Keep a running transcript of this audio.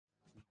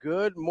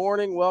Good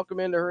morning. Welcome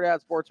into Hurrdat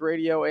Sports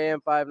Radio,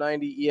 AM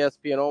 590,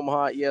 ESPN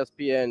Omaha,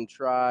 ESPN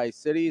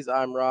Tri-Cities.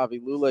 I'm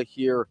Ravi. Lulla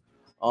here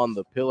on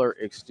the Pillar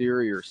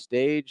Exterior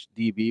stage.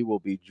 DB will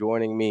be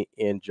joining me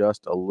in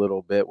just a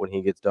little bit when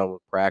he gets done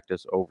with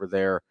practice over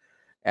there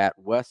at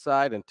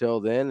Westside.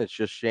 Until then, it's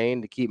just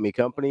Shane to keep me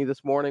company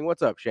this morning.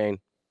 What's up, Shane?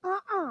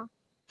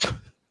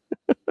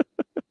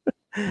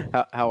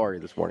 How are you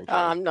this morning,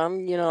 Shane?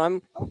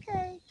 I'm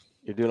okay.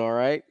 You're doing all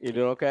right? You're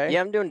doing okay?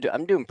 Yeah, I'm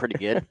doing pretty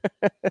good.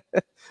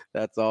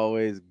 That's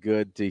always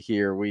good to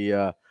hear. We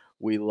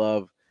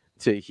love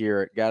to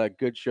hear it. Got a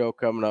good show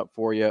coming up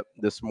for you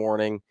this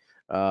morning.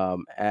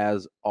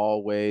 As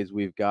always,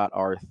 we've got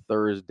our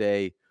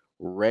Thursday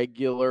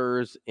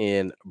regulars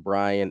in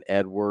Brian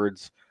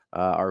Edwards,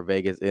 our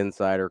Vegas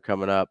insider,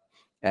 coming up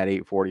at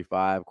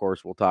 8:45. Of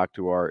course, we'll talk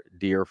to our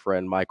dear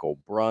friend Michael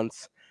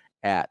Bruntz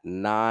at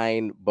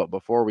 9. But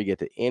before we get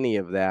to any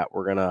of that,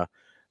 we're gonna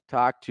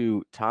talk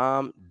to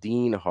Tom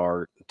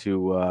Dienhart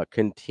to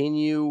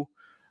continue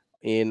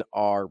in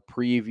our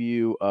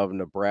preview of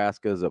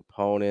Nebraska's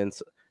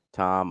opponents.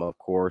 Tom, of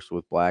course,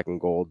 with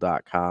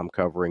blackandgold.com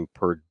covering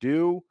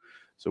Purdue.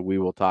 So we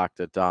will talk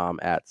to Tom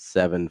at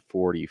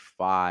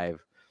 7:45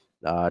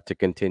 to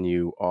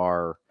continue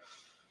our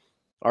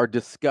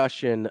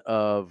discussion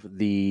of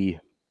the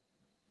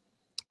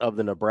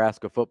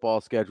Nebraska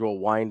football schedule,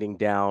 winding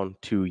down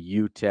to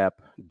UTEP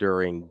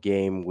during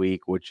game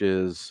week, which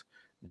is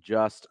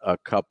just a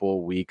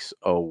couple weeks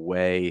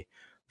away.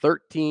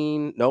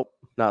 13, nope,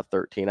 not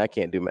 13. I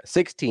can't do math.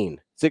 16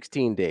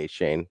 days,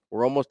 Shane.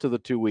 We're almost to the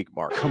 2-week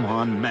mark. Come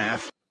on,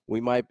 math.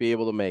 We might be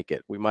able to make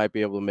it. We might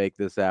be able to make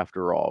this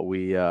after all.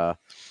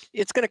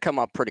 It's going to come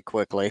up pretty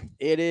quickly.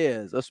 It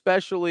is,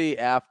 especially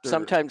after.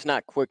 Sometimes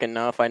not quick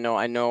enough. I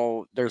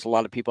know there's a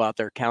lot of people out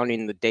there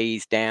counting the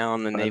days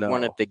down and they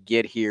want it to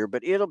get here,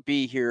 but it'll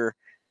be here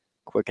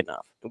quick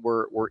enough.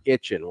 We're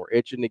itching. We're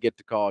itching to get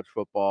to college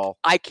football.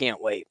 I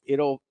can't wait.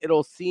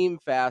 It'll seem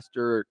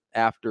faster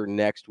after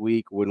next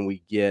week when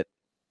we get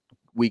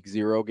week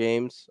 0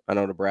 games. I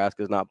know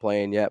Nebraska's not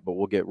playing yet, but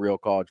we'll get real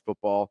college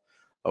football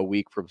a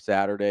week from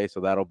Saturday, so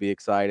that'll be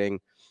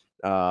exciting.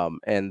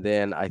 And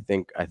then I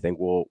think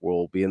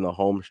we'll be in the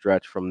home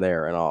stretch from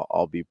there, and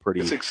I'll be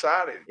pretty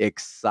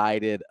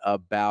excited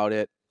about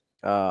it.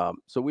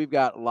 So we've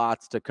got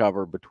lots to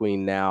cover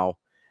between now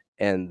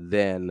and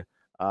then.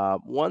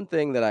 One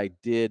thing that I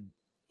did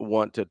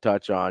want to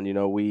touch on,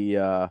 we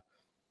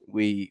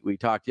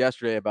talked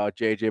yesterday about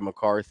JJ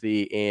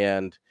McCarthy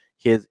and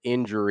his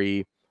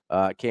injury.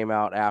 Came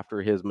out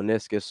after his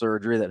meniscus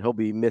surgery that he'll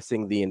be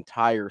missing the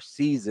entire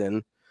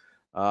season,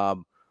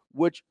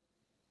 which,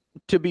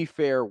 to be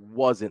fair,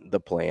 wasn't the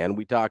plan.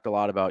 We talked a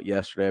lot about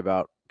yesterday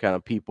about kind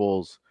of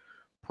people's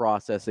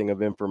processing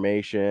of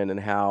information and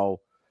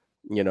how,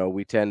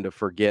 we tend to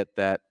forget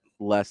that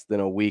less than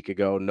a week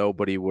ago,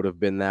 nobody would have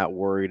been that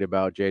worried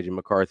about JJ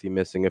McCarthy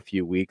missing a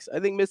few weeks. I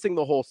think missing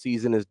the whole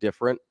season is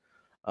different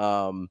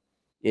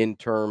in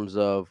terms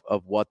of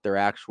what their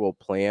actual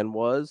plan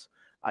was.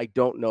 I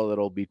don't know that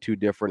it'll be too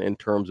different in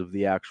terms of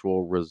the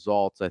actual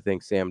results. I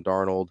think Sam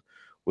Darnold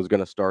was going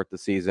to start the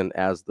season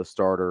as the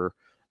starter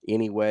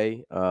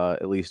anyway,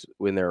 at least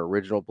in their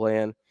original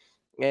plan.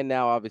 And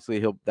now,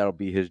 obviously, that'll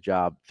be his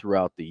job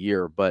throughout the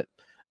year. But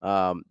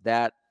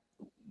that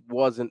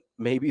wasn't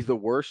maybe the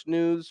worst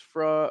news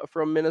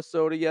from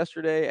Minnesota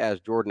yesterday,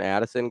 as Jordan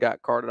Addison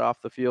got carted off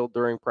the field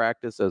during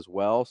practice as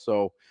well.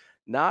 So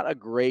not a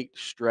great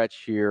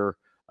stretch here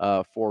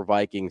for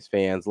Vikings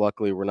fans.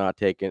 Luckily, we're not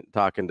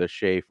talking to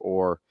Shafe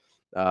or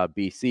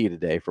BC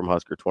today from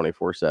Husker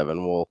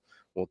 24/7.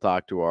 We'll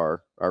talk to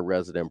our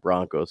resident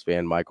Broncos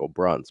fan, Michael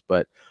Bruntz.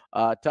 But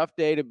tough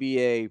day to be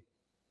a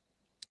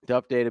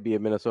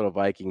Minnesota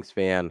Vikings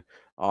fan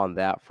on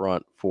that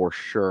front for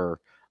sure.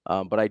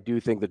 But I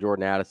do think the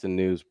Jordan Addison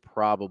news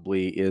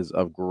probably is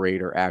of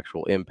greater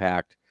actual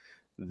impact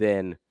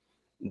than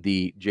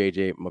the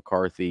JJ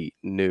McCarthy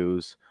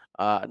news.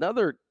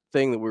 Another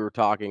thing that we were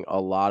talking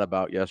a lot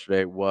about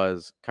yesterday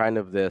was kind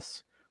of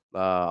this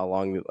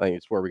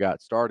it's where we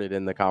got started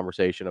in the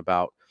conversation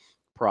about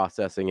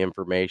processing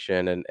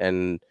information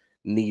and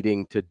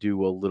needing to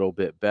do a little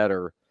bit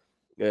better.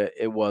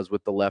 It was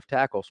with the left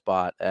tackle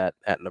spot at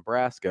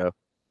Nebraska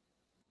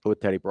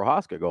with Teddy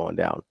Prohaska going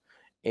down.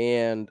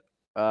 And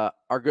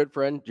our good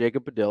friend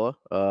Jacob Padilla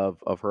of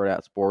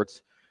Hurrdat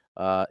Sports,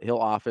 he'll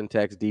often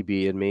text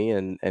DB and me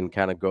and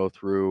kind of go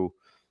through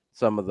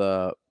some of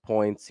the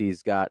points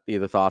he's got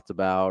either thoughts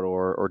about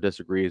or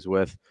disagrees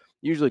with,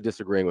 usually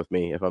disagreeing with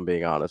me if I'm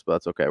being honest, but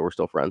that's okay. We're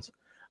still friends,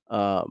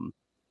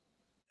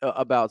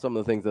 about some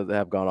of the things that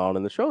have gone on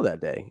in the show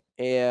that day.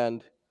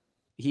 And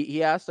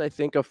he asked, I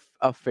think,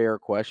 a fair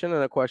question,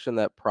 and a question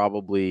that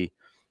probably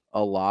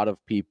a lot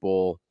of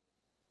people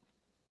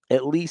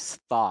at least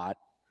thought.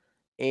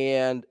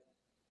 And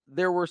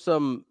there were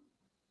some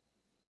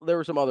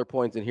other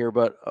points in here,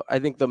 but I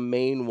think the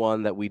main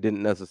one that we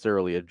didn't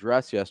necessarily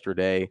address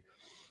yesterday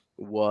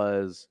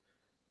was,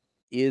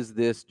 is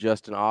this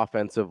just an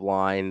offensive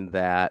line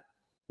that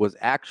was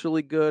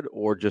actually good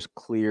or just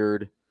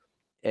cleared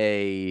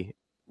a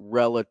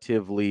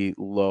relatively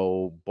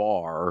low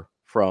bar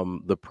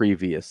from the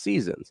previous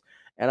seasons.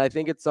 And I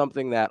think it's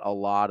something that a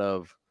lot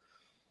of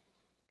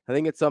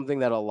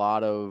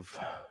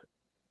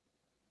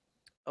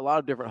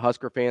different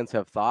Husker fans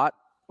have thought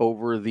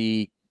over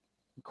the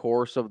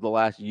course of the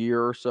last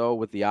year or so,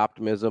 with the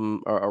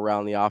optimism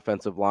around the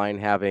offensive line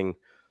having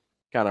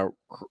kind of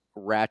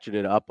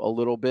ratcheted up a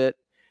little bit.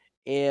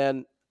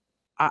 And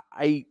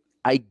I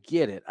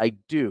get it, I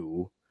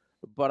do,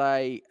 but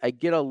I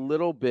get a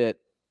little bit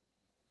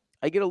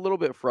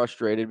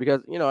frustrated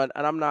because, and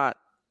I'm not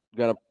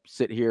gonna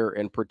sit here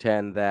and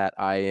pretend that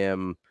I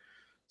am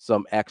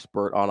some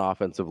expert on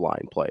offensive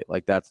line play.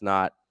 Like, that's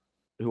not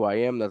who I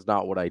am. That's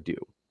not what I do.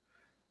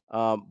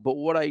 But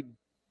what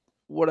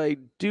I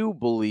do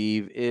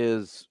believe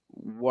is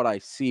what I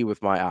see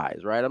with my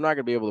eyes, right? I'm not going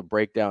to be able to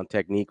break down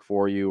technique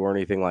for you or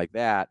anything like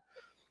that,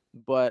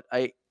 but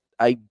I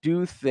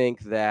do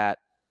think that,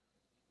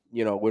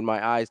 when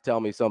my eyes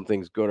tell me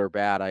something's good or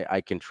bad,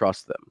 I can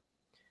trust them.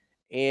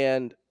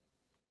 And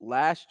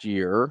last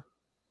year,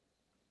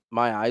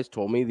 my eyes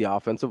told me the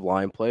offensive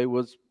line play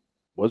was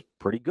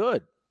pretty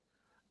good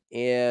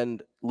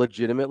and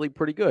legitimately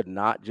pretty good,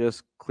 not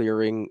just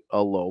clearing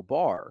a low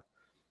bar.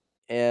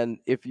 And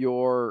if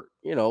you're,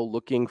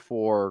 looking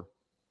for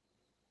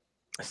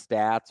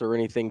stats or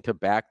anything to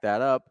back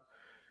that up,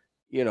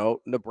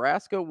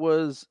 Nebraska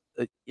was,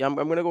 I'm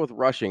going to go with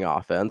rushing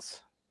offense.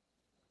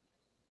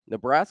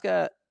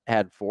 Nebraska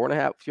had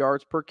 4.5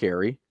 yards per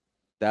carry.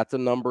 That's a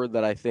number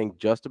that I think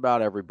just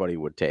about everybody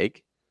would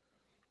take.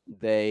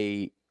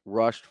 They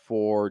rushed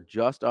for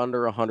just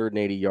under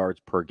 180 yards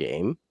per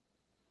game.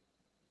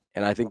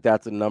 And I think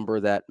that's a number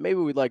that maybe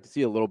we'd like to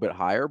see a little bit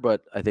higher,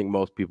 but I think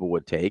most people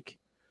would take.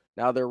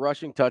 Now, their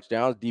rushing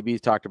touchdowns,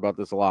 DB's talked about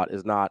this a lot,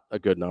 is not a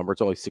good number.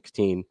 It's only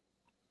 16.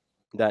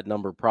 That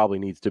number probably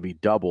needs to be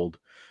doubled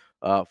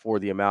for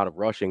the amount of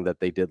rushing that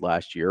they did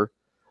last year.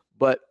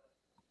 But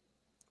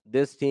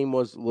this team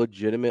was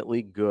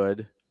legitimately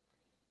good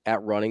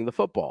at running the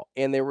football.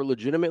 And they were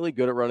legitimately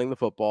good at running the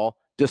football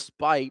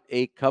despite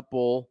a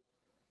couple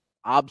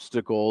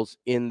obstacles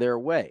in their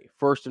way.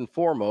 First and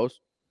foremost,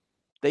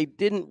 they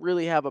didn't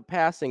really have a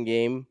passing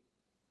game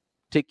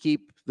to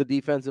keep the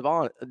defenses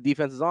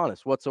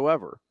honest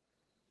whatsoever.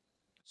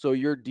 So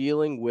you're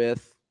dealing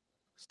with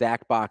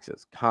stacked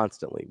boxes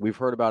constantly. We've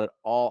heard about it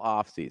all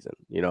offseason,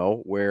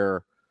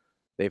 where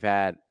they've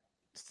had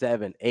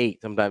 7,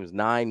 8, sometimes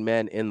 9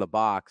 men in the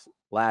box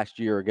last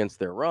year against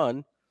their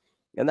run.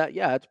 And that,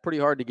 it's pretty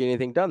hard to get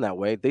anything done that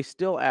way. They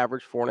still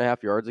average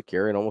 4.5 yards a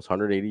carry and almost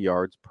 180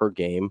 yards per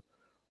game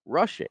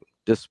rushing,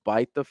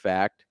 despite the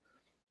fact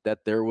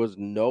that there was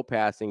no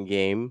passing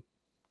game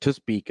to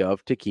speak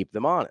of to keep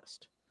them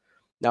honest.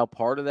 Now,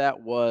 part of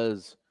that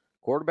was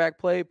quarterback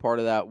play. Part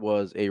of that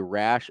was a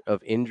rash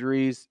of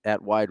injuries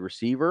at wide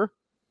receiver.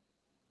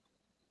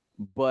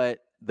 But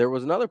there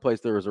was another place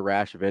there was a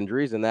rash of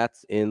injuries, and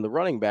that's in the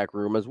running back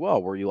room as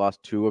well, where you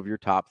lost 2 of your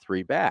top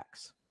 3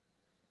 backs.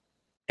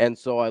 And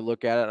so I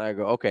look at it and I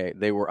go, okay,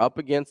 they were up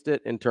against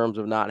it in terms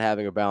of not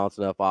having a balanced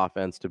enough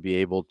offense to be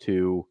able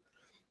to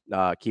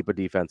keep a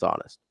defense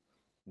honest.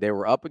 They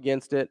were up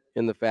against it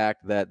in the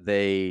fact that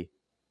they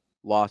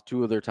lost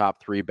 2 of their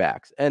top 3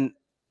 backs. And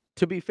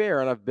to be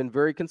fair, and I've been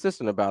very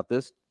consistent about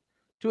this,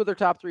 2 of their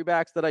top 3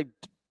 backs that I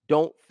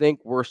don't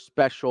think were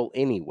special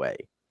anyway.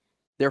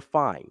 They're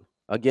fine.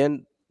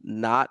 Again,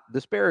 not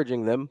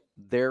disparaging them.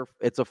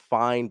 It's a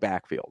fine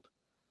backfield.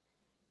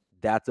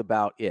 That's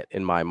about it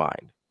in my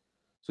mind.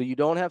 So you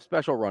don't have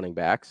special running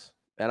backs,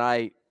 and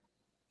I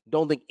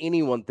don't think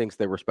anyone thinks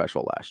they were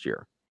special last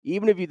year.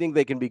 Even if you think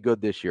they can be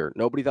good this year,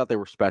 nobody thought they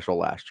were special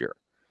last year.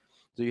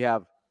 So you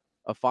have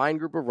a fine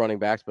group of running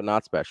backs, but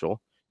not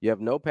special. You have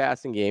no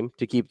passing game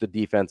to keep the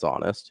defense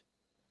honest.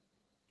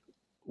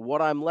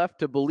 What I'm left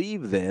to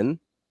believe then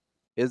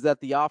is that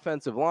the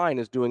offensive line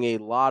is doing a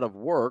lot of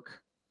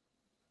work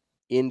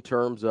in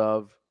terms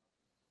of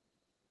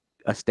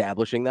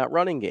establishing that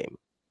running game.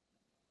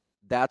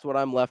 That's what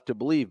I'm left to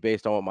believe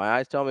based on what my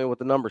eyes tell me, what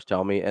the numbers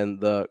tell me, and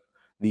the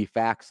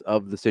facts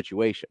of the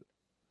situation.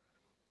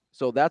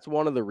 So that's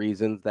one of the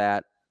reasons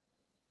that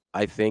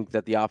I think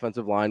that the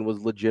offensive line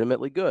was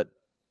legitimately good.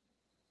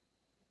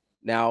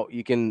 Now,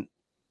 you can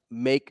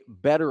make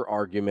better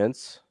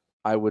arguments,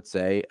 I would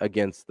say,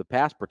 against the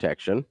pass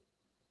protection,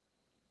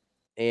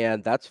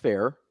 and that's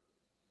fair.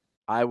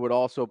 I would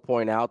also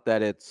point out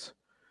that it's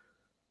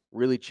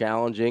really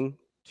challenging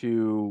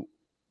to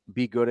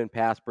be good in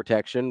pass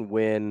protection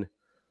when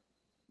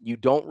you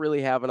don't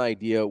really have an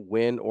idea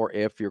when or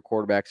if your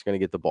quarterback's going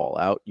to get the ball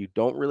out. You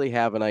don't really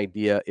have an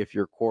idea if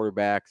your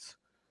quarterbacks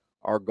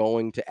are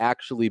going to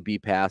actually be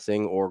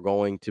passing or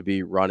going to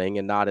be running,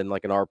 and not in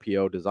like an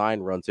RPO design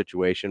run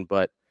situation,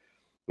 but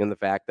in the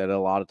fact that a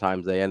lot of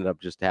times they ended up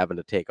just having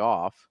to take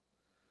off.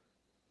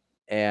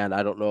 And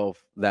I don't know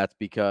if that's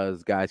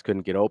because guys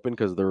couldn't get open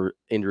because there were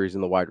injuries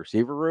in the wide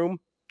receiver room,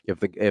 if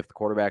the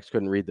quarterbacks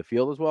couldn't read the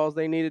field as well as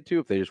they needed to,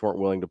 if they just weren't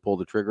willing to pull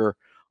the trigger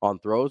on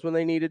throws when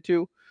they needed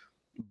to.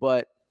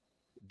 But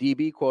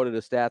DB quoted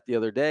a stat the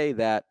other day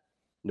that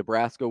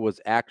Nebraska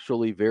was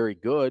actually very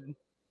good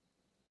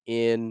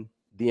in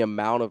the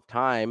amount of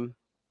time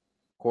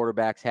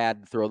quarterbacks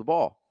had to throw the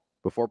ball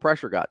before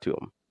pressure got to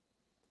them.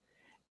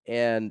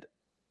 And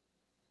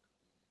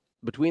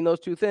between those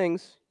two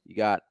things, you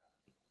got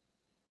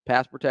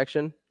pass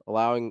protection,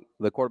 allowing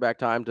the quarterback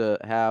time to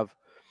have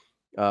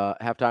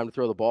time to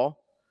throw the ball.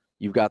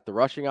 You've got the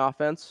rushing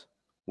offense,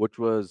 which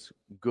was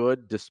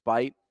good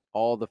despite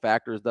all the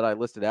factors that I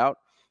listed out.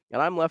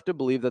 And I'm left to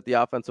believe that the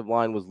offensive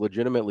line was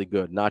legitimately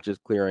good, not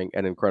just clearing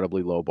an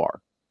incredibly low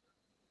bar.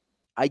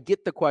 I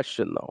get the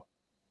question, though.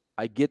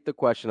 I get the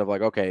question of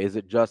like, okay, is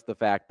it just the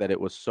fact that it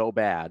was so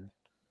bad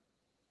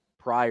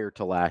prior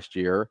to last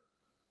year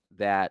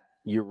that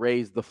you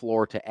raise the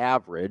floor to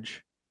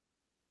average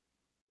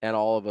and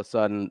all of a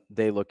sudden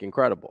they look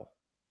incredible?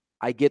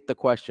 I get the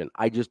question.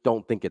 I just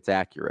don't think it's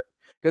accurate,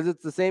 because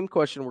it's the same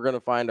question we're going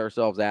to find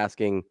ourselves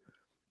asking,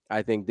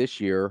 I think, this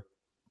year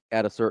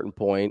at a certain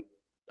point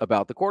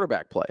about the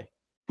quarterback play.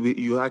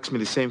 You asked me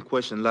the same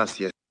question last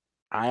year.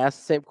 I ask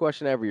the same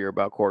question every year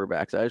about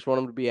quarterbacks. I just want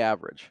them to be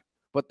average.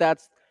 But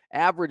that's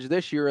average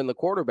this year in the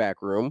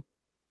quarterback room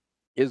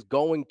is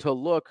going to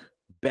look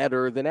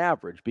better than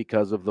average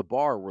because of the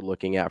bar we're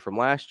looking at from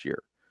last year.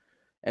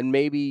 And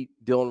maybe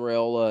Dylan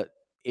Raiola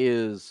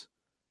is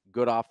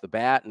good off the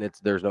bat, and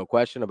there's no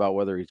question about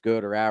whether he's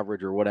good or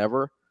average or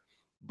whatever.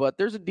 But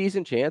there's a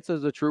decent chance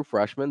as a true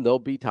freshman, there'll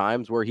be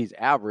times where he's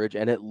average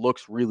and it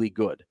looks really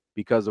good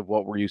because of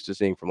what we're used to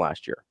seeing from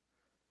last year.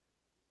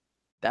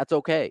 That's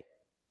okay.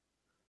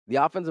 The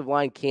offensive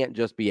line can't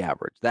just be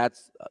average.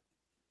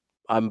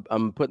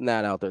 I'm putting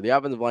that out there. The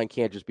offensive line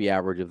can't just be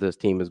average if this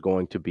team is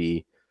going to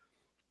be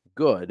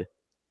good.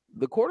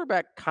 The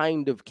quarterback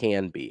kind of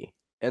can be.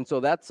 And so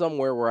that's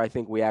somewhere where I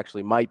think we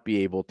actually might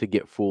be able to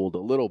get fooled a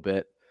little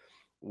bit,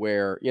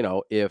 where,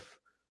 if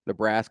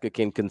Nebraska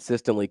can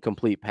consistently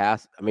complete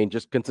passes,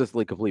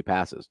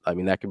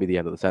 that could be the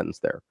end of the sentence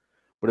there.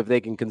 But if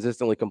they can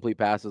consistently complete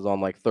passes on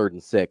like 3rd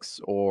and 6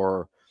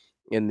 or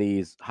in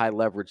these high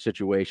leverage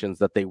situations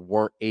that they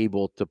weren't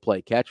able to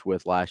play catch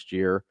with last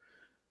year,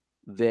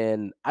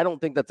 then I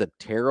don't think that's a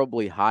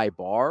terribly high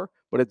bar,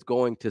 but it's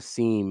going to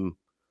seem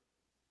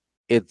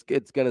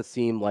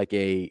like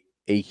a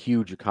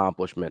huge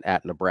accomplishment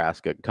at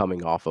Nebraska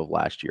coming off of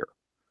last year.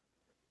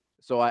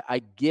 So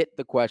I get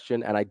the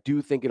question, and I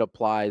do think it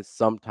applies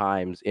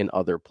sometimes in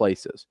other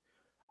places.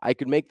 I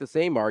could make the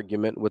same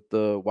argument with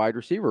the wide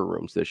receiver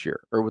rooms this year,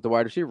 or with the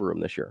wide receiver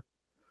room this year.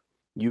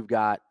 You've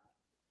got,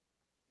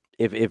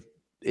 if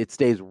it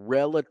stays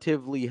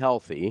relatively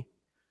healthy,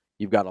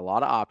 you've got a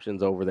lot of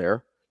options over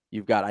there.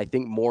 You've got, I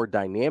think, more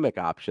dynamic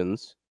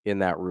options in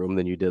that room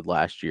than you did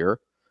last year.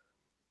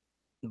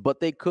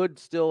 But they could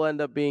still end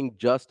up being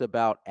just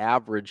about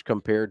average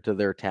compared to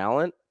their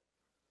talent.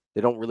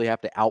 They don't really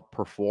have to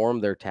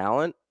outperform their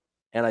talent.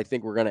 And I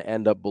think we're going to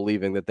end up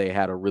believing that they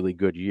had a really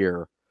good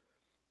year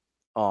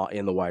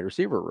in the wide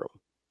receiver room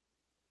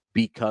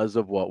because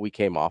of what we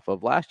came off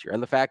of last year.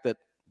 And the fact that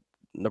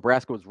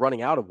Nebraska was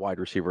running out of wide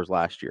receivers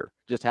last year.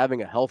 Just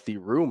having a healthy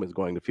room is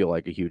going to feel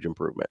like a huge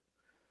improvement.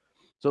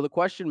 So the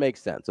question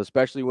makes sense,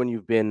 especially when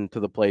you've been to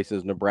the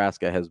places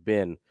Nebraska has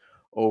been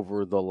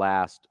over the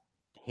last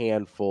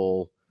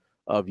handful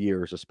of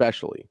years,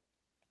 especially.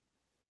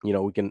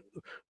 We can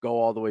go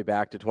all the way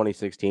back to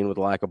 2016 with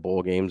the lack of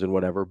bowl games and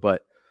whatever,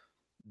 but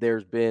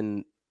there's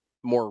been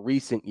more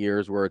recent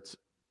years where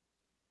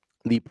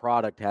the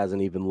product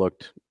hasn't even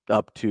looked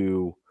up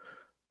to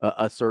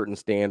a certain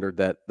standard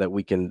that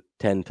we can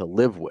tend to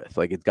live with.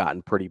 Like, it's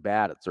gotten pretty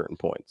bad at certain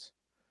points.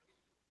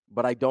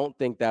 But I don't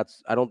think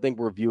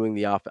we're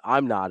viewing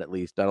I'm not, at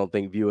least. I don't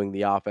think viewing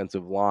the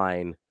offensive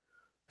line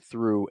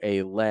through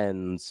a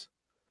lens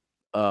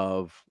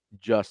of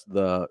just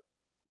the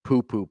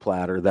poo-poo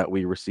platter that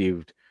we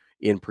received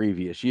in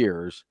previous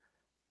years.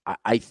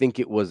 I think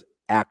it was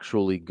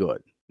actually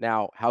good.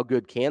 Now, how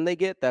good can they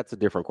get? That's a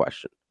different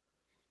question.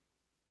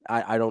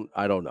 I don't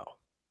know.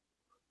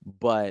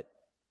 But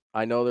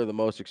I know they're the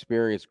most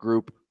experienced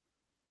group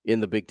in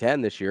the Big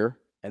Ten this year,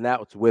 and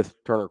that's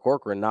with Turner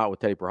Corcoran, not with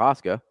Teddy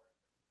Prohaska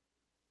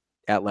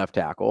at left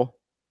tackle.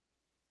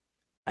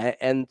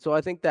 And so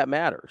I think that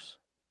matters.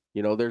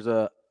 There's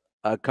a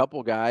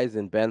couple guys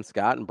in Ben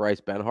Scott and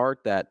Bryce Dienhart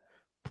that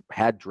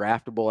had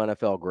draftable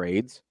NFL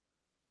grades.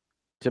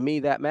 To me,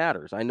 that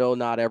matters. I know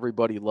not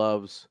everybody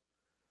loves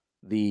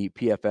the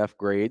PFF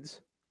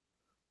grades,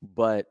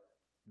 but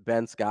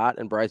Ben Scott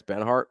and Bryce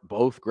Dienhart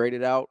both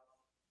graded out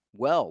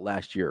well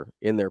last year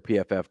in their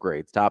PFF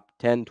grades, top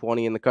 10,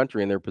 20 in the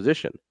country in their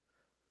position.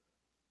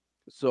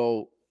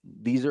 So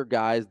these are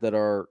guys that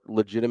are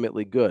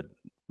legitimately good.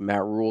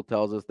 Matt Rule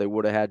tells us they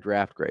would have had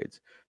draft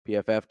grades.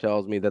 PFF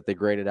tells me that they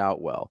graded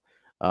out well.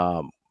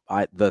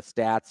 The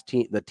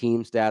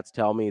team stats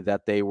tell me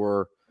that they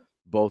were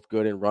both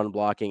good in run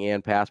blocking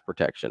and pass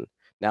protection.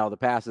 Now, the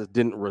passes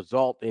didn't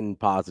result in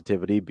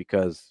positivity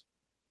because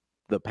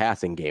the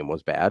passing game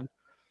was bad.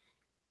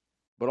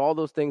 But all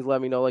those things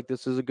let me know, like,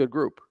 this is a good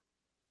group.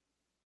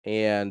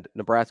 And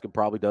Nebraska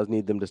probably does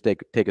need them to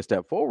take a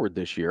step forward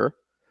this year.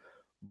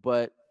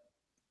 But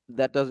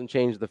that doesn't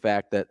change the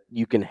fact that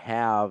you can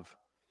have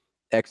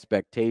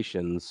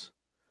expectations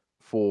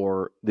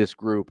for this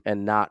group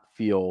and not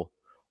feel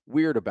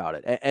weird about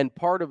it. And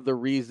part of the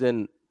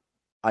reason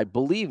I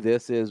believe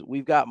this is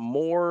we've got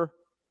more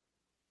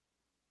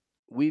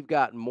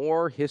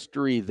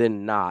history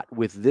than not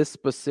with this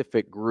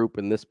specific group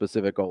and this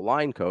specific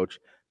O-line coach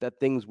that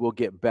things will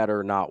get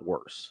better, not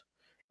worse.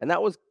 And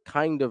that was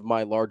kind of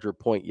my larger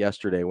point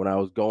yesterday when I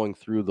was going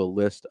through the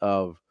list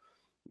of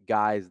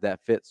guys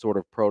that fit sort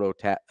of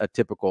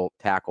prototypical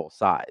tackle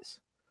size,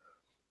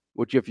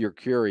 which if you're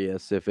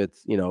curious, if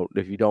it's,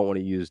 if you don't want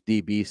to use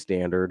DB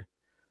standard,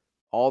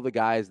 all the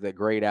guys that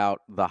grade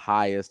out the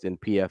highest in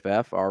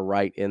PFF are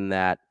right in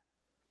that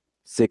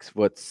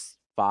 6'5"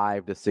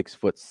 to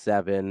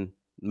 6'7".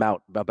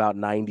 About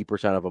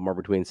 90% of them are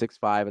between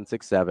 6'5" and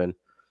 6'7",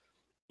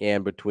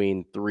 and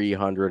between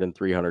 300 and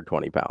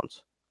 320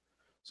 pounds.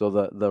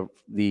 So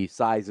the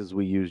sizes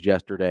we used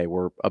yesterday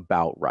were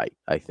about right,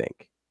 I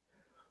think.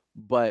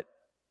 But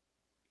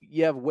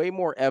you have way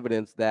more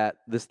evidence that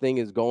this thing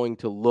is going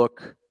to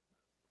look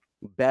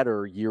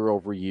better year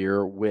over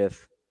year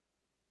with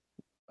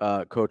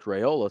Coach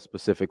Raiola,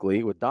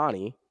 specifically with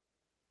Donnie,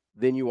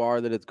 than you are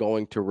that it's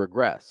going to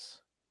regress.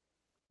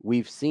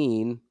 We've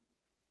seen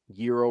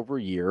year over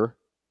year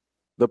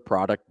the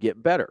product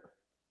get better.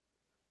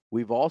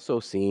 We've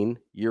also seen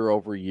year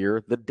over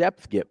year the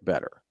depth get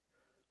better,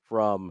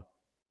 from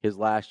his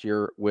last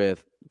year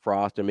with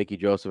Frost and Mickey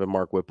Joseph and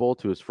Mark Whipple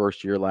to his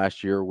first year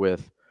last year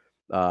with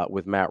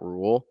Matt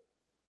Rule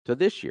to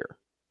this year.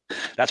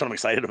 That's what I'm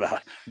excited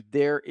about.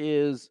 There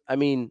is,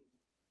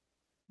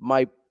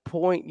 my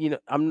point,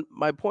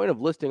 my point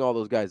of listing all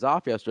those guys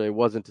off yesterday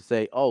wasn't to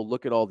say, oh,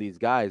 look at all these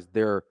guys.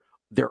 They're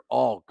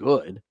all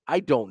good.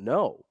 I don't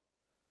know.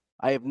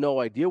 I have no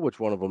idea which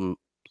one of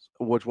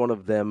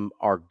them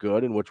are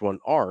good and which one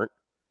aren't.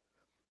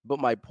 But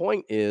my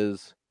point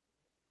is,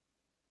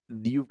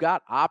 you've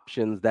got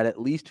options that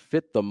at least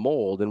fit the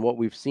mold. And what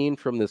we've seen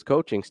from this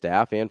coaching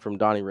staff and from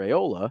Donnie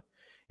Raiola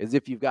is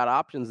if you've got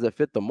options that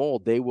fit the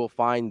mold, they will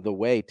find the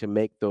way to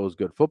make those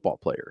good football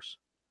players.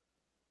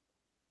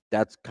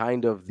 That's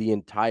kind of the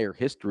entire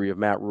history of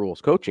Matt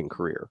Rule's coaching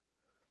career.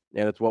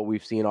 And it's what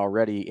we've seen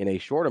already in a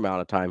short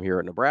amount of time here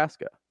at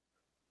Nebraska.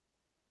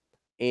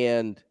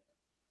 And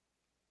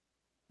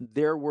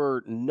there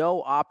were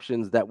no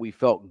options that we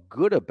felt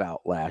good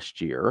about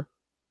last year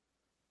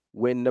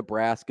when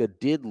Nebraska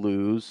did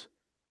lose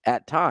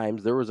at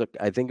times. There was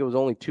I think it was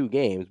only 2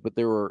 games, but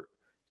there were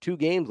 2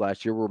 games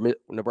last year where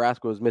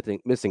Nebraska was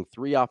missing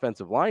 3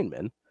 offensive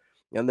linemen,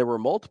 and there were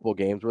multiple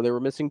games where they were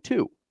missing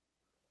 2.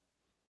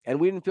 And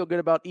we didn't feel good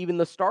about even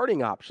the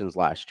starting options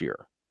last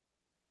year.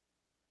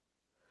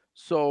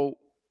 So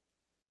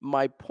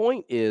my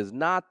point is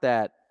not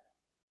that,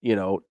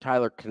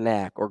 Tyler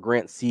Knack or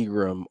Grant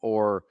Seagram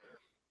or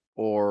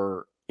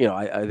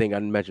I think I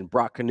mentioned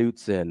Brock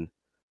Knutson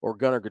or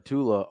Gunnar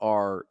Gatula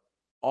are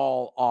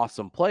all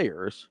awesome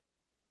players.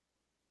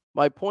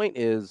 My point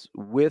is,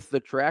 with the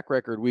track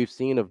record we've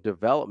seen of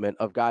development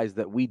of guys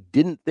that we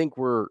didn't think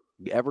were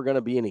ever going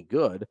to be any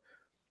good,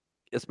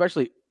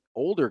 especially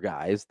older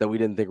guys that we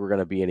didn't think were going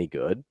to be any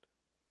good,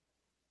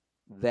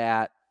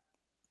 that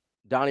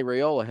Donnie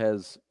Raiola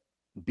has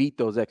beat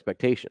those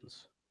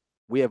expectations.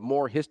 We have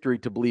more history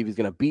to believe he's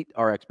going to beat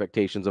our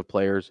expectations of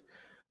players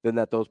than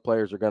that those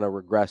players are going to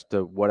regress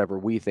to whatever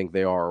we think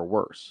they are or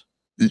worse.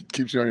 It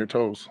keeps you on your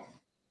toes.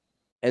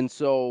 And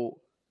so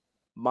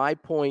my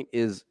point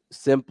is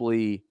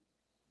simply,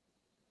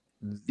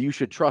 you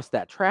should trust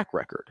that track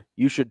record.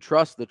 You should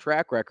trust the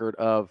track record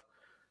of,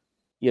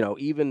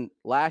 even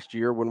last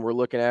year when we're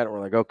looking at it,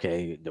 we're like,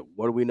 okay,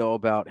 what do we know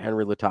about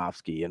Henry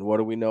Lutovsky? And what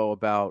do we know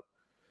about,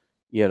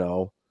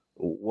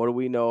 what do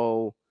we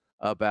know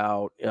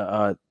about,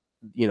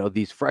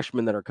 these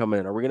freshmen that are coming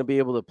in? Are we going to be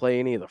able to play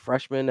any of the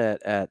freshmen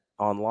at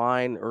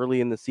online early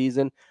in the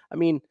season?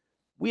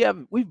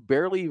 We've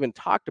barely even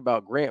talked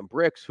about Grant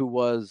Bricks, who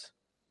was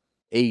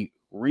a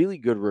really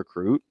good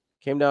recruit,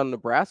 came down to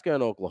Nebraska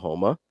and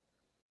Oklahoma.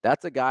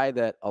 That's a guy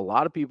that a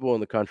lot of people in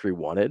the country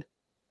wanted.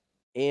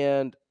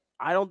 And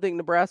I don't think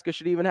Nebraska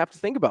should even have to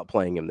think about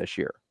playing him this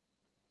year.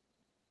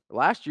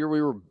 Last year,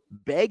 we were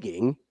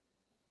begging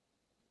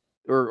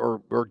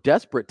or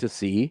desperate to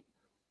see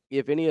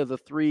if any of the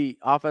 3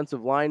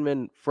 offensive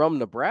linemen from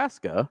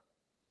Nebraska,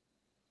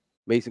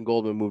 Mason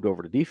Goldman moved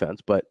over to defense,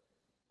 but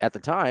at the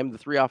time, the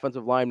 3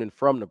 offensive linemen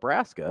from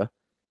Nebraska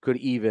could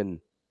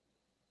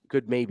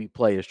maybe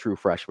play as true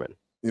freshmen.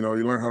 You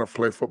learn how to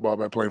play football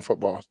by playing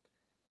football.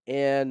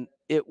 And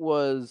it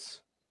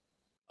was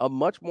a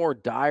much more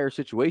dire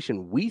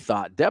situation, we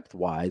thought,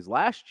 depth-wise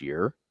last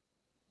year.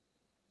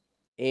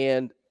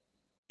 And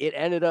it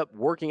ended up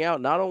working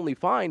out not only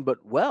fine,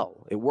 but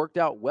well. It worked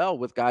out well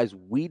with guys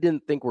we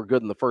didn't think were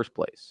good in the first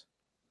place.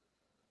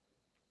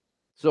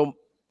 So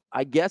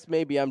I guess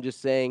maybe I'm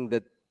just saying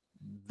that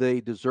they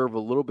deserve a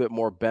little bit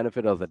more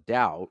benefit of the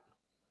doubt.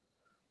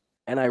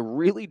 And I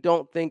really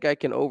don't think I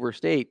can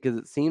overstate, because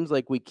it seems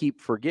like we keep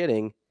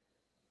forgetting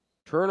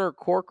Turner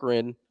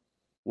Corcoran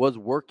was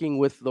working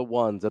with the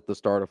ones at the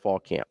start of fall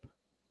camp.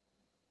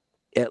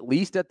 At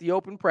least at the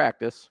open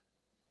practice,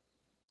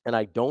 and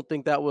I don't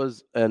think that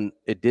was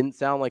it didn't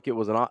sound like it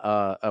was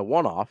a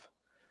one-off.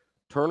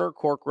 Turner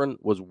Corcoran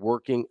was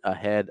working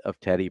ahead of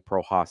Teddy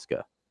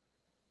Prohaska.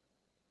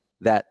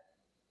 That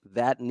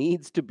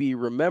needs to be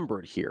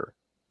remembered here,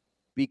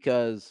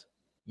 because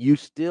you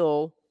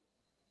still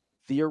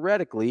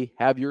theoretically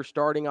have your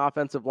starting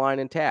offensive line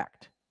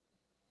intact.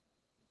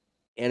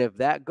 And if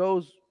that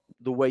goes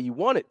the way you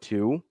want it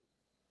to,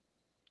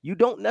 you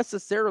don't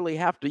necessarily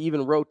have to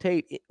even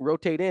rotate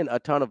in a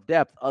ton of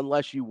depth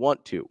unless you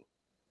want to.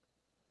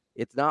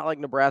 It's not like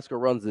Nebraska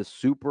runs this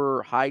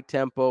super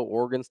high-tempo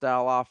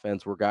Oregon-style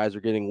offense where guys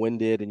are getting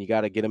winded and you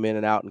got to get them in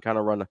and out and kind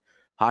of run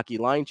hockey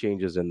line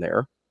changes in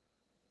there.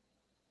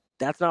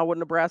 That's not what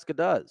Nebraska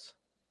does.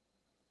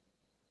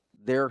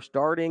 Their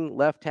starting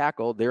left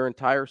tackle, their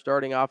entire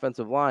starting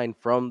offensive line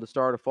from the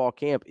start of fall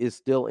camp is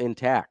still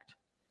intact.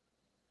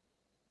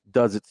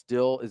 Is it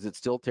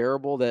still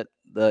terrible that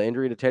the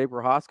injury to Teddy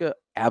Prohaska?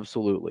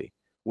 Absolutely.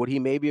 Would he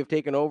maybe have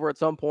taken over at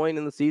some point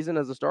in the season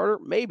as a starter?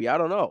 Maybe. I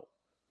don't know.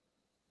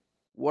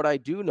 What I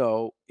do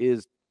know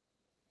is,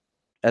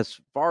 as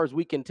far as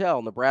we can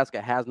tell,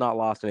 Nebraska has not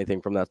lost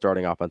anything from that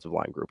starting offensive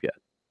line group yet.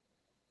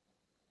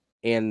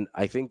 And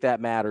I think that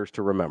matters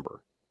to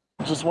remember.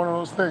 Just one of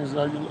those things,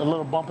 a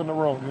little bump in the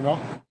road, you know?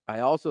 I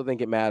also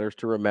think it matters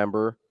to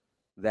remember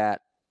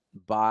that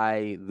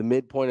by the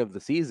midpoint of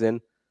the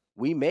season,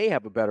 we may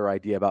have a better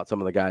idea about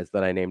some of the guys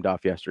that I named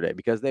off yesterday,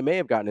 because they may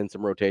have gotten in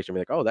some rotation.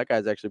 Be like, oh, that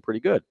guy's actually pretty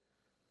good.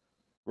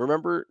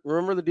 Remember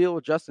the deal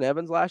with Justin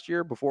Evans last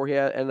year before he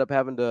ended up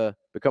having to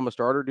become a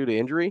starter due to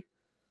injury?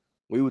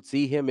 We would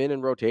see him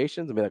in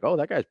rotations and be like, oh,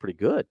 that guy's pretty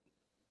good.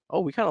 Oh,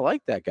 we kind of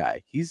like that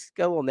guy. He's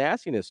got a little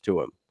nastiness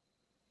to him.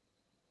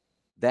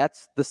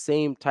 That's the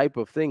same type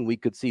of thing we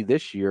could see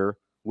this year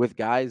with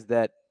guys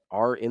that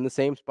are in the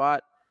same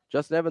spot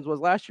Justin Evans was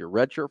last year.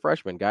 Redshirt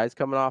freshman, guys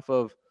coming off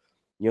of,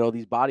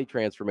 these body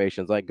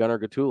transformations like Gunnar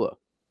Gatula.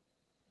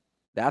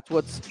 That's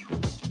what's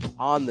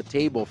on the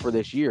table for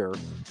this year.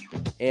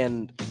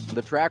 And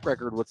the track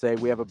record would say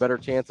we have a better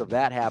chance of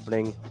that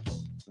happening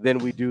than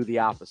we do the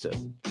opposite,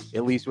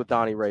 at least with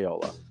Donnie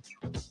Raiola.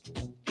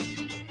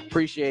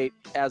 Appreciate,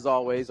 as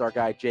always, our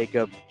guy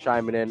Jacob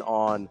chiming in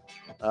on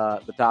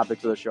the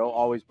topics of the show.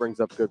 Always brings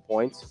up good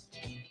points.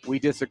 We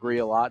disagree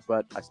a lot,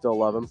 but I still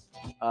love him.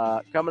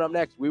 Coming up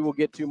next, we will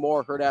get to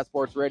more Hurrdat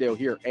Sports Radio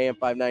here, AM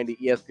 590,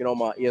 ESPN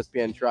Omaha,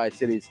 ESPN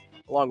Tri-Cities,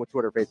 along with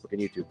Twitter, Facebook,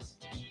 and YouTube.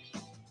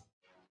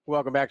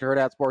 Welcome back to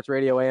Hurrdat Sports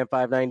Radio, AM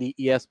 590,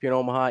 ESPN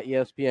Omaha,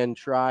 ESPN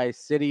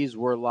Tri-Cities.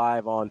 We're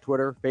live on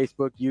Twitter,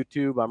 Facebook,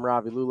 YouTube. I'm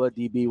Ravi Lulla.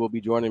 DB will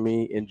be joining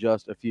me in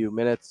just a few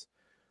minutes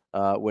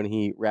when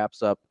he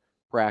wraps up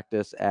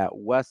practice at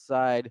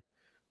Westside.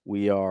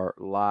 We are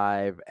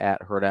live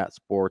at Hurrdat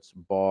Sports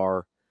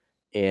Bar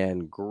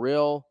and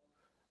Grill.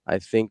 I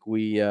think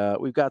we've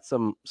got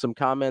some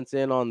comments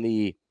in on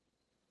the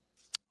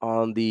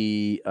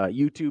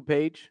YouTube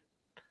page.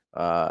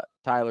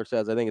 Tyler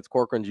says, I think it's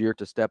Corcoran's year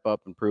to step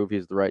up and prove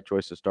he's the right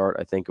choice to start.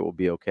 I think it will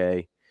be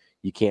okay.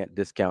 You can't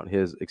discount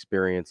his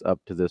experience up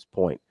to this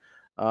point.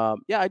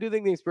 I do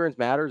think the experience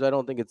matters. I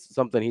don't think it's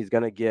something he's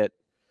going to get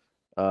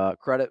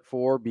credit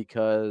for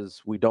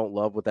because we don't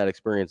love what that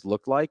experience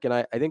looked like. And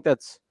I think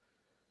that's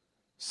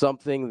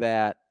something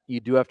that you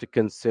do have to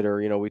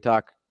consider.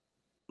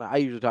 I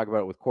usually talk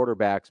about it with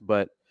quarterbacks,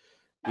 but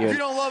if you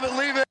don't love it,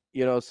 leave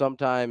it.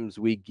 Sometimes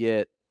we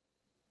get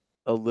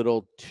a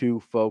little too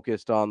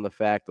focused on the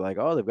fact like,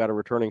 oh, they've got a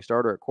returning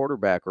starter at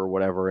quarterback or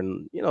whatever.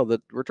 And,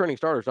 the returning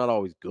starter is not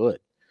always good.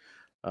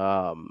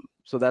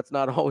 So that's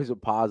not always a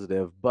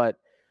positive, but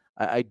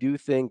I do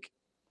think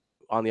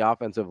on the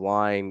offensive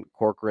line,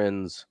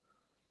 Corcoran's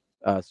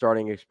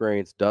starting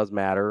experience does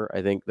matter.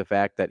 I think the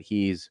fact that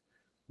he's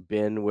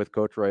been with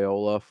Coach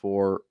Raiola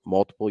for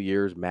multiple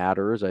years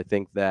matters. I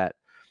think that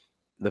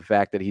the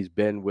fact that he's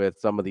been with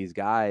some of these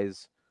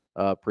guys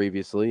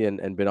previously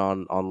and been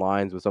on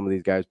lines with some of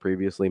these guys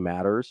previously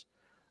matters.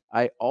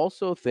 I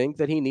also think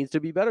that he needs to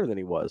be better than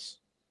he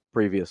was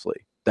previously.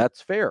 That's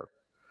fair.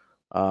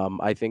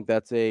 I think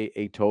that's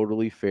a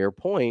totally fair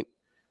point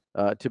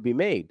to be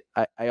made.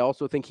 I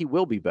also think he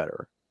will be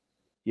better.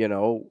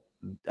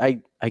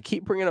 I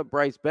keep bringing up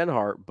Bryce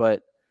Dienhart,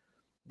 but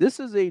this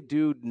is a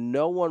dude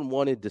no one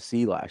wanted to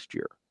see last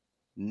year.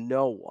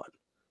 No one.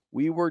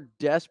 We were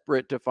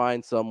desperate to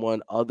find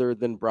someone other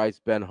than Bryce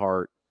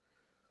Dienhart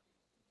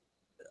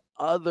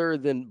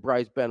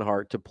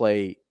to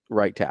play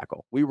right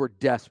tackle. We were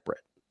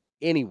desperate.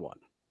 Anyone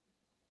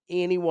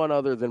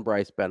other than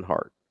Bryce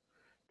Dienhart.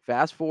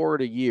 Fast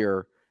forward a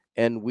year,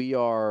 and we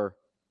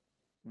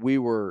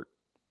were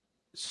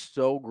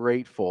so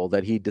grateful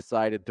that he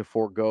decided to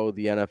forego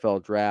the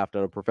NFL draft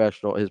and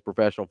his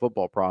professional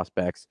football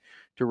prospects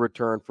to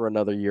return for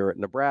another year at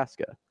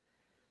Nebraska.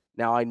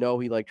 Now, I know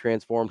he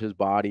transformed his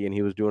body and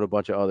he was doing a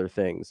bunch of other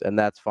things, and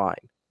that's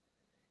fine.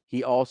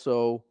 He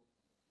also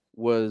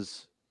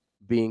was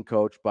being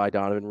coached by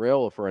Donovan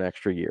Raiola for an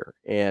extra year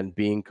and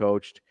being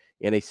coached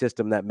in a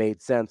system that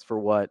made sense for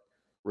what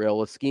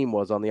Raiola's scheme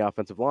was on the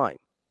offensive line.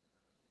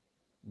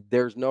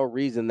 There's no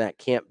reason that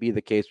can't be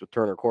the case with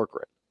Turner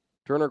Corcoran.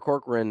 Turner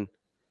Corcoran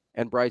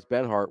and Bryce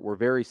Dienhart were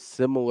very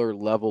similar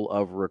level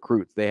of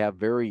recruits. They have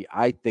very,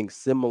 I think,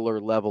 similar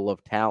level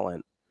of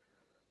talent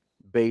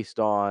based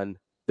on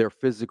their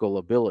physical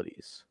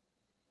abilities.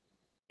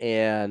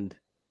 And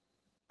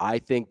I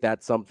think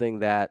that's something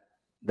that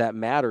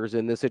matters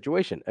in this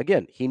situation.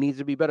 Again, he needs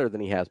to be better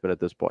than he has been at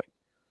this point.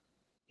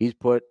 He's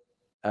put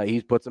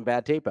some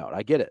bad tape out.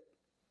 I get it.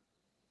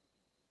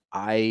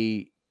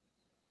 I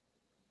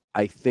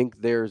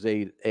think there's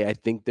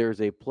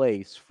a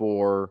place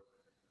for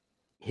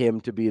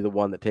him to be the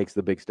one that takes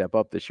the big step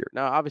up this year.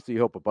 Now, obviously, you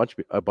hope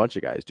a bunch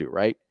of guys do,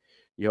 right?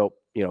 You hope,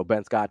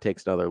 Ben Scott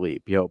takes another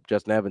leap. You hope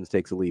Justin Evans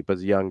takes a leap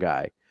as a young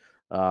guy.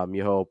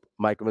 You hope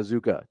Micah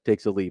Mazuka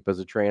takes a leap as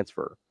a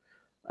transfer.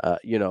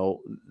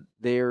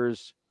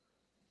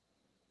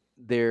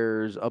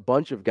 There's a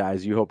bunch of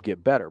guys you hope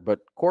get better, but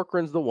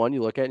Corcoran's the one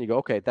you look at and you go,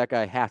 okay, that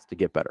guy has to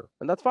get better,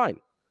 and that's fine.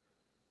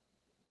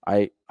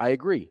 I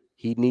agree.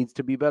 He needs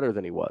to be better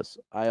than he was.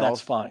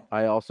 That's fine.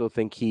 I also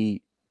think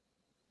he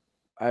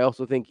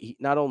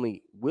not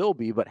only will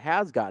be, but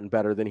has gotten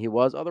better than he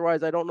was.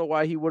 Otherwise, I don't know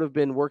why he would have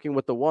been working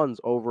with the ones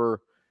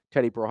over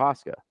Teddy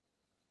Prohaska.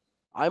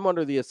 I'm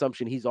under the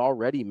assumption he's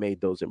already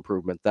made those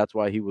improvements. That's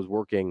why he was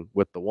working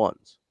with the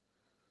ones.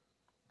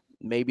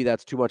 Maybe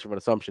that's too much of an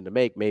assumption to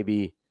make.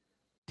 Maybe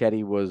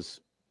Teddy was,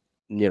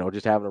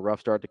 just having a rough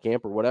start to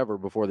camp or whatever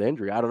before the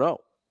injury. I don't know.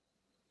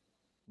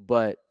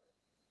 But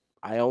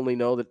I only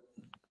know that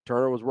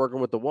Turner was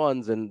working with the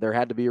ones, and there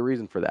had to be a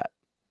reason for that.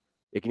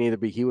 It can either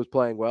be he was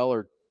playing well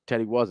or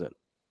Teddy wasn't.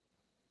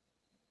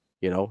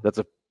 That's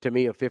to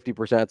me a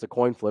 50%. It's a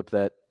coin flip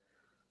that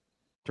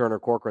Turner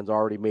Corcoran's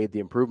already made the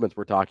improvements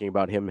we're talking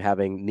about him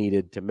having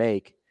needed to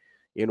make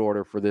in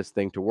order for this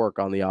thing to work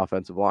on the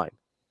offensive line.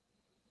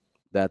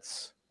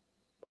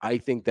 I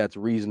think that's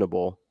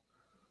reasonable,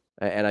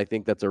 and I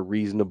think that's a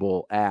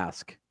reasonable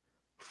ask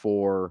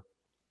for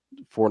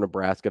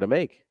Nebraska to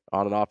make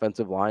on an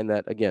offensive line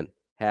that, again,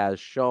 has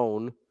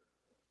shown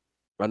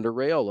under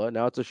Raiola.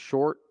 Now, it's a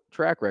short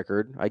track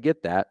record. I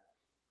get that,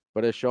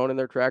 but has shown in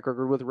their track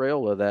record with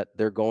Raiola that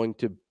they're going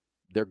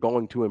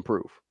to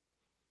improve.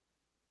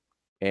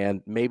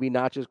 And maybe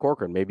not just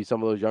Corcoran, maybe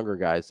some of those younger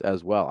guys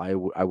as well.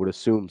 I would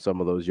assume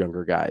some of those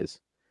younger guys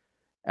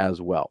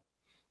as well.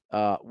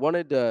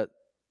 Wanted to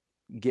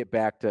get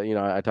back to,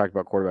 I talked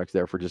about quarterbacks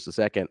there for just a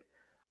second.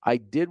 I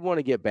did want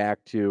to get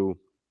back to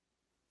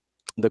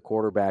the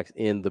quarterbacks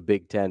in the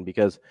Big Ten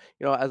because,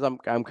 as I'm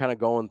kind of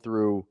going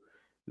through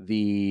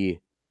the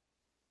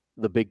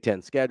Big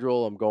Ten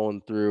schedule, I'm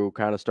going through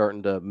kind of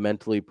starting to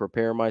mentally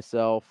prepare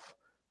myself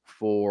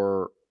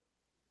for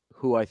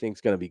who I think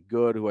is going to be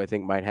good, who I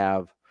think might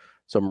have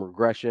some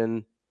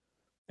regression.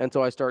 And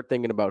so I start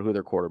thinking about who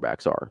their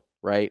quarterbacks are,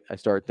 right? I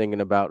start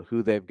thinking about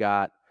who they've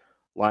got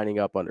lining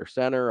up under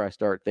center. I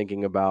start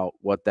thinking about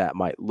what that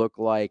might look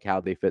like, how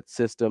they fit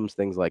systems,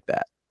 things like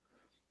that.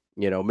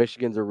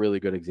 Michigan's a really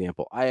good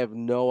example. I have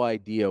no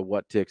idea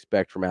what to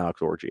expect from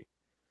Alex Orji.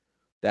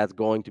 That's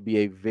going to be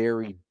a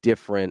very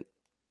different,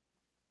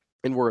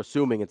 and we're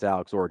assuming it's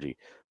Alex Orji,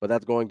 but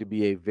that's going to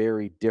be a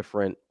very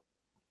different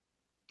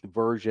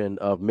version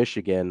of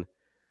Michigan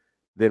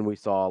than we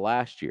saw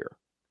last year.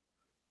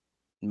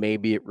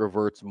 Maybe it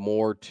reverts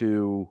more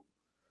to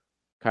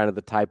kind of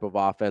the type of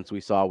offense we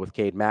saw with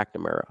Cade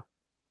McNamara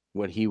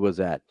when he was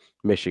at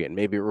Michigan.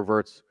 Maybe it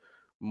reverts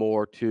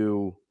more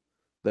to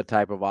the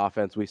type of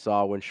offense we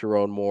saw when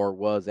Sharon Moore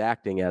was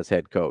acting as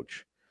head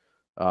coach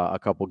a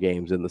couple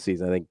games in the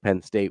season. I think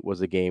Penn State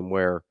was a game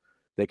where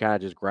they kind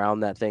of just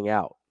ground that thing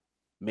out.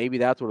 Maybe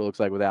that's what it looks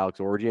like with Alex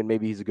Orji, and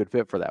maybe he's a good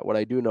fit for that. What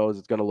I do know is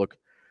it's going to look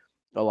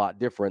a lot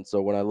different.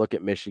 So when I look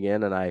at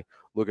Michigan and I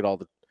look at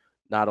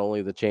not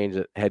only the change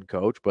at head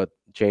coach, but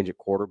change at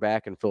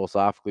quarterback and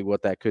philosophically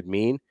what that could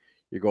mean,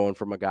 you're going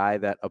from a guy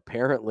that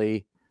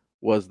apparently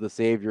was the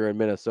savior in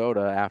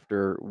Minnesota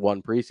after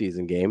one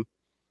preseason game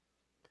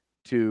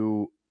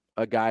to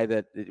a guy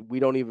that we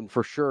don't even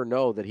for sure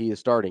know that he is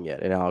starting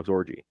yet in Alex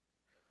Orji.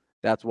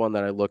 That's one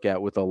that I look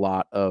at with a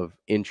lot of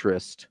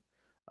interest.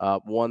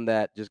 One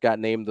that just got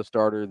named the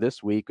starter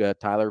this week,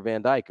 Tyler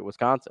Van Dyke at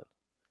Wisconsin.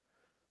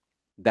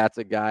 That's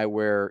a guy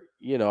where,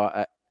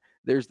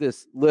 there's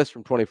this list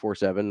from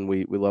 24/7.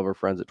 We love our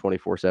friends at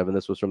 24/7.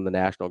 This was from the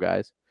national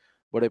guys,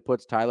 but it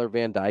puts Tyler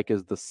Van Dyke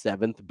as the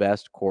 7th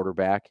best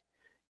quarterback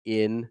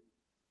in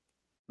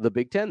the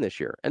Big Ten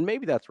this year. And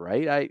maybe that's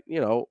right.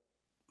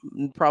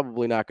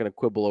 Probably not going to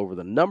quibble over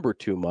the number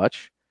too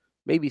much.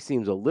 Maybe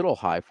seems a little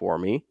high for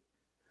me.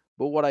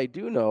 But what I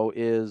do know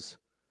is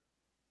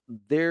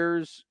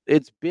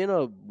it's been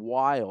a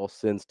while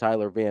since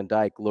Tyler Van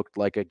Dyke looked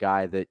like a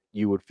guy that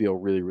you would feel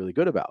really, really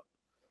good about.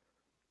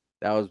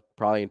 That was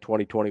probably in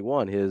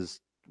 2021, his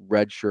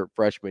redshirt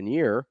freshman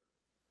year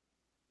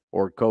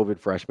or COVID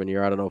freshman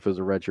year. I don't know if it was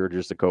a redshirt or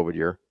just a COVID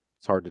year.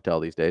 It's hard to tell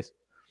these days.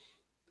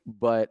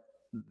 But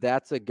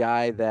that's a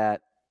guy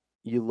that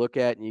you look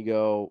at and you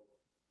go,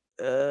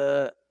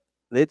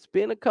 it's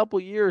been a couple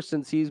years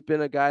since he's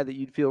been a guy that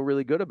you'd feel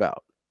really good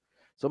about.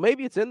 So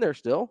maybe it's in there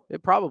still.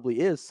 It probably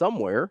is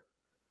somewhere.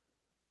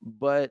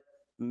 But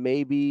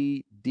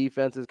maybe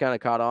defense has kind of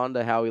caught on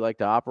to how he liked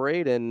to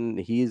operate, and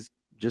he's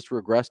just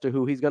regressed to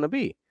who he's going to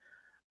be.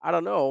 I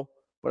don't know,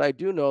 but I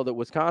do know that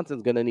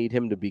Wisconsin's going to need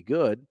him to be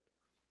good.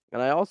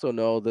 And I also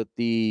know that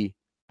the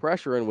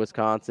pressure in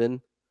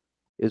Wisconsin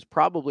is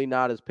probably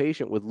not as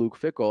patient with Luke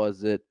Fickell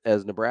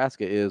as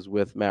Nebraska is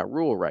with Matt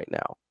Rule right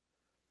now.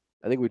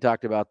 I think we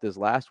talked about this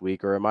last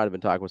week, or I might have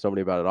been talking with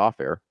somebody about it off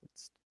air.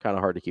 It's kind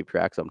of hard to keep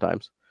track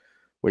sometimes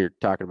when you're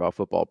talking about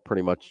football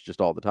pretty much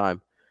just all the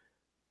time.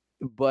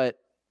 But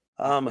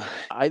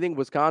I think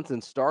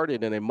Wisconsin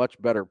started in a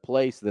much better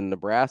place than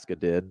Nebraska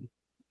did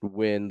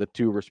when the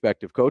two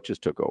respective coaches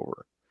took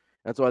over.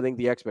 And so I think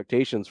the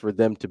expectations for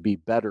them to be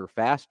better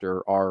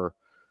faster are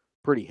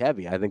pretty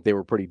heavy. I think they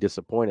were pretty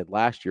disappointed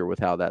last year with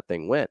how that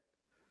thing went.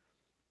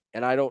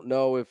 And I don't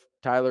know if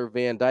Tyler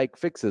Van Dyke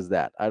fixes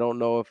that. I don't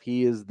know if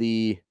he is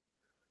is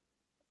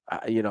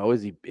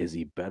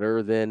he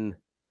better than,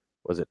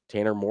 was it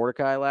Tanner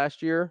Mordecai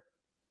last year?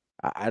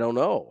 I don't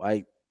know.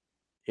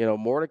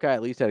 Mordecai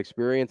at least had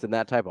experience in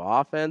that type of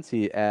offense.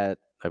 I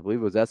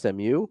believe it was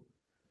SMU,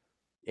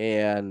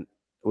 and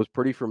was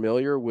pretty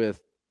familiar with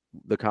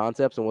the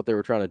concepts and what they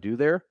were trying to do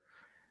there.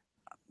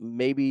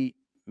 Maybe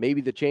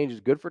the change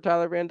is good for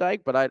Tyler Van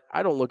Dyke, but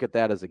I don't look at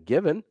that as a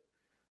given.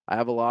 I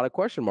have a lot of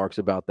question marks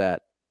about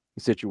that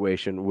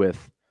situation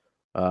with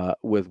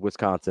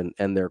Wisconsin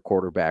and their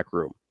quarterback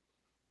room.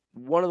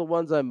 One of the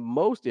ones I'm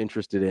most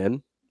interested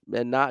in,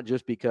 and not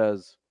just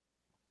because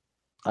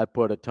I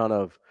put a ton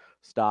of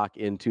stock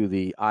into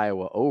the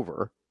Iowa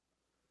over,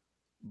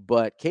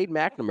 but Cade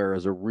McNamara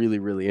is a really,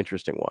 really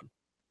interesting one.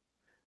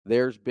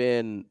 There's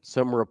been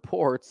some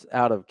reports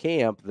out of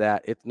camp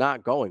that it's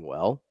not going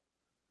well,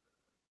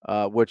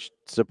 which,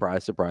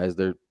 surprise, surprise,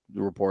 there are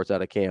reports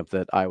out of camp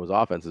that Iowa's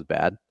offense is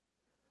bad.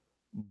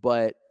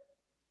 But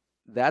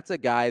that's a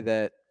guy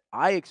that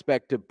I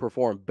expect to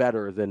perform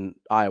better than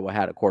Iowa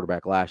had at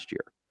quarterback last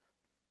year.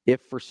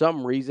 If for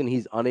some reason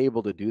he's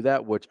unable to do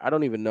that, which I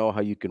don't even know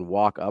how you can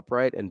walk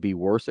upright and be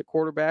worse at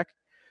quarterback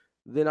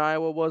than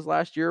Iowa was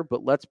last year,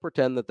 but let's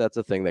pretend that that's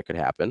a thing that could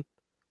happen.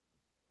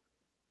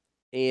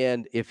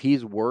 And if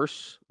he's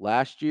worse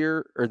last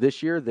year or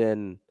this year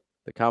than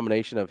the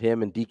combination of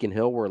him and Deacon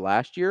Hill were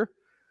last year,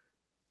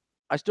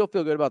 I still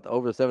feel good about the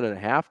over the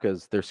 7.5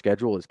 because their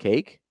schedule is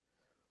cake,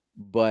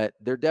 but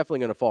they're definitely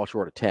going to fall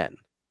short of 10.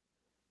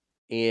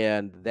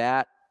 And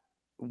that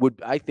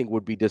I think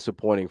would be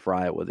disappointing for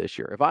Iowa this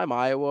year. If I'm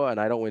Iowa and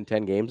I don't win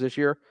 10 games this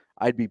year,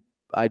 I'd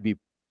be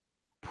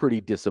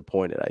pretty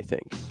disappointed, I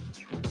think.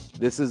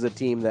 This is a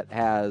team that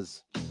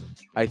has,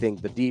 I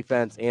think, the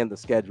defense and the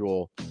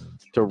schedule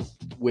to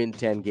win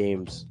 10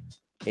 games,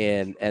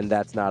 and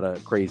that's not a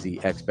crazy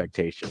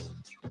expectation.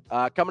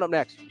 Coming up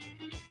next,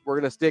 we're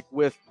going to stick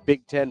with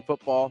Big Ten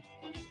football,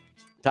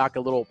 talk a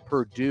little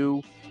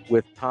Purdue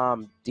with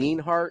Tom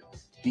Dienhart.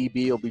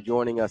 DB will be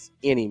joining us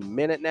any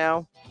minute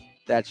now.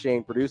 That's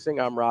Shane producing.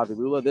 I'm Ravi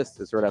Lulla. This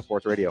is Hurrdat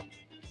Sports Radio.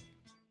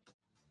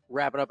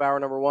 Wrapping up hour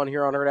number one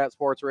here on Hurrdat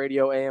Sports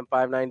Radio, AM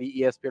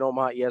 590, ESPN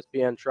Omaha,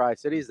 ESPN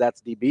Tri-Cities.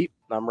 That's DB.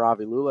 I'm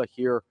Ravi Lulla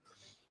here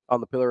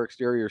on the Pillar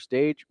Exterior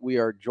stage. We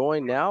are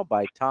joined now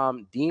by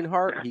Tom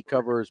Dienhart. He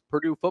covers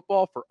Purdue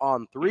football for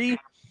On3.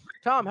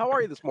 Tom, how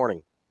are you this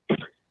morning?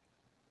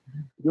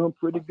 Doing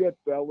pretty good,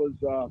 fellas.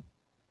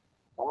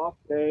 Off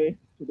day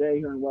today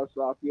here in West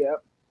Lafayette.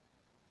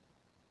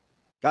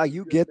 God,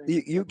 you get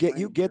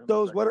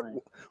those.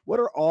 What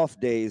are off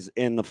days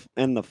in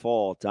the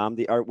fall, Tom?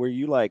 Were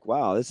you like,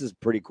 wow, this is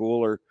pretty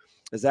cool, or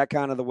is that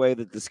kind of the way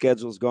that the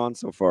schedule's gone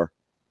so far?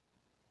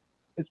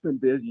 It's been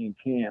busy in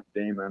camp,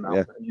 Damon.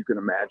 Yeah. You can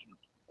imagine.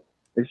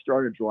 They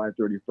started July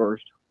 31st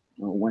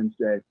on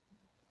Wednesday,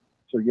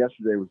 so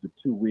yesterday was the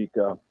 2-week,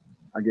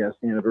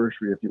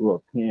 anniversary, if you will,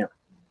 of camp.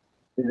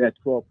 They had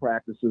 12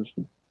 practices,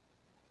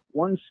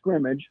 one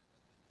scrimmage,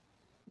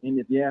 and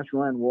if you ask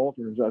Ryan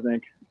Walters, I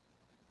think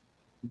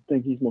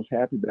he's most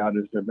happy about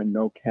is there have been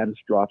no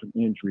catastrophic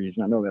injuries.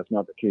 And I know that's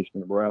not the case for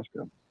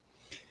Nebraska.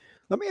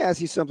 Let me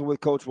ask you something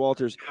with Coach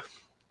Walters.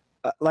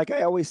 Like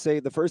I always say,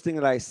 the first thing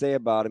that I say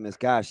about him is,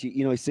 gosh,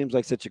 he seems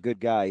like such a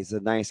good guy. He's a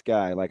nice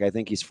guy. Like, I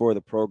think he's for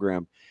the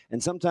program.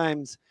 And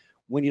sometimes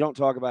when you don't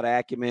talk about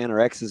acumen or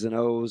X's and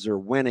O's or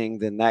winning,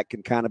 then that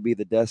can kind of be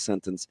the death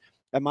sentence.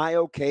 Am I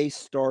okay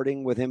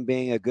starting with him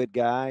being a good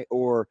guy,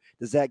 or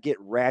does that get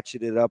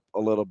ratcheted up a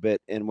little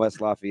bit in West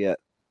Lafayette?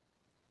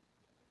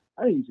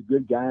 I think he's a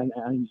good guy, and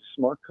he's a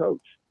smart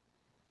coach.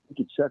 I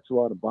think he checks a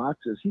lot of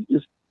boxes. He's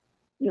just,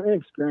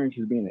 inexperienced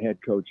as being a head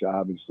coach,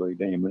 obviously,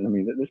 Damon. I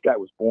mean, this guy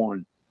was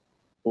born,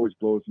 always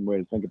blows me away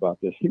to think about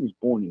this. He was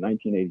born in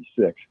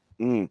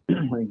 1986.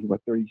 He's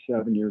about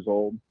 37 years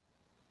old,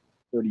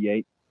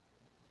 38.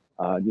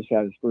 Just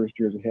had his first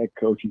year as a head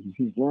coach.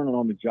 He's learning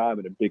on the job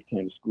at a Big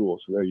Ten school,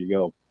 so there you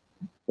go.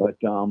 But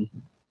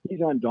he's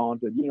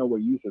undaunted. You know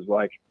what youth is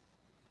like.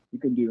 You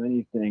can do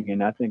anything,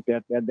 and I think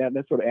that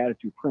sort of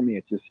attitude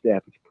permeates his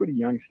staff. It's a pretty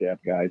young staff,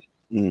 guys.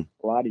 A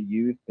lot of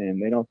youth, and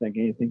they don't think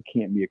anything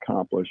can't be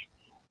accomplished.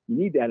 You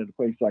need that at a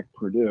place like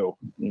Purdue,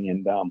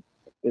 and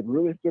they've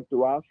really flipped the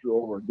roster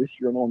over. This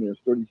year alone, there's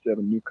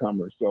 37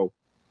 newcomers. So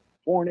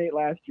 4-8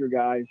 last year,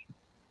 guys.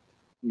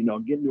 You know,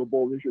 getting to a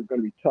bowl this year is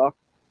going to be tough.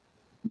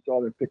 You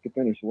saw their pick to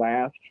finish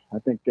last. I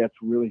think that's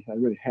really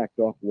hacked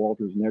off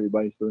Walters and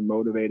everybody, so they're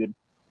motivated.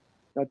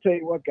 I'll tell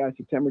you what, guys,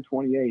 September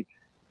 28th,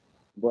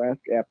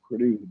 Nebraska at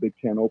Purdue, the Big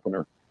Ten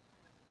opener.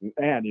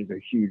 That is a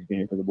huge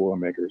game for the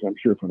Boilermakers. I'm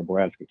sure for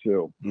Nebraska,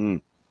 too.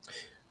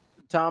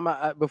 Tom,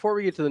 before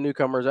we get to the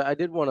newcomers, I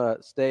did want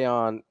to stay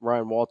on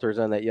Ryan Walters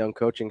and that young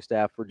coaching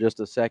staff for just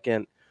a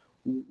second.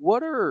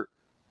 What are,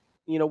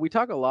 we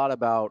talk a lot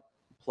about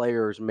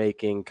players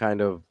making kind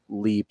of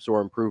leaps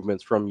or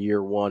improvements from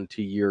year one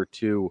to year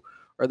two.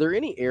 Are there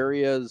any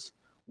areas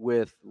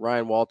with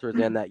Ryan Walters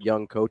and that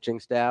young coaching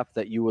staff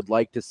that you would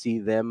like to see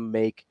them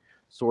make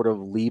sort of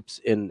leaps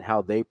in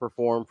how they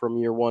perform from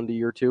year one to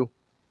year two?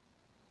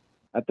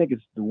 I think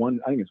it's one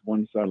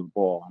side of the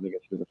ball. I think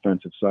it's the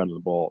defensive side of the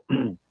ball.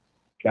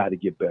 Got to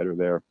get better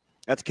there.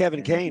 That's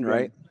Kevin Kane,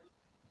 right?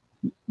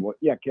 Well,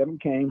 yeah, Kevin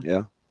Kane.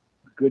 Yeah.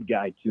 Good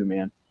guy too,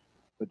 man.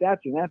 But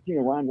that's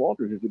Ryan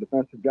Walters is a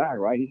defensive guy,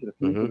 right? He's a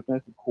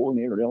defensive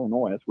coordinator at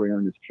Illinois. That's where he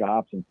earned his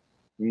chops, and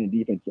being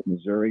defense at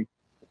Missouri,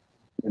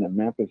 and at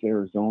Memphis,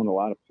 Arizona, a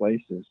lot of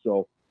places.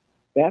 So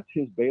that's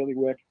his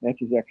bailiwick. That's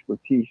his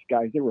expertise.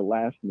 Guys, they were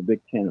last in the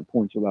Big Ten in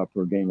points allowed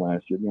per game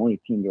last year. The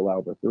only team to allow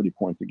over 30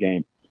 points a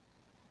game.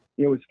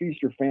 It was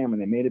feast or famine.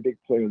 They made a big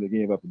play or they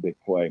gave up a big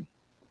play.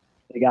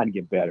 They got to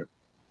get better.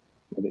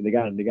 They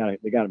got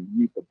to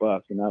mute the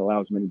bust and not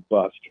allow as many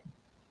busts.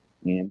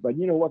 But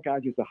you know what,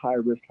 guys? It's a high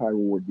risk, high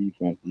reward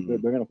defense. They're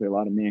going to play a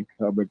lot of man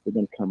coverage. They're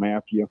going to come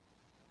after you.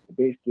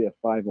 They basically have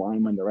 5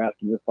 linemen. They're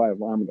asking their 5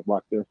 linemen to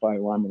block their 5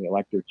 linemen. They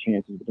like their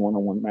chances with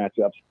one-on-one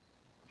matchups.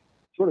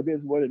 Sort of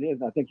is what it is.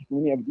 And I think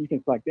when you have a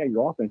defense like that,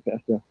 your offense has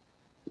to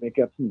make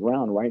up some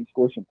ground, right, and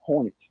score some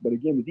points. But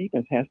again, the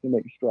defense has to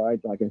make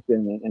strides, like I said,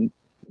 and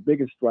the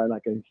biggest stride,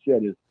 like I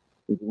said, is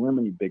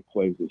limiting big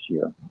plays this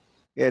year.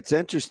 Yeah, it's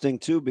interesting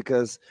too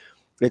because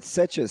it's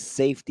such a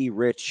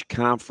safety-rich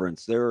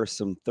conference. There are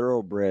some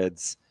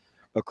thoroughbreds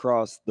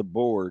across the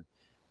board,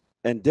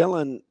 and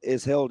Dylan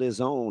has held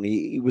his own.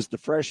 He was the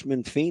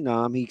freshman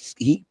phenom.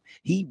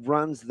 He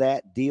runs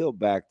that deal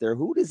back there.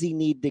 Who does he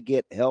need to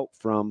get help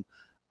from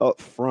up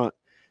front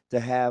to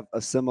have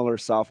a similar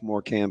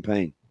sophomore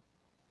campaign?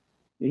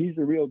 He's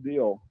the real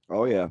deal.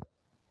 Oh yeah.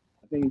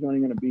 I think he's only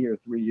going to be here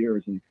 3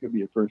 years, and he could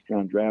be a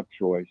first-round draft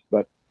choice.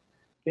 But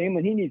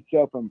Damon, he needs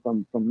help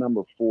from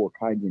number 4,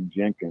 Kydron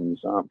Jenkins.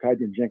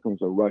 Kydron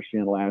Jenkins was a rush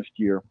in last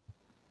year.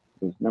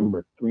 He was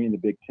number 3 in the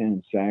Big Ten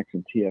in sacks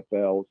and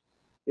TFLs.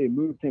 They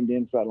moved him to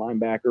inside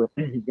linebacker.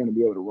 He's going to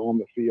be able to roam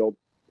the field.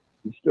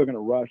 He's still going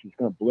to rush. He's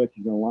going to blitz.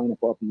 He's going to line up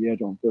off the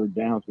edge on third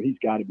downs. But he's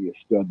got to be a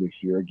stud this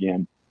year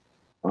again.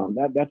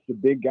 That's the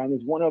big guy. And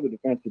there's one other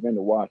defensive end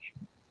to watch.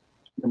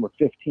 Number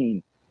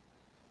 15.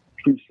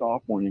 True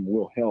sophomore named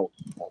Will Helt,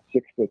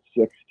 6'6",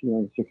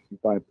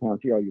 265 pounds.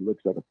 He already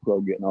looks like a pro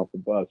getting off the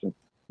bus. And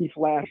he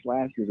flashed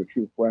last year as a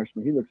true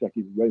freshman. He looks like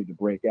he's ready to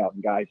break out.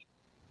 And guys,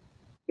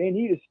 they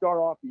need to start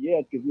off the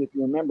edge because if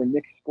you remember,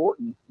 Nick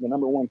Sporton, the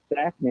number 1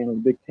 sack man in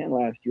the Big Ten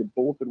last year,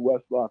 bolted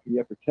West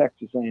Lafayette for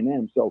Texas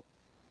A&M. So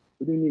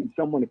we do need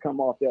someone to come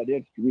off that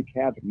edge to wreak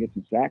havoc and get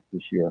some sacks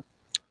this year.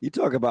 You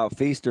talk about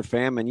feast or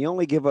famine. You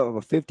only give up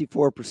a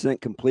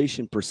 54%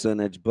 completion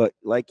percentage, but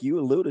like you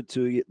alluded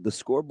to, the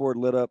scoreboard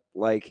lit up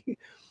like,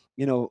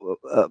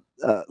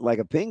 like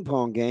a ping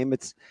pong game.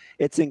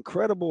 It's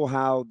incredible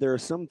how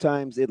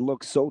sometimes it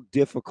looks so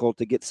difficult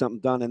to get something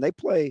done, and they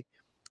play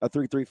a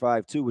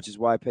 3-3-5 too, which is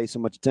why I pay so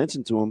much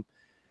attention to them.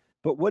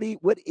 But what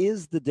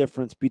is the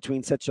difference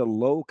between such a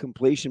low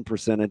completion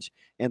percentage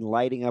and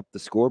lighting up the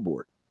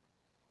scoreboard?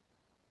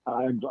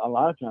 A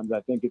lot of times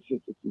I think it's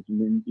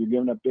you're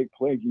giving up big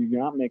plays. You're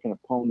not making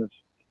opponents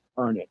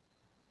earn it.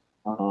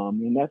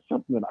 And that's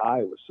something that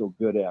Iowa's so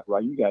good at,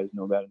 right? You guys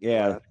know that.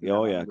 Yeah.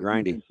 Oh, yeah.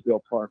 Grinding.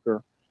 Bill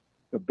Parker,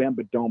 the bend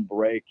but don't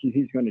break.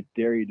 He's going to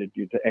dare you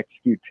to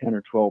execute 10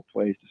 or 12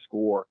 plays to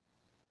score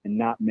and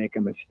not make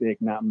a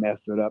mistake, not mess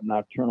it up,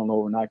 not turn it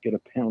over, not get a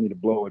penalty to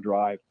blow a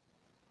drive.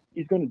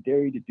 He's going to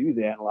dare you to do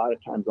that. And a lot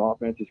of times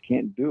offenses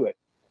can't do it.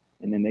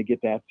 And then they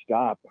get that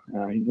stop.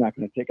 He's not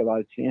going to take a lot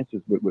of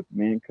chances with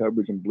man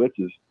coverage and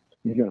blitzes.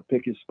 He's going to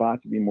pick his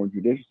spots and be more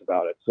judicious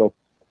about it. So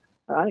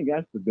I think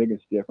that's the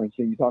biggest difference.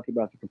 And you talked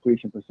about the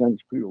completion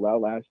percentage pretty low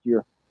last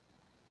year.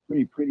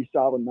 Pretty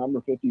solid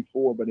number,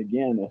 54. But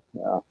again,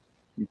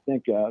 you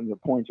think the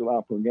points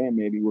allowed per game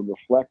maybe would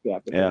reflect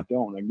that, but they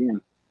don't.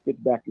 Again, gets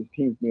back to his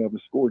teams being able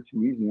to score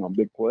too easily on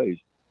big plays.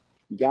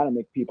 You got to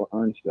make people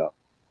earn stuff.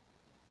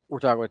 We're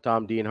talking with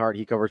Tom Dienhart.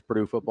 He covers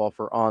Purdue football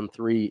for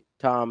On3.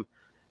 Tom,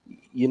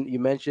 you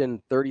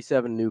mentioned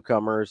 37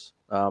 newcomers.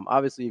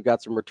 Obviously, you've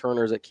got some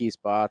returners at key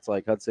spots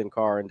like Hudson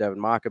Carr and Devin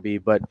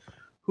Mockabee, but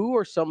who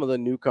are some of the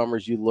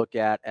newcomers you look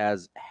at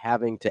as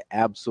having to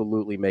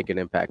absolutely make an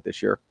impact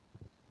this year?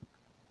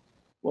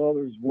 Well,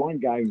 there's one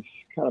guy who's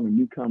kind of a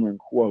newcomer in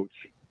quotes,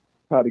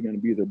 probably going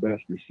to be their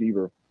best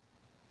receiver.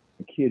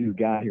 A kid who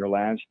got here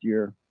last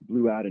year,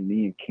 blew out a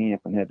knee in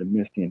camp and had to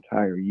miss the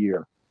entire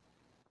year.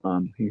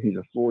 He's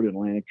a Florida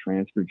Atlantic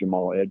transfer,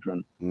 Jamal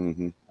Edrin.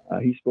 Mm-hmm.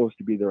 He's supposed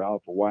to be their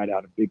alpha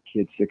wideout, a big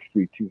kid, 6'3",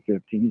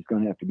 215. He's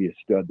going to have to be a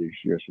stud this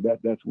year. So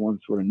that's one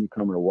sort of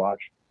newcomer to watch.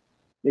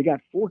 They got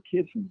 4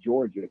 kids from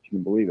Georgia, if you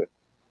can believe it.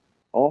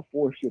 All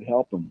 4 should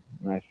help them.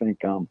 And I think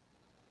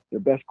their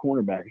best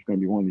cornerback is going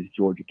to be one of these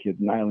Georgia kids,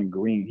 Nyland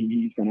Green.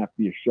 He's going to have to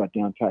be a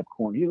shutdown type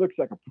corner. He looks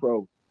like a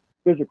pro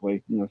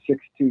physically,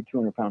 6'2",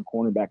 200-pound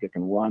cornerback that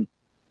can run.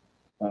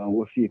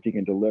 We'll see if he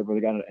can deliver. They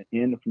got an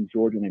end from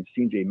Georgia named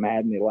C.J.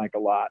 Madden they like a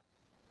lot.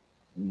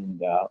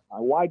 And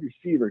a wide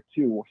receiver,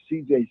 too,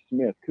 C.J.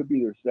 Smith, could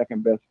be their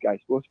second best guy.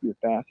 Supposed to be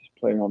the fastest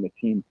player on the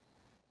team,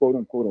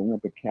 quote-unquote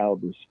Olympic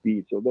caliber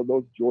speed. So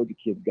those Georgia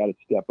kids got to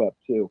step up,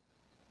 too.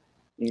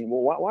 And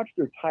we'll watch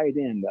their tight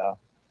end,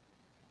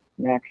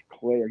 Max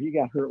Clare. He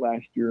got hurt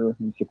last year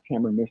in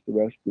September, missed the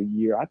rest of the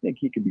year. I think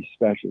he could be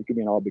special. He could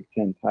be an all-Big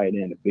Ten tight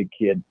end, a big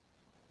kid,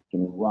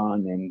 can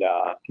run. And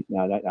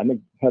I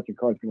think Hudson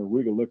Card's going to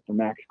really look for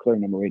Max Clare,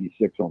 number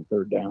 86, on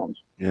third downs.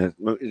 Yeah,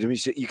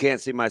 you can't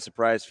see my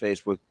surprise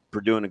face with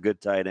Purdue and a good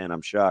tight end.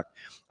 I'm shocked.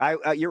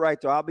 You're right,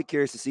 though. I'll be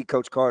curious to see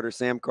Coach Carter,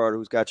 Sam Carter,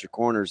 who's got your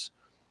corners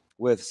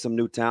with some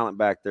new talent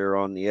back there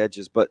on the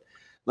edges. But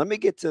let me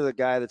get to the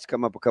guy that's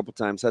come up a couple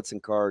times, Hudson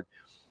Card.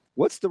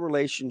 What's the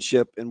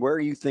relationship and where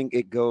do you think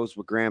it goes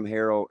with Graham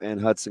Harrell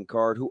and Hudson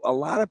Card, who a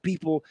lot of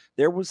people,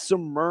 there was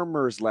some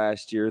murmurs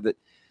last year that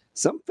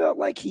some felt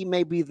like he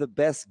may be the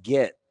best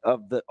get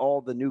of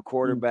all the new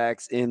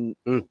quarterbacks in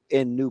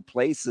new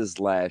places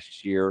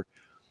last year,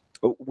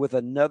 with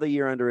another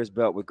year under his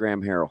belt with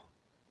Graham Harrell.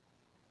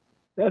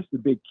 That's the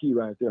big key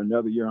right there,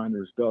 another year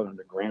under his belt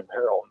under Graham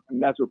Harrell. And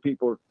that's what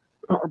people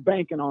are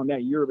banking on,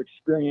 that year of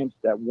experience,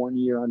 that 1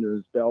 year under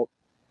his belt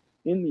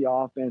in the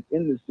offense,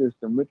 in the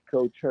system with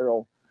Coach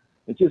Harrell.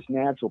 It's just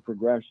natural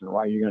progression,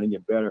 right? You're going to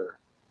get better.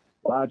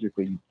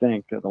 Logically, you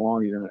think, the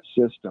longer you're in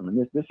a system.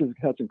 And this is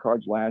Hudson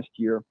Card's last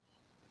year.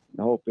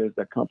 The hope is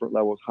that comfort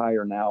level is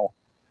higher now.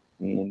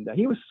 And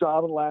he was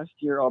solid last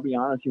year. I'll be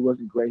honest, he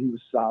wasn't great. He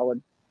was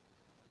solid.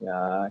 He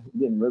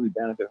didn't really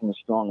benefit from a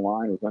strong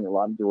line. He was under a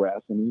lot of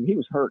duress. I mean, he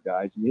was hurt,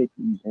 guys. You hate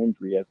to use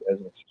injury as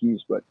an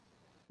excuse, but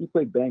he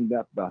played banged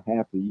up about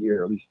half the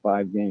year, at least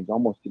 5 games.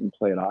 Almost didn't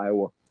play at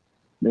Iowa.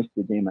 Missed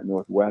the game at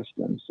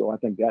Northwestern. So I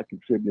think that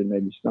contributed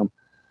maybe some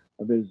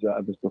of his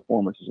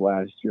performances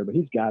last year. But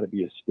he's got to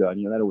be a stud.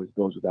 That always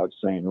goes without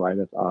saying, right?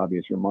 That's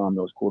obvious. Your mom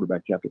knows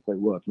quarterbacks have to play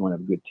well if you want to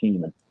have a good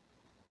team. And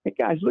hey,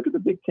 guys, look at the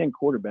Big Ten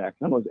quarterbacks.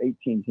 I know there's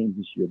 18 teams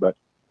this year, but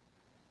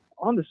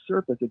on the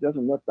surface, it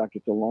doesn't look like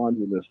it's a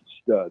laundry list of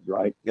studs,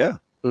 right? Yeah.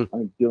 I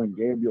think Dylan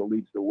Gabriel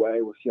leads the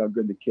way. We'll see how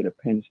good the kid at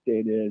Penn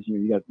State is.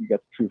 You got the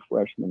true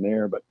freshman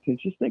there, but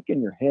just think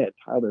in your head,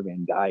 Tyler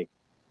Van Dyke,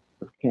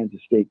 the Kansas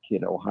State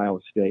kid, Ohio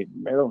State.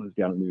 Maryland's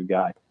got a new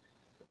guy.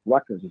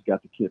 Rutgers has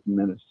got the kid from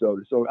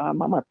Minnesota. So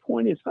my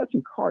point is,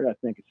 Hudson Card, I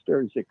think it's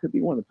fair to say, could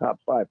be one of the top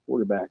 5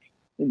 quarterbacks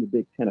in the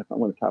Big Ten, if not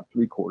one of the top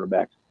 3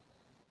 quarterbacks.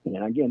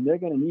 And again, they're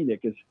going to need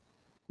it because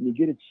when you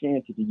get a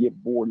chance, if you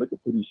get bored, look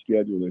at Purdue's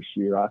schedule this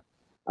year. I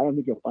don't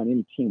think you'll find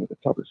any team with a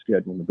tougher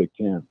schedule in the Big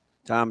Ten.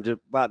 Tom, just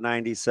about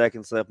 90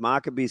 seconds left.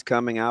 Maccabee's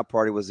coming out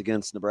party was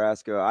against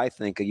Nebraska, I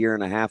think, a year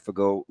and a half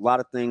ago. A lot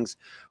of things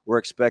were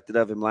expected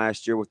of him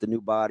last year with the new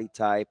body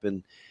type,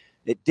 and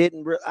it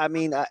didn't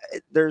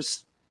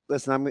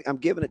listen, I'm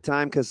giving it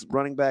time because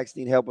running backs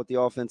need help with the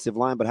offensive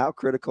line, but how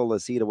critical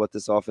is he to what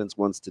this offense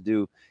wants to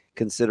do,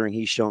 considering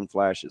he's shown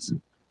flashes?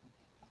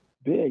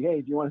 Big. Hey,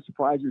 if you want to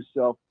surprise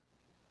yourself,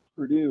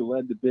 Purdue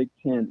led the Big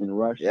Ten in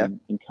rushing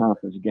in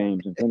conference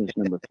games and finished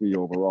number 3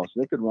 overall. So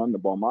they could run the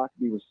ball.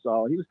 Maccabee was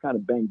solid. He was kind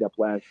of banged up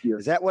last year.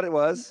 Is that what it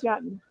was? He's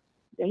gotten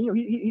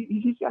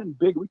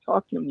big. We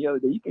talked to him the other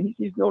day.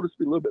 He's noticed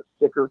to be a little bit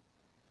thicker.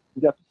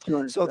 He's up to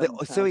 200.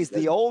 So he's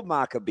the old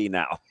Maccabee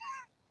now.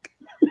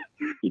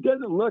 He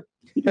doesn't look.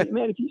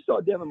 Man, if you saw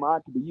Devin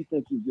Maccabee, you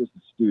think he's just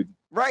a student.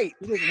 Right.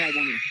 He doesn't have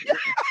one.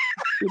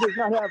 He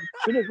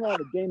doesn't have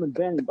a Damon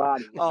Benning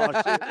body. Oh,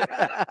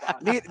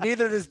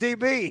 neither does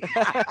DB.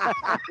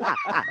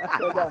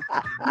 But,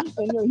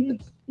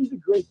 he's a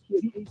great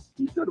kid.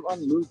 He's sort of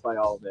unmoved by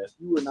all this.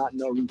 You would not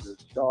know he's a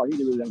star. He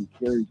really doesn't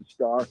care he's a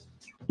star.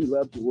 He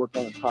loves to work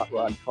on a hot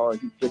rod car.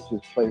 He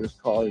fixes players'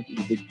 cars. He's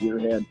a big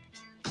gearhead.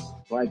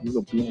 Rides a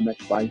little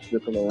BMX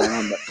bicycle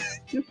around. But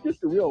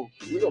just a real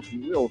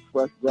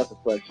fresh breath of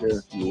fresh air,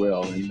 if you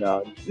will. And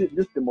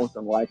just the most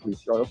unlikely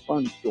start. A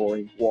fun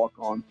story. Walk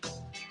on.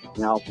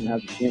 Now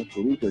has a chance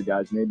to lead their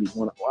guys. Maybe he's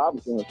one of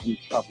the 3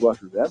 top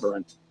rushers ever.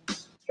 And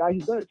guys,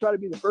 he's going to try to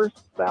be the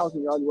first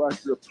 1,000-yard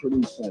rusher of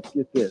Purdue since,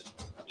 get this,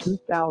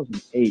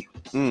 2008.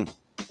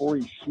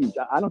 40 sheets.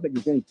 I don't think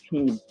there's any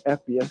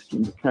FBS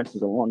team that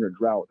catches a longer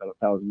drought without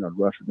a 1,000-yard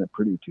rusher than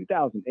Purdue.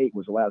 2008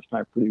 was the last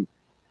time Purdue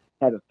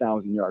had a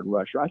 1,000-yard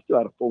rusher. I still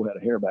had a full head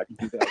of hair back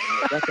in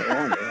 2008. That's a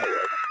long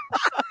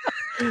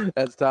hair.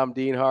 That's Tom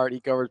Dienhart.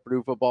 He covers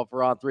Purdue football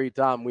for On 3.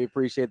 Tom, we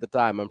appreciate the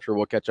time. I'm sure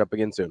we'll catch up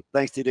again soon.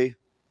 Thanks, TD.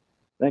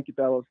 Thank you,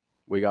 fellas.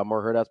 We got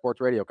more Hurrdat Sports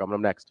Radio coming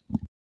up next.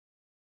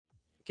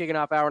 Kicking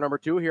off hour number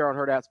 2 here on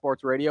Hurrdat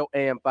Sports Radio,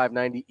 AM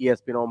 590,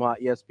 ESPN Omaha,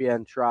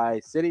 ESPN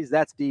Tri-Cities.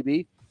 That's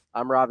DB.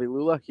 I'm Ravi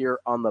Lulla here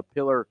on the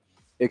Pillar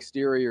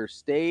exterior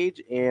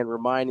stage, and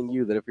reminding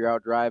you that if you're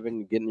out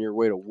driving, getting your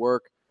way to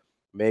work,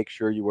 make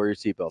sure you wear your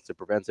seatbelts. It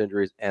prevents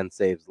injuries and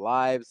saves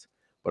lives,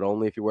 but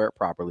only if you wear it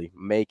properly.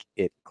 Make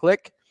it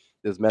click.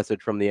 This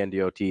message from the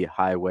NDOT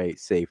Highway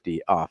Safety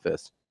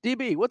Office.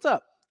 DB, what's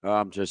up?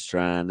 I'm just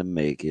trying to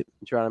make it.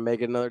 You trying to make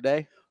it another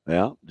day?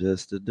 Yeah,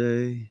 just a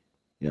day.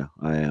 Yeah,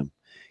 I am.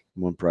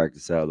 I'm going to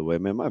practice out of the way.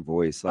 Man, my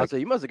voice. I'll say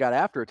you must have got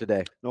after it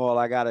today. No, well,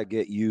 I got to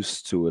get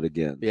used to it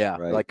again. Yeah,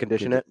 right? like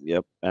condition it?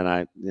 Yep. And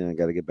I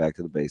got to get back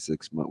to the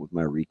basics with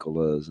my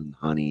Ricolas and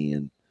honey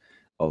and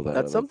all that.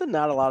 That's something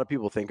not a lot of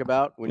people think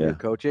about when you're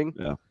coaching.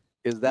 Yeah.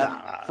 Is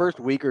that first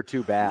week or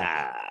two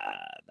back?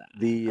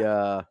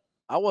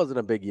 I wasn't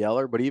a big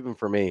yeller, but even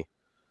for me,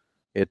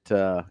 it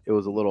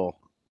was a little.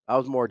 I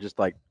was more just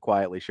like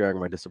quietly sharing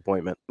my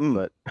disappointment.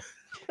 But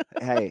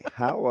hey,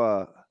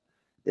 how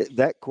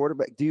that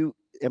quarterback?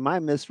 Am I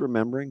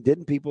misremembering?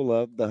 Didn't people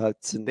love the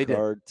Hudson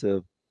card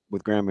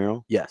with Graham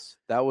Merrill? Yes,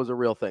 that was a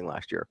real thing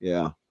last year.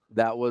 Yeah,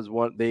 that was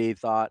one they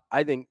thought.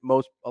 I think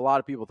a lot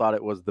of people thought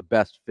it was the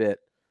best fit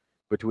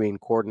between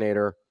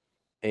coordinator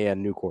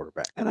and new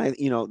quarterback. And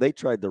they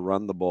tried to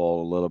run the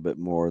ball a little bit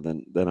more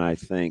than I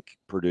think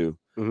Purdue,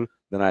 than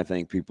I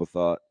think people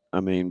thought.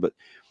 I mean, but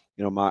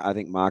I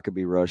think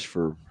Maccabee rushed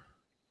for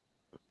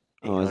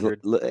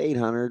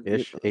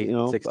 800-ish,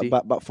 860,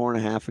 about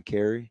 4.5 a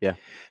carry. Yeah.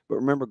 But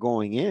remember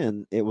going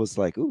in, it was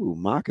like, ooh,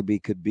 Maccabee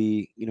could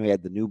be, he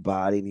had the new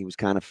body and he was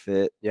kind of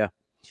fit. Yeah.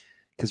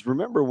 Because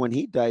remember when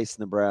he diced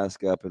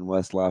Nebraska up in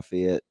West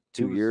Lafayette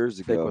 2 years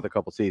ago with a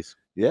couple C's.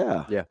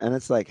 Yeah. Yeah. And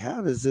it's like,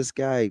 how does this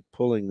guy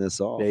pulling this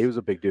off? Yeah, he was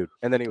a big dude.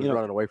 And then he was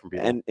running away from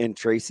people. And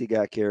Tracy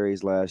got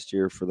carries last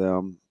year for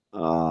them.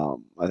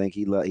 I think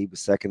he was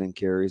second in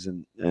carries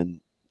and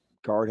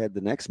Card had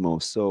the next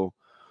most. So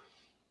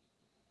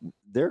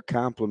their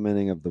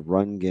complimenting of the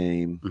run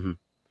game,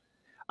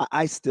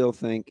 I still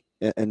think,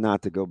 and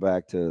not to go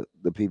back to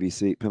the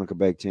PBC Pinnacle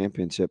Bank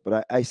Championship,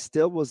 but I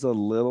still was a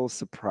little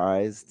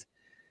surprised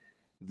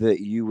that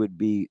you would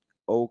be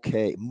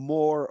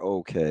more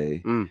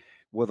okay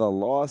with a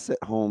loss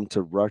at home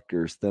to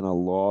Rutgers than a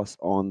loss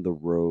on the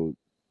road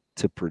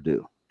to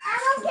Purdue.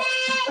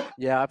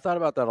 Yeah, I've thought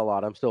about that a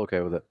lot. I'm still okay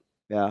with it.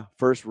 Yeah,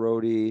 first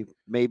roadie,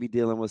 maybe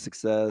dealing with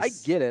success. I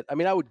get it. I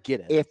mean, I would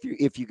get it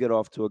if you get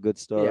off to a good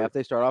start. Yeah, if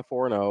they start off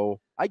 4-0,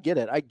 I get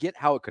it. I get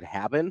how it could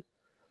happen.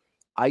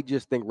 I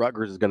just think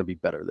Rutgers is going to be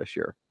better this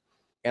year,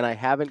 and I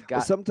haven't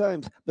got.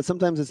 But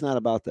sometimes it's not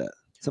about that.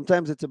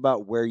 Sometimes it's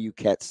about where you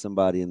catch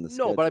somebody in the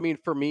schedule. No, but I mean,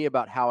 for me,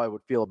 about how I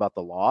would feel about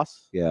the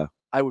loss. Yeah,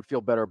 I would feel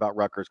better about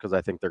Rutgers because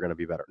I think they're going to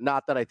be better.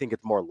 Not that I think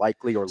it's more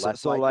likely or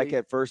less. So likely. like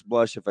at first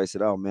blush, if I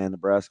said, "Oh man,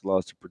 Nebraska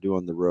lost to Purdue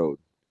on the road,"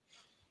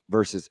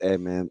 versus, "Hey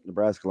man,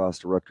 Nebraska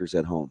lost to Rutgers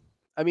at home."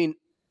 I mean,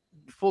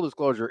 full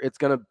disclosure, it's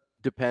going to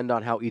depend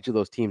on how each of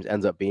those teams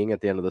ends up being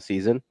at the end of the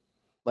season.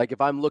 Like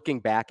if I'm looking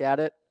back at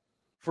it,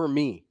 for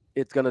me,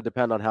 it's going to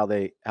depend on how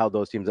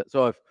those teams.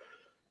 So if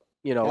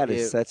that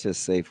is such a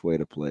safe way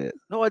to play it.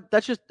 No,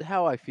 that's just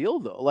how I feel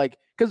though. Like,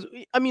 because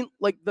I mean,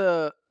 like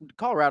the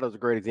Colorado is a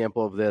great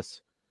example of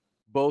this,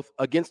 both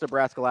against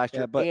Nebraska last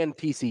year and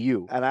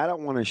TCU. And I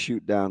don't want to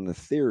shoot down the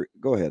theory.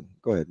 Go ahead.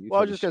 Well,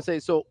 I was just gonna say,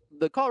 so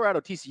the Colorado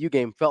TCU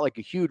game felt like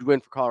a huge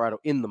win for Colorado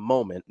in the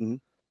moment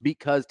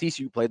because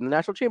TCU played in the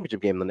national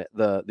championship game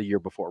the year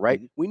before,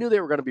 right? We knew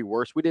they were going to be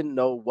worse. We didn't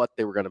know what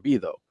they were going to be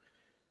though.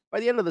 By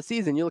the end of the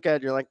season, you look at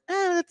it, you're like,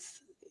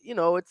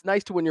 it's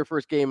nice to win your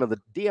first game of the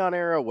Dion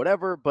era,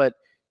 whatever. But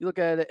you look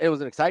at it, it was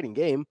an exciting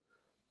game.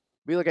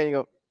 But you look at it and you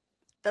go,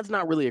 that's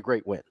not really a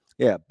great win.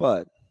 Yeah,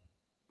 but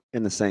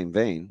in the same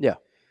vein,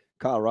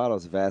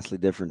 Colorado's a vastly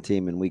different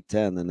team in Week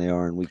 10 than they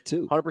are in Week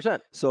 2.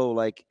 100%. So,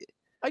 like,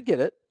 I get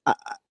it.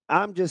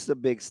 I'm just a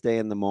big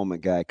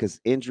stay-in-the-moment guy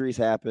because injuries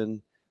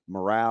happen,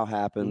 morale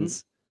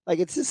happens. Like,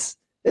 it's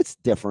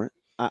different.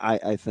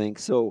 I think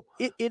so.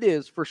 It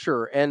is for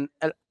sure. And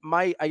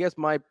I guess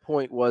my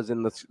point was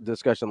in the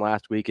discussion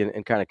last week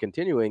and kind of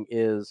continuing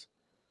is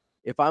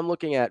if I'm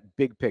looking at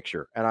big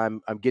picture and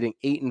I'm getting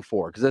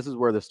 8-4 because this is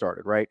where this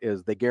started, right?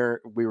 Is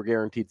we were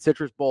guaranteed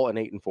Citrus Bowl and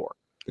 8-4,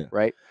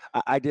 right?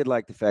 I did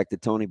like the fact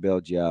that Tony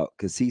bailed you out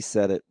because he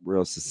said it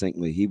real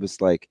succinctly. He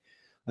was like,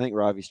 I think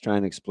Ravi's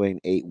trying to explain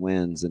 8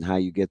 wins and how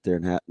you get there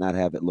and not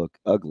have it look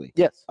ugly.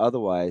 Yes.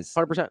 Otherwise,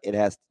 100%.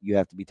 You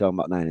have to be talking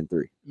about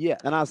 9-3. Yeah.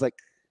 And I was like,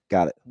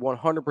 got it.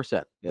 100%.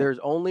 Yeah. There's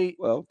only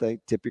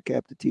tip your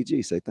cap to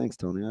TG. Say thanks,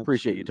 Tony. I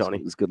appreciate you, Tony.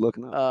 It's good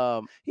looking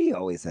up. He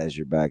always has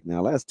your back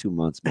now. Last 2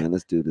 months, man,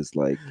 this dude is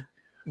like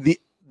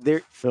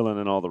they're filling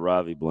in all the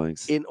Ravi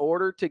blanks. In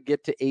order to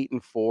get to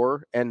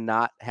 8-4 and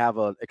not have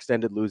an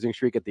extended losing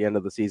streak at the end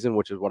of the season,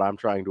 which is what I'm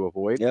trying to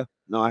avoid. Yeah.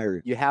 No, I hear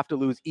you. You have to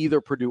lose either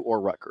Purdue or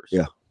Rutgers.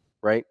 Yeah.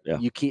 Right? Yeah.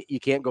 You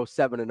can't go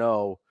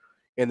 7-0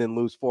 and then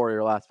lose 4 of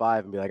your last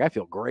 5 and be like, I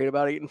feel great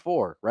about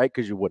 8-4, right?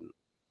 Because you wouldn't.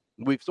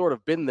 We've sort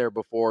of been there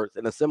before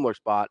in a similar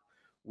spot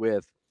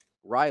with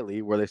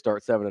Riley, where they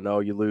start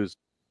 7-0, you lose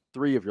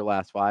 3 of your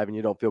last 5, and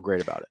you don't feel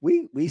great about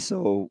it.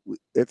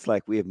 It's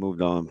like we have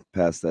moved on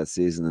past that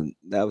season, and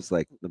that was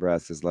like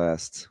Nebraska's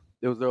last.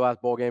 It was their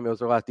last bowl game. It was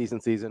their last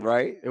decent season,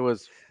 right? It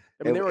was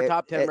I mean, they were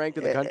top 10 ranked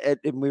in the country.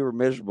 And we were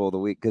miserable the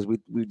week because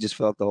we just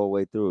felt the whole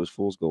way through it was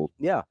fool's gold.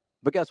 Yeah.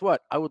 But guess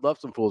what? I would love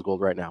some fool's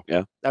gold right now.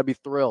 Yeah. I'd be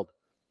thrilled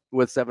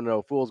with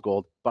 7-0 fool's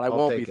gold, but I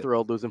won't be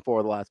thrilled losing 4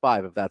 of the last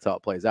 5 if that's how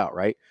it plays out,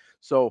 right?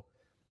 So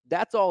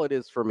that's all it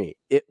is for me.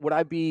 Would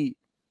I be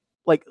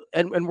like,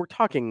 and we're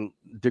talking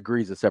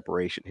degrees of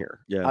separation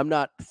here. Yeah. I'm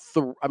not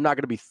going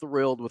to be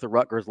thrilled with a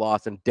Rutgers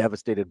loss and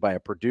devastated by a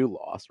Purdue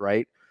loss,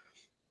 right?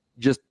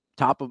 Just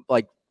top of,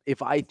 like,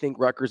 if I think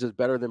Rutgers is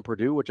better than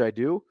Purdue, which I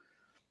do,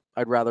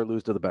 I'd rather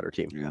lose to the better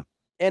team. Yeah.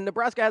 And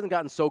Nebraska hasn't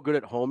gotten so good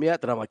at home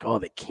yet that I'm like, oh,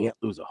 they can't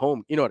lose a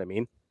home. You know what I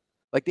mean?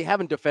 Like, they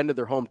haven't defended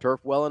their home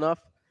turf well enough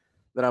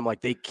that I'm like,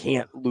 they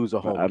can't lose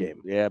a home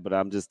game. Yeah, but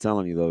I'm just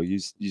telling you, though, you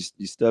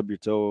stub your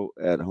toe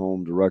at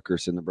home to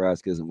Rutgers, and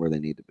Nebraska isn't where they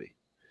need to be,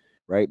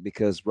 right?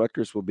 Because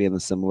Rutgers will be in a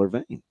similar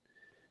vein.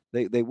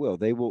 They will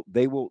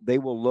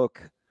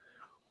look,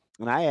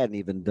 and I hadn't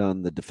even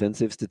done the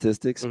defensive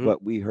statistics,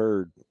 but we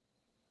heard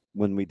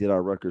when we did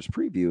our Rutgers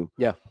preview,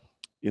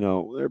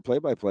 their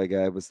play-by-play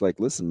guy was like,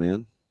 listen,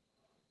 man,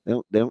 they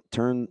don't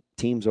turn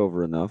teams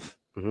over enough.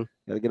 Got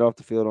to get off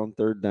the field on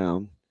third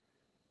down.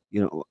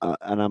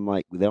 And I'm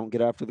like, they don't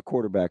get after the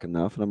quarterback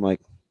enough. And I'm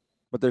like,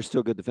 but they're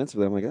still good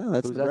defensively. I'm like, oh,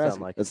 that's Nebraska. That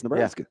sound like? That's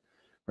Nebraska,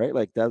 right?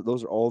 Like that.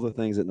 Those are all the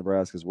things that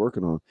Nebraska's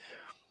working on.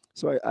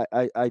 So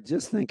I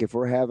just think if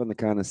we're having the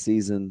kind of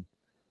season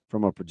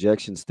from a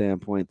projection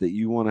standpoint that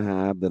you want to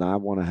have, that I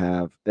want to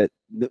have, that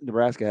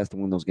Nebraska has to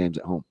win those games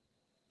at home.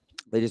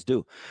 They just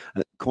do.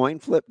 Coin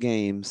flip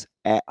games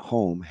at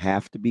home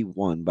have to be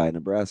won by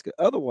Nebraska.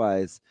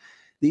 Otherwise,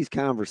 these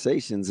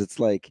conversations, it's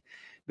like,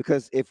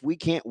 because if we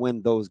can't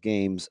win those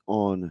games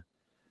on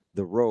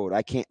the road,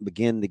 I can't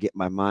begin to get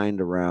my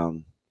mind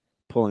around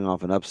pulling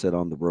off an upset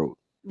on the road.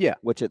 Yeah.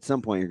 Which at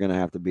some point you're going to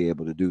have to be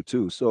able to do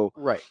too. So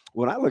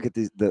when I look at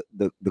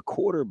the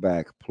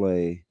quarterback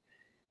play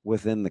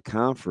within the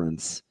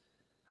conference,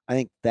 I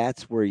think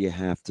that's where you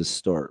have to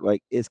start.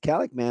 Like, is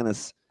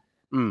Kaliakmanis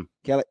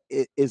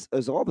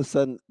is all of a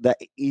sudden that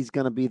he's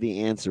going to be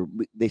the answer?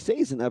 They say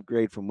he's an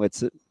upgrade from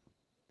Whitsitt.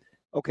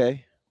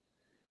 Okay.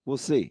 We'll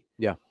see.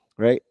 Yeah.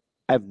 Right?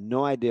 I have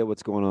no idea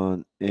what's going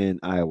on in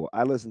Iowa.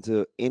 I listen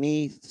to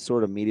any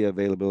sort of media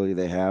availability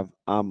they have.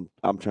 I'm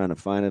trying to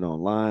find it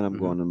online. I'm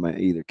going to my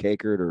either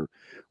Kakert or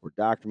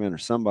Doctorman or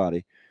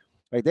somebody.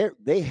 Like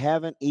they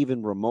haven't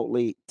even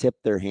remotely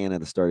tipped their hand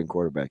at a starting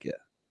quarterback yet.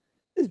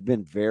 It's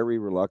been very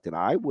reluctant.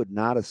 I would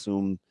not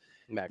assume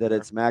that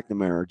it's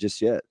McNamara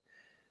just yet.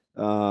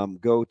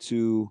 Go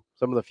to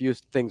some of the few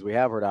things we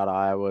have heard out of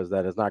Iowa is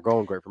that it's not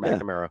going great for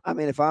McNamara. I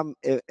mean,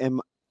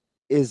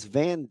 is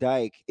Van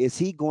Dyke, is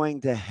he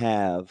going to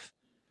have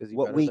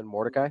what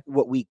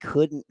we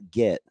couldn't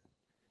get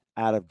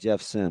out of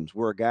Jeff Sims?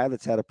 We're a guy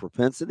that's had a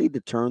propensity to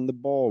turn the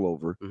ball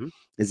over.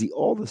 Is he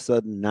all of a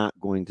sudden not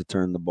going to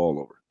turn the ball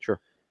over? Sure.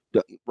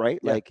 Right?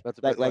 Yeah,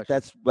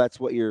 that's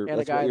what you're and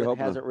that's a guy what you're that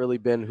hoping hasn't really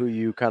been who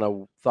you kind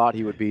of thought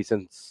he would be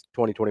since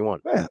 2021.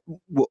 Yeah.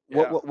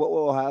 What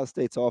will Ohio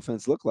State's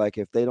offense look like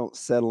if they don't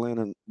settle in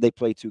and they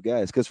play 2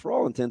 guys? Because for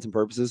all intents and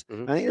purposes, I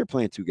think they're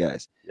playing 2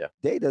 guys. Yeah.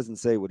 Day doesn't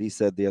say what he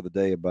said the other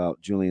day about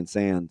Julian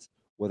Sands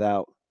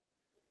without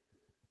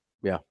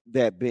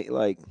that being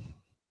like,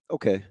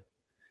 okay.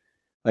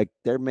 Like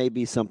there may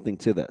be something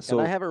to that. So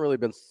and I haven't really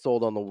been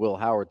sold on the Will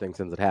Howard thing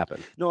since it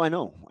happened. No, I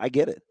know. I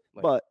get it.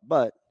 But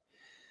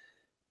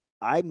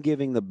I'm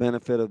giving the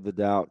benefit of the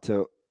doubt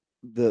to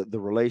the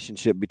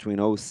relationship between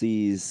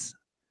OCs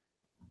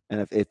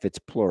and if it's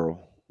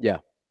plural. Yeah.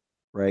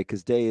 Right?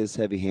 Because Day is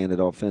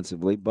heavy-handed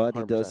offensively, but 100%.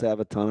 He does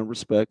have a ton of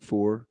respect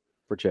for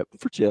Chip.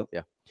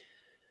 Yeah.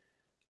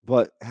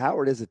 But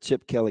Howard is a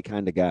Chip Kelly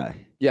kind of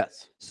guy.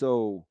 Yes.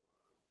 So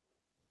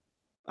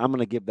I'm going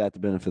to give that the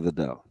benefit of the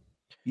doubt.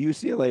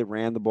 UCLA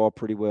ran the ball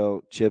pretty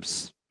well.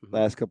 Chip's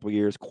last couple of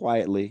years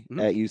quietly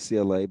at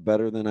UCLA,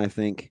 better than I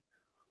think.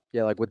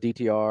 Yeah, like with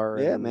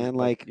DTR. Yeah, man.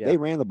 They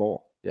ran the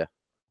ball. Yeah.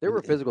 They were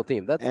a physical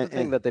team. That's the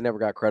thing that they never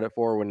got credit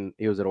for when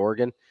he was at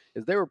Oregon,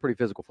 is they were a pretty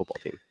physical football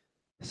team.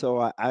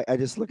 So I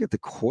just look at the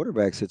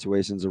quarterback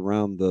situations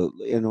around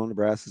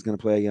Nebraska's going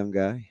to play a young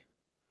guy.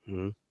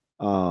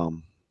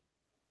 So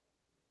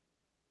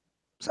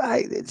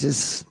it's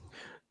just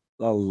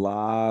a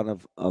lot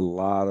of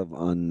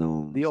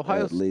unknowns.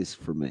 At least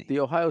for me. The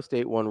Ohio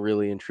State one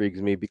really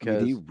intrigues me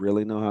because do you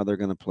really know how they're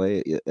going to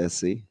play at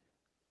SC?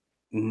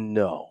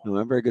 No.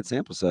 Not very good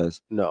sample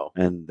size. No.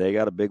 And they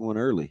got a big one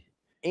early.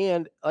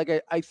 And I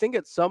think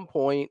at some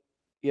point,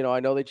 I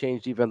know they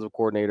changed defensive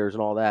coordinators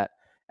and all that.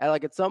 And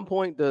at some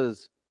point,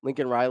 does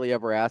Lincoln Riley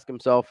ever ask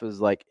himself,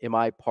 am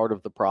I part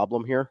of the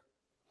problem here?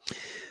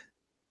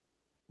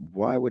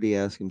 Why would he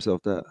ask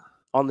himself that?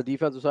 On the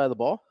defensive side of the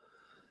ball?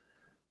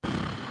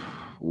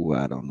 Ooh,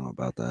 I don't know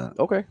about that.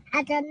 Okay.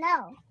 I don't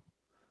know.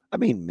 I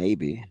mean,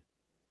 maybe.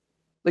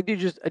 Do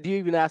you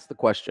even ask the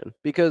question?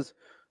 Because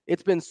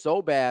it's been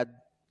so bad.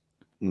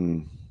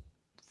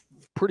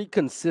 Pretty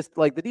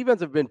consistent. The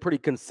defense have been pretty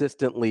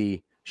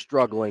consistently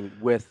struggling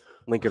with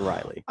Lincoln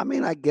Riley. I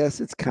mean, I guess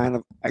it's kind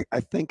of,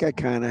 I think I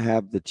kind of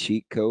have the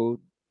cheat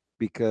code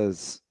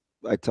because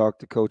I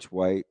talked to Coach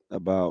White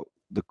about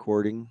the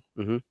courting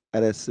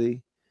at SC.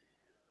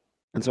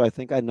 And so I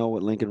think I know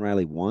what Lincoln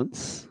Riley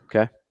wants.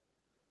 Okay.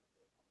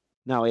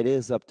 Now, it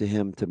is up to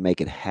him to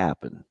make it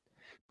happen.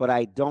 But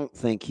I don't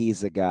think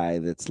he's a guy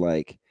that's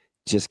like,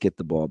 just get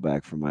the ball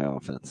back from my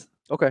offense.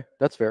 Okay,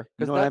 that's fair.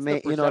 You know what I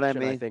mean? You know what I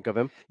mean? I think of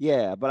him.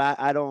 Yeah, but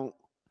I don't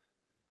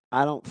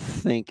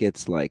think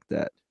it's like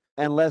that.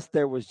 Unless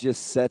there was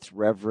just such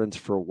reverence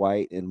for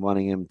White and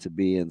wanting him to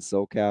be in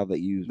SoCal that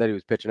he was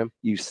pitching him.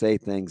 You say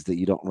things that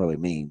you don't really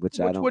mean, which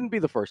I don't. Wouldn't be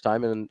the first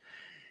time. And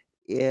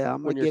yeah, I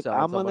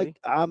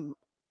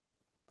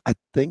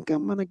think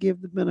I'm gonna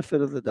give the benefit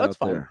of the doubt. That's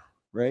fine. There,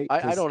 right?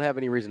 I don't have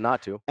any reason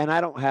not to. And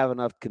I don't have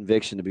enough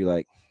conviction to be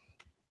like,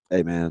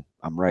 hey man,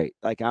 I'm right.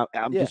 Like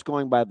I'm just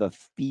going by the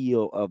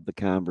feel of the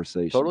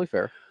conversation. Totally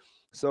fair.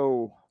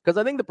 So, because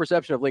I think the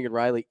perception of Lincoln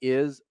Riley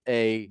is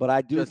but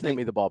I do just think give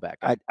me the ball back.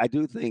 I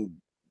do think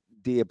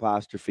D''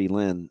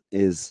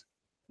 is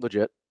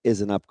legit,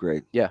 is an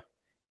upgrade. Yeah,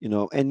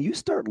 and you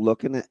start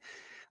looking at,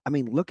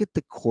 look at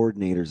the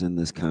coordinators in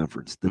this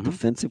conference, the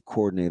defensive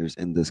coordinators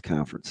in this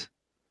conference.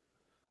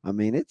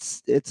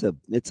 It's a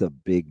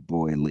big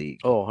boy league.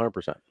 Oh,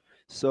 100%.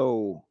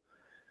 So,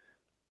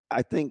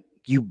 I think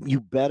you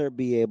better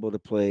be able to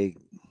play.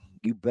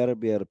 You better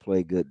be able to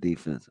play good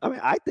defense.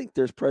 I think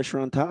there's pressure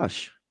on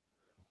Tosh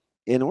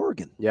in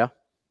Oregon. Yeah.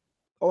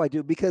 Oh, I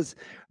do, because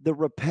the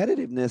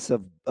repetitiveness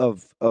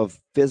of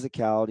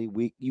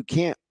physicality, you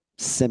can't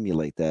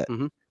simulate that.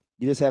 Mm-hmm.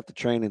 You just have to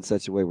train in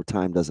such a way where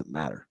time doesn't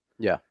matter.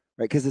 Yeah.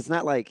 Right? Because it's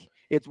not like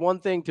it's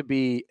one thing to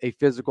be a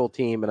physical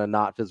team in a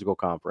not physical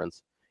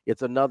conference.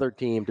 It's another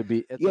team to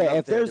be.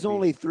 If there's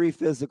only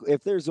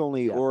if there's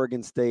only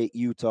Oregon State,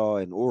 Utah,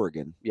 and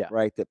Oregon,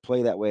 right, that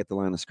play that way at the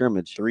line of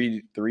scrimmage,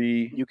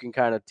 three, you can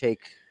kind of take.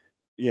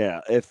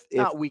 Yeah, if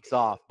not weeks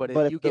off, but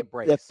if you get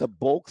breaks. If the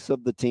bulks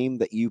of the team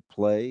that you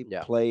play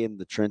in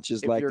the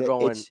trenches, if like you're that,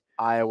 going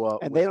Iowa,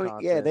 and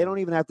Wisconsin, they don't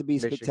even have to be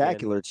Michigan.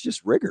 spectacular. It's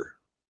just rigor.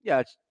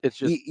 Yeah, it's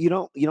just you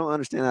don't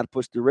understand how to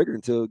push the rigor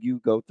until you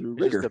go through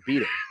rigor. It's just a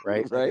beating,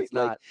 right? Right. Like it's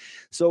not.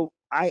 So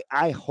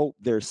I hope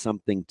there's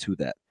something to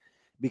that,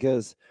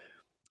 because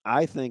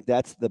I think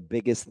that's the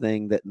biggest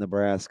thing that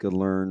Nebraska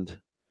learned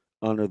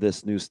under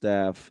this new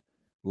staff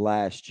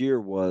last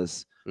year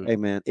was, hey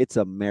man, it's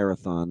a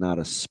marathon, not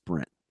a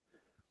sprint.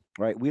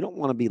 Right? We don't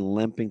want to be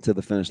limping to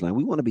the finish line.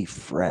 We want to be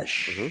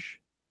fresh,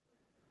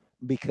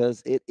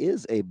 because it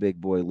is a big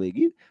boy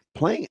league.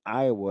 Playing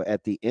Iowa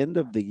at the end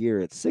of the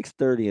year at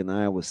 6:30 in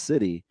Iowa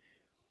City,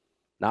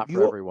 not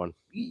for everyone.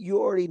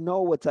 You already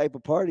know what type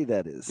of party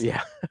that is.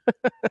 Yeah.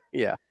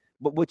 Yeah.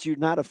 But what you're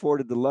not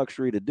afforded the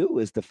luxury to do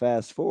is to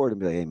fast forward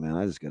and be like, hey, man,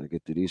 I just got to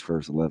get through these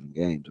first 11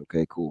 games.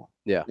 Okay, cool.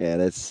 Yeah. Yeah,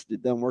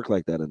 it doesn't work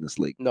like that in this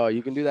league. No,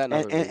 you can do that.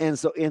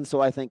 And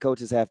so I think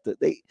coaches have to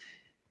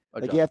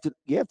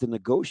you have to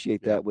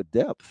negotiate that with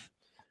depth.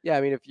 Yeah,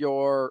 if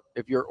you're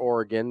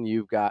Oregon,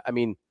 you've got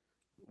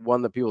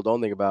one that people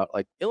don't think about,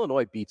 like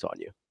Illinois beats on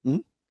you. Mm-hmm.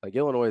 Like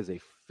Illinois is a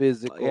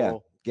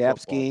physical gap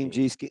scheme,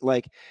 G scheme.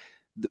 Like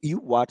you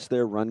watch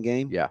their run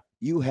game. Yeah.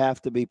 You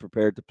have to be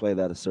prepared to play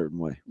that a certain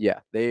way. Yeah,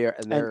 they are,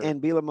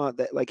 and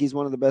Bielema, like he's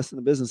one of the best in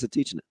the business at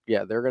teaching it.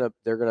 Yeah, they're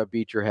gonna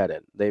beat your head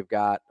in.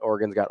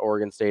 Oregon's got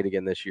Oregon State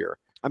again this year.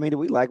 Do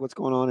we like what's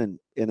going on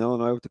in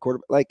Illinois with the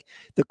quarterback? Like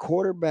the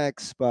quarterback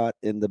spot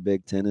in the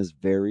Big Ten is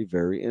very,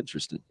 very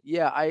interesting.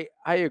 Yeah, I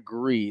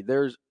agree.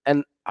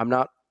 And I'm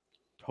not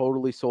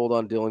totally sold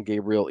on Dylan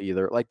Gabriel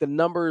either. Like the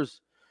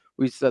numbers,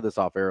 we said this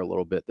off air a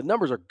little bit. The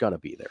numbers are gonna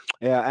be there.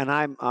 Yeah, and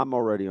I'm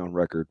already on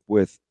record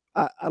with.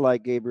 I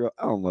like Gabriel.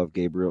 I don't love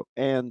Gabriel.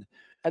 And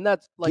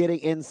that's like getting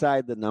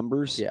inside the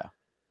numbers. Yeah.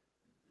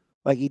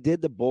 Like he did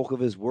the bulk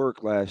of his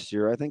work last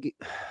year. I think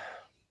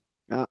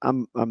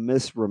I'm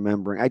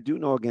misremembering. I do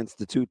know against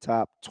the two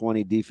top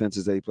 20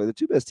 defenses that he played, the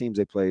two best teams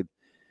they played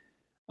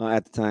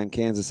at the time,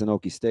 Kansas and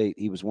Okie State,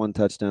 he was 1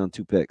 touchdown,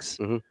 2 picks.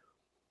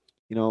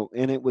 Mm-hmm.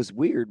 And it was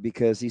weird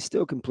because he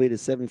still completed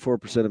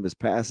 74% of his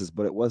passes,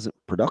 but it wasn't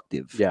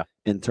productive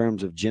in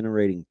terms of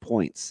generating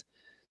points.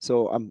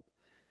 So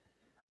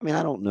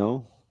I don't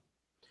know.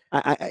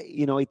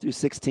 He threw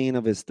 16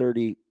 of his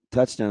 30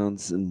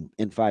 touchdowns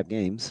in 5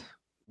 games.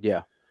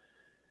 Yeah.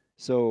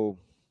 So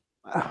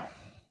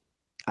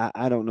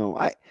I don't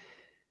know.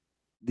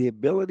 The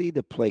ability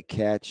to play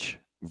catch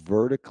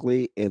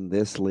vertically in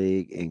this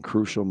league in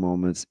crucial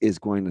moments is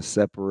going to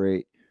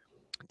separate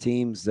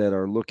teams that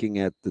are looking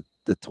at the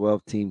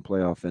 12-team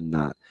playoff and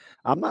not.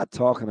 I'm not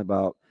talking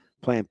about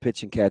playing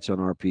pitch and catch on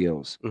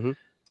RPOs,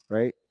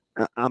 right?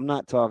 I'm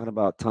not talking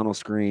about tunnel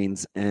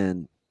screens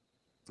and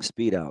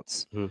speed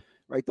outs,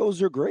 right?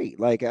 Those are great.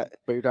 Like, but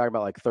you're talking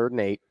about like 3rd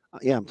and 8.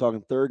 Yeah, I'm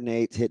talking 3rd and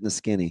 8, hitting a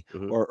skinny,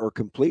 or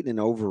completing an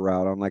over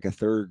route on like a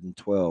 3rd and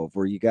 12,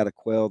 where you got to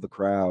quell the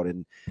crowd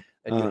and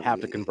you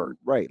have to convert.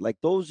 Right, like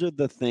those are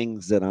the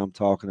things that I'm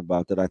talking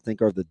about that I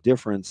think are the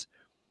difference.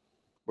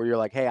 Where you're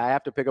like, hey, I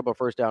have to pick up a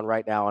first down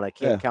right now, and I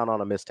can't count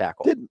on a missed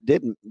tackle.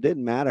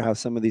 Didn't matter how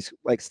some of these,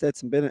 like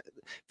Stetson Bennett,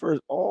 for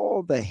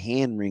all the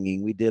hand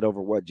wringing we did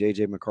over what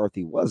JJ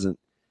McCarthy wasn't.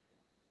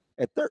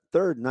 At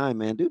 3rd and 9,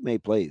 man, dude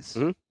made plays,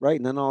 right?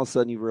 And then all of a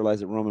sudden you realize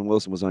that Roman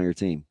Wilson was on your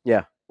team.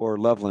 Yeah. or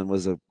Loveland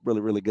was a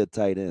really, really good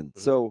tight end.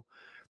 Mm-hmm. So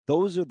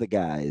those are the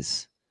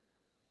guys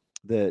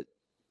that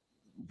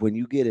when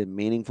you get in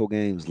meaningful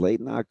games late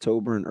in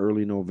October and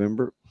early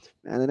November,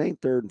 man, it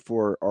ain't 3rd and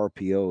 4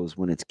 RPOs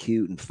when it's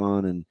cute and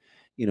fun and,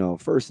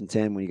 1st and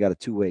 10 when you got a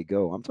two-way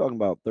go. I'm talking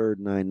about 3rd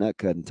and 9 nut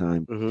cutting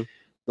time. Mm-hmm.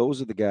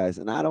 Those are the guys.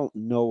 And I don't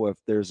know if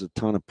there's a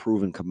ton of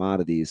proven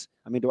commodities.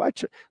 I mean,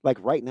 like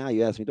right now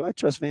you ask me, do I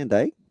trust Van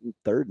Dyke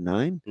 3rd and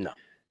 9? No.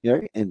 Yeah.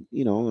 And,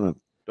 on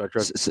Do I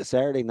trust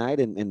Saturday night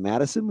in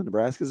Madison when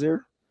Nebraska's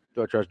there?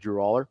 Do I trust Drew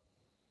Aller?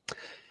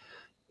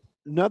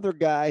 Another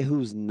guy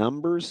whose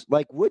numbers,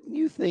 like, wouldn't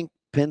you think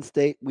Penn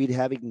State we'd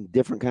having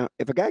different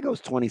if a guy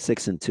goes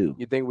 26-2,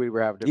 you think we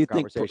were having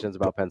different conversations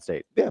about Penn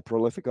State? Yeah,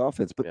 prolific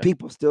offense, but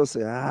people still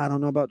say, I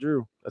don't know about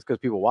Drew. That's because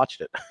people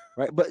watched it,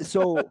 right? But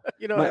so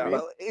you know what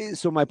I mean.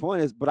 So my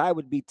point is, but I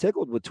would be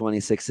tickled with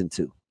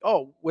 26-2.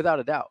 Oh, without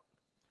a doubt.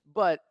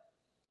 But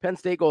Penn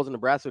State goals and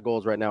Nebraska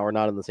goals right now are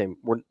not in the same.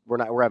 We're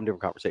having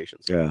different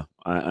conversations. Yeah,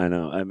 I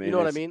know. I mean, you know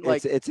what I mean?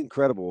 Like it's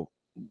incredible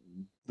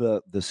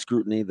the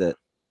scrutiny that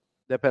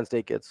Penn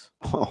State gets.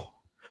 Oh,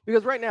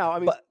 because right now, I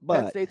mean,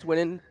 but Penn State's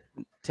winning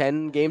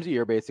 10 games a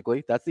year,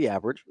 basically. That's the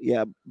average.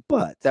 Yeah,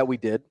 but that we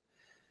did.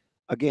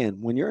 Again,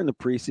 when you're in the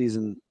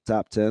preseason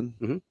top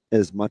 10,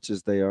 as much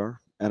as they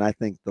are, and I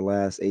think the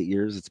last 8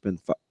 years it's been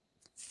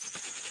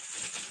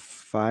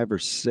 5 or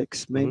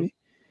 6, maybe.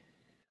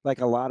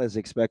 Like a lot is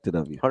expected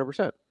of you.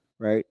 100%.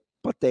 Right?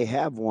 But they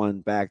have won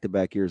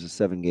back-to-back years of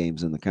 7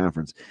 games in the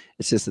conference.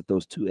 It's just that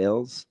those 2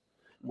 L's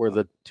were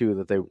the 2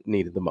 that they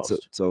needed the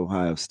most. So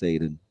Ohio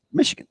State and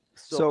Michigan.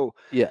 So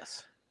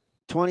yes,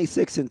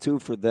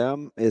 26-2 for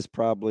them is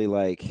probably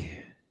like,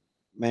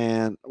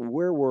 man,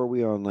 where were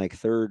we on like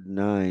 3rd and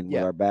 9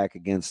 with our back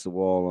against the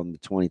wall on the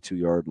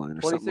 22-yard line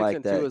or something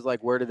like that? 26-2 is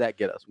like, where did that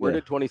get us? Where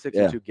did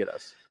 26-2 get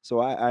us? So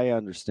I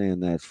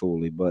understand that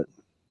fully, but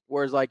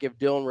whereas like if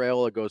Dylan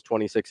Raiola goes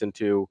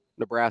 26-2,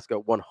 Nebraska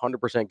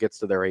 100% gets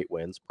to their 8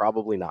 wins,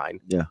 probably 9.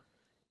 Yeah,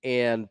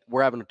 and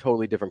we're having a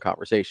totally different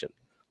conversation.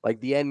 Like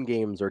the end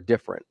games are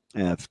different.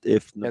 Yeah,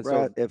 if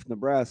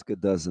Nebraska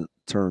doesn't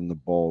turn the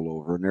ball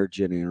over and they're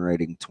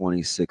generating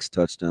 26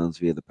 touchdowns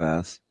via the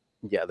pass,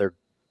 yeah,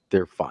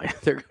 they're fine.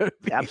 They're going to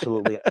be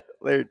absolutely.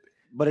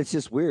 But it's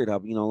just weird how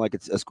like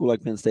it's a school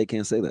like Penn State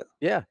can't say that.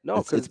 Yeah, no,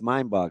 it's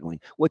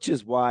mind-boggling. Which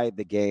is why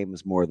the game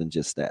is more than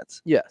just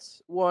stats.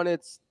 Yes, one,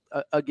 it's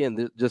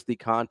again just the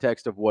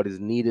context of what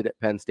is needed at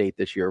Penn State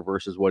this year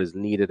versus what is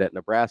needed at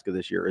Nebraska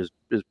this year is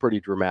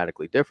pretty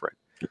dramatically different.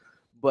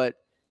 But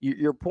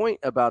your point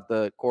about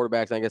the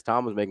quarterbacks, and I guess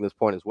Tom was making this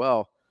point as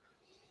well,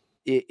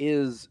 it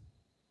is,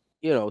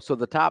 so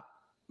the top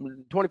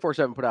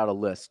 24/7 put out a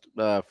list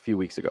a few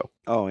weeks ago.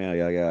 Oh,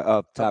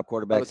 yeah. Top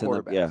quarterbacks.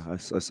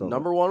 I saw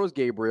Number 1 was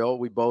Gabriel.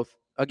 We both,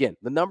 again,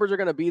 the numbers are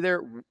going to be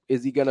there.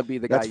 Is he going to be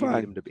the guy you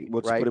need him to be?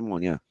 Let's put him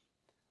on, yeah.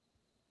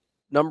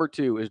 Number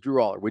 2 is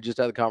Drew Aller. We just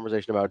had a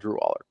conversation about Drew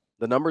Aller.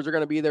 The numbers are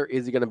going to be there.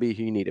 Is he going to be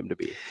who you need him to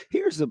be?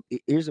 Here's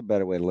a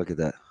better way to look at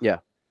that. Yeah.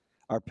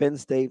 Are Penn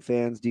State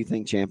fans, do you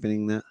think,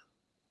 championing that?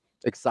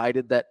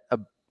 Excited that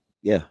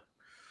yeah.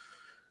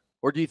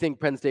 Or do you think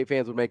Penn State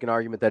fans would make an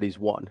argument that he's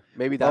won?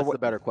 Maybe that's the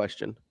better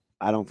question.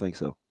 I don't think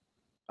so.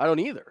 I don't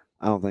either.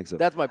 I don't think so.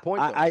 That's my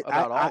point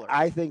about Aller.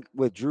 I think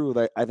with Drew,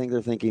 I think they're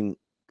thinking,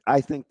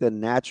 I think the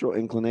natural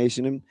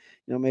inclination, and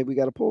maybe we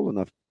got to pull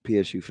enough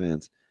PSU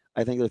fans.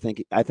 I think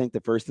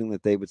the first thing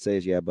that they would say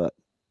is, yeah, but.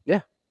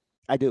 Yeah.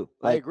 I do.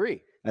 I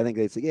agree. I think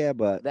they'd say, yeah,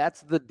 but.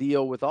 That's the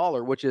deal with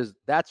Aller, which is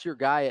that's your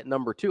guy at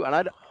number 2.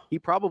 And he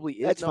probably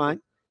is. That's fine.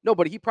 No,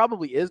 but he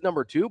probably is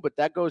number 2. But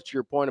that goes to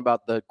your point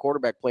about the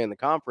quarterback play in the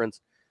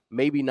conference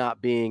maybe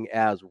not being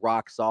as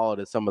rock solid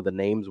as some of the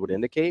names would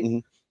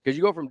indicate. Because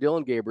you go from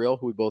Dylan Gabriel,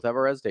 who we both have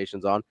our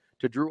hesitations on,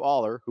 to Drew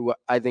Aller, who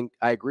I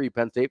agree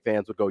Penn State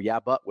fans would go, yeah,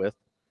 but with.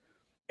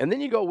 And then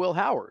you go Will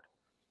Howard,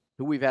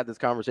 who we've had this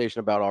conversation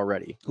about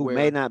already. Who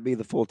may not be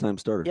the full-time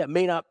starter. Yeah,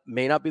 may not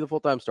be the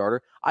full-time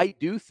starter. I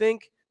do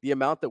think the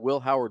amount that Will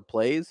Howard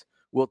plays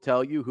will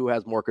tell you who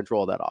has more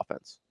control of that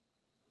offense.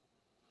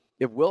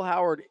 If Will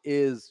Howard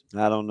is,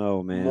 I don't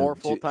know, man. More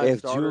full-time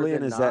starter if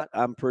Julian than is not, that,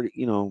 I'm pretty.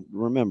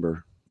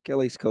 Remember,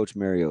 Kelly's coach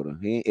Mariota.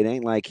 It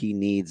ain't like he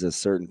needs a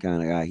certain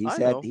kind of guy.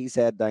 He's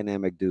had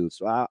dynamic dudes.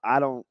 So I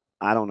don't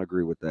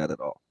agree with that at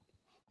all.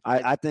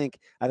 I think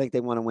they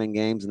want to win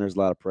games, and there's a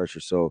lot of pressure.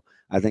 So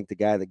I think the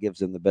guy that gives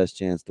them the best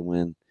chance to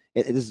win.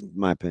 This is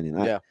my opinion.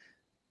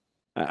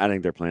 I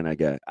think they're playing that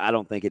guy. I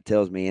don't think it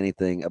tells me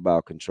anything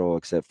about control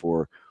except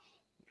for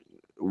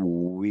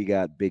we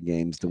got big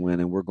games to win,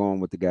 and we're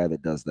going with the guy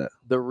that does that.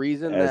 The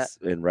reason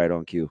and right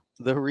on cue.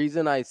 The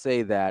reason I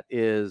say that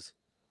is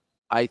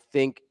I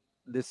think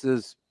this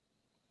is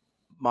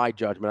my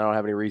judgment. I don't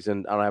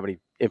have any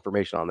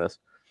information on this.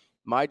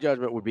 My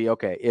judgment would be,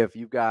 okay, if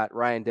you've got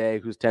Ryan Day,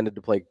 who's tended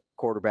to play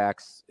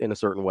quarterbacks in a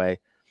certain way,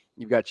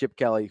 you've got Chip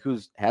Kelly,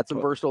 who's had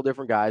some versatile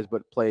different guys,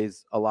 but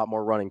plays a lot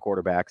more running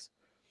quarterbacks.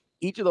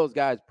 Each of those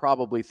guys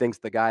probably thinks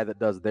the guy that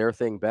does their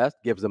thing best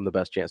gives them the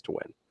best chance to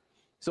win.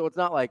 So it's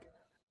not like,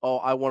 oh,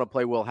 I want to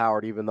play Will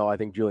Howard, even though I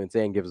think Julian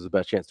Sain gives us the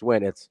best chance to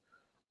win. It's,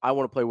 I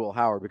want to play Will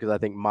Howard because I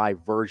think my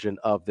version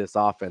of this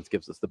offense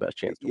gives us the best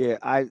chance to win.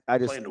 I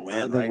just Playing to win,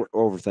 I think right?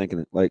 we're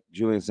overthinking it. Like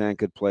Julian Sand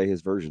could play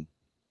his version.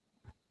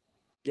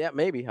 Yeah,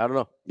 maybe. I don't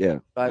know. Yeah,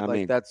 I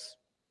mean, that's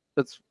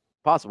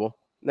possible.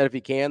 And then if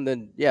he can,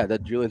 then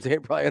that Julian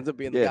Sand probably ends up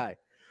being the guy.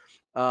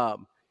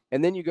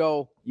 And then you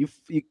go, you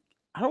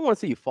I don't want to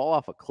say you fall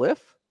off a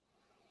cliff,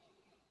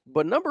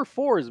 but number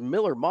 4 is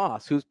Miller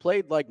Moss, who's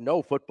played like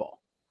no football.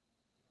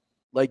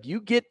 Like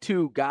you get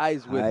to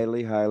guys with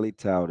highly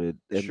touted.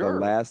 And the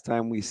last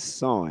time we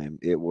saw him,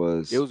 it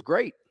was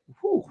great.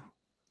 Whew.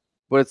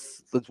 But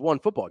it's one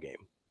football game.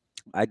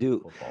 I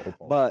do.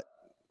 Football. But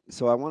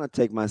so I want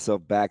to take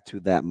myself back to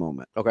that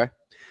moment. Okay.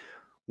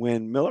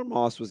 When Miller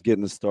Moss was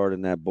getting a start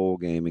in that bowl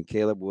game and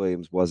Caleb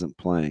Williams wasn't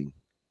playing,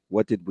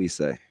 what did we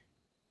say?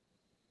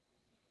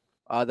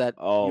 That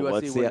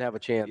USC wouldn't have a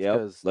chance.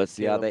 Yep. Let's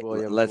see how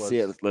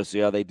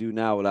they do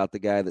now without the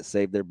guy that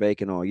saved their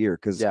bacon all year.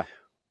 Because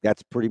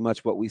that's pretty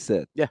much what we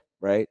said. Yeah.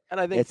 Right. And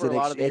I think for a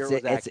lot of the year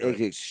it's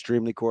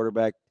extremely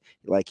quarterback.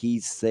 Like he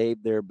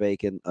saved their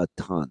bacon a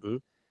ton. Mm-hmm.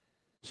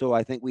 So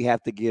I think we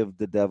have to give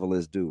the devil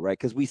his due, right?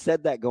 Because we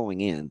said that going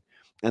in,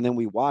 and then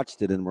we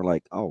watched it and we're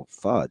like, oh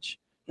fudge,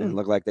 and it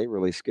looked like they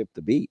really skipped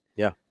the beat.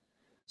 Yeah.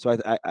 So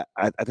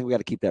I think we got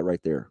to keep that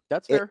right there.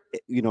 That's fair.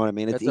 You know what I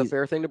mean? That's a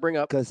fair thing to bring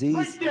up.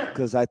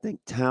 Because I think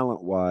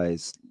talent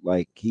wise,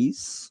 like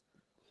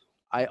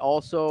I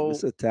also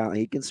it's a talent.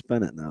 He can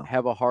spin it now.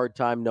 Have a hard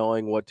time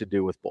knowing what to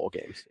do with bowl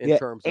games in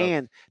terms of.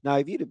 And now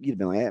if you'd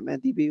been like, man,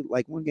 DB,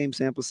 like one game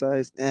sample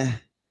size,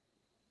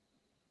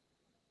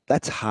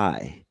 that's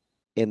high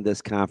in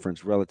this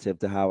conference relative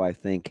to how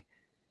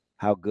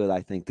good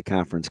I think the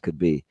conference could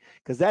be.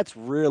 Because that's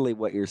really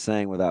what you're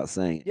saying without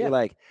saying it. Yeah. You're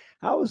like,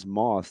 how is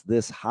Moss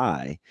this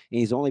high? And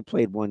he's only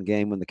played one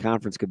game when the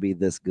conference could be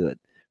this good,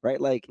 right?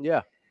 Like,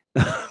 yeah.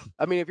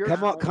 I mean, if you're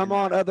come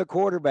on, other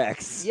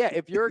quarterbacks. Yeah,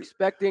 if you're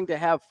expecting to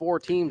have 4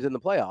 teams in the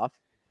playoff,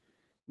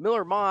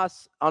 Miller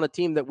Moss on a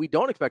team that we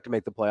don't expect to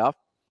make the playoff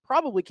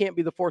probably can't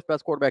be the 4th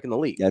best quarterback in the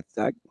league.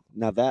 I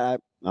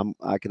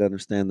could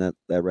understand that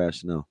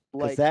rationale.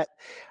 Because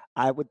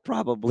I would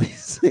probably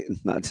say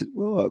not just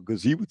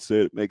because he would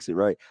say it makes it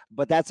right,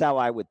 but that's how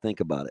I would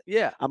think about it.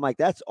 Yeah, I'm like,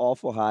 that's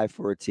awful high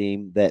for a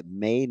team that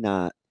may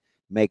not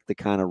make the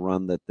kind of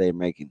run that they're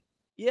making.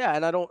 Yeah,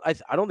 and I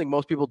don't think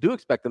most people do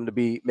expect them to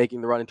be making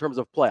the run in terms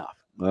of playoff.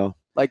 Well,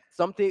 like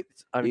some teams,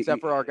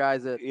 except for our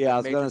guys at I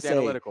was going to say,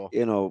 Analytical.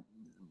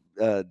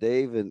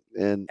 Dave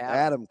and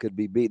Adam could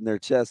be beating their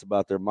chest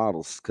about their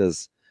models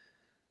because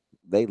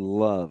they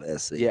love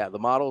SC. Yeah, the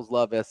models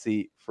love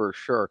SC for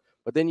sure.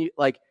 But then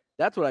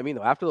that's what I mean,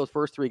 though. After those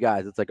first 3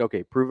 guys, it's like,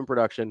 okay, proven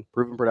production.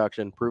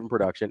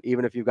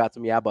 Even if you've got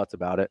some buts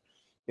about it,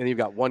 and you've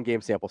got 1 game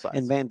sample size.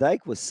 And Van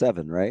Dyke was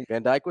 7, right?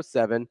 Van Dyke was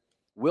 7.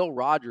 Will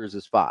Rogers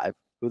is 5.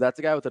 That's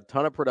a guy with a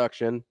ton of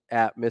production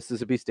at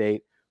Mississippi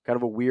State. Kind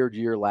of a weird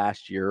year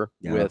last year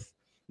with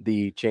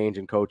the change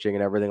in coaching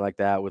and everything like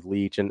that with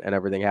Leach and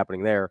everything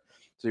happening there.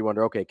 So you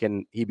wonder, okay,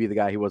 can he be the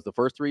guy he was the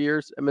first 3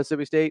 years at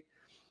Mississippi State?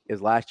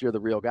 Is last year the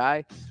real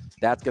guy?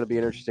 That's going to be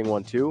an interesting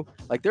one too.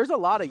 Like there's a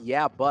lot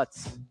of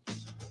buts.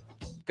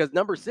 Because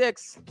number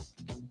 6,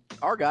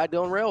 our guy,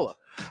 Dylan Raiola.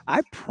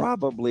 I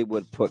probably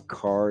would put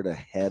Card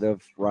ahead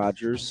of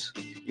Rogers.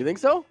 You think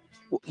so?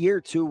 Well, year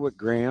 2 with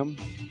Graham.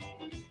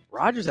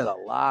 Rogers had a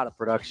lot of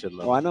production,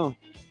 though. Oh, I know.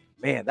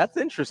 Man, that's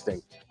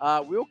interesting.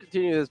 We will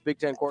continue this Big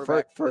Ten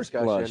quarterback first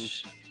discussion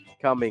blush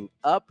coming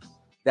up.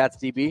 That's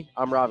DB.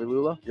 I'm Ravi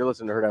Lulla. You're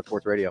listening to Hurrdat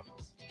Sports Radio.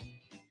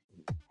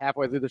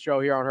 Halfway through the show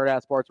here on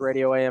Hurrdat Sports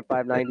Radio, AM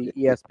 590,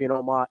 ESPN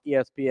Omaha,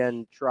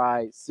 ESPN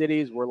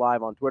Tri-Cities. We're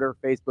live on Twitter,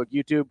 Facebook,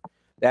 YouTube.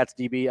 That's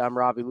DB. I'm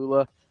Ravi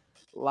Lulla.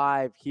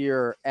 Live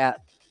here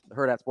at the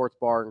Hurrdat Sports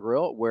Bar and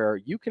Grill, where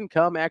you can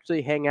come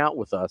actually hang out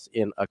with us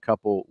in a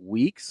couple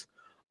weeks.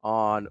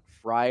 On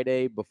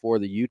Friday before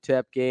the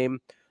UTEP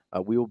game,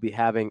 we will be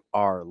having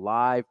our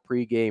live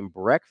pregame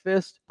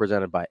breakfast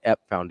presented by EP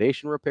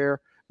Foundation Repair.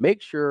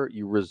 Make sure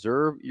you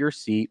reserve your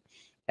seat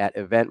at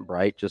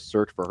Eventbrite. Just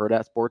search for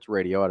Hurrdat Sports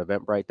Radio at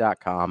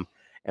eventbrite.com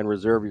and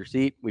reserve your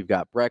seat. We've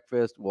got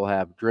breakfast. We'll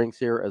have drinks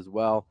here as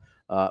well,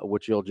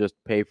 which you'll just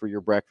pay for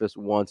your breakfast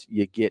once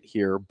you get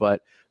here.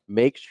 But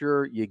make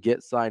sure you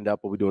get signed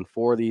up. We'll be doing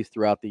 4 of these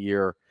throughout the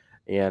year,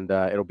 and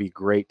it'll be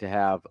great to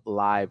have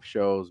live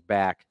shows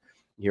back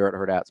here at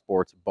Hurrdat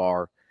Sports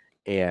Bar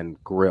and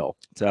Grill.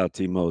 That's how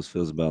T. Mose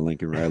feels about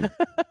Lincoln Riley.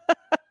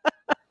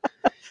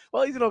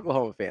 Well, he's an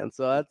Oklahoma fan,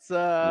 so that's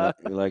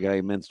you like how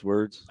he minced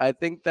words? I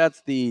think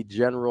that's the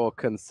general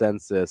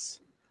consensus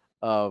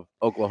of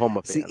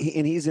Oklahoma fans. See,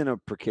 and he's in a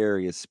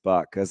precarious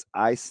spot because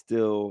I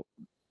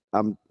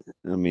didn't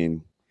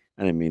mean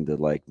to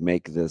like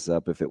make this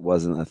up if it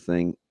wasn't a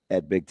thing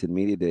at Big Ten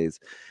Media Days.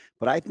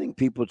 But I think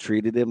people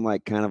treated him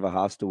like kind of a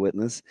hostile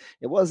witness.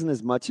 It wasn't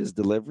as much as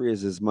delivery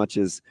as much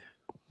as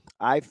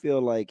I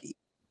feel like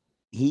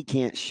he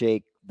can't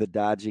shake the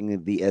dodging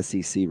of the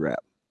SEC rap.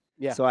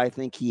 Yeah. So I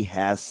think he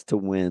has to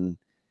win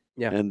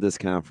in this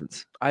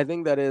conference. I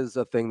think that is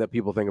a thing that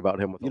people think about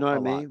him with. You know what I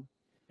mean?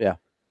 Yeah.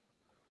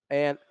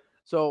 And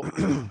so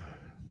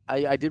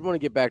I did want to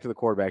get back to the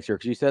quarterbacks here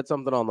because you said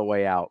something on the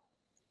way out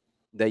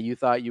that you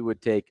thought you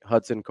would take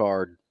Hudson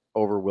Card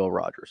over Will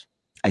Rogers.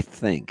 I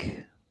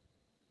think.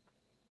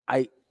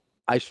 I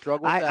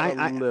struggle with that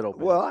a little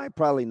bit. Well, I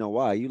probably know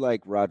why. You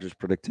like Rogers'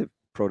 productivity.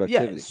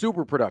 Yeah,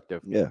 super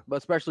productive. Yeah. But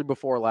especially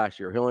before last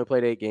year. He only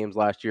played 8 games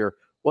last year.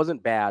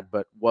 Wasn't bad,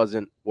 but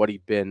wasn't what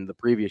he'd been the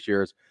previous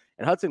years.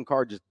 And Hudson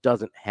Card just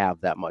doesn't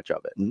have that much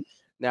of it. Mm-hmm.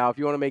 Now, if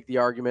you want to make the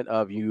argument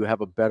of you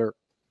have a better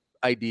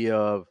idea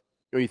of,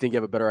 or you think you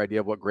have a better idea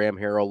of what Graham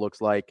Harrell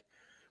looks like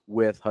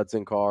with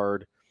Hudson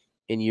Card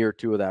in year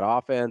 2 of that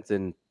offense,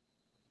 and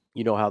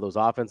you know how those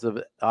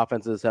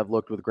offenses have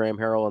looked with Graham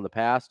Harrell in the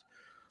past,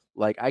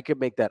 like I could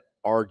make that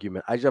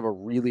argument. I just have a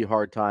really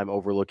hard time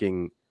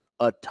overlooking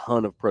a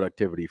ton of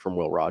productivity from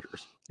Will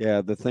Rogers.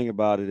 Yeah, the thing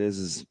about it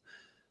is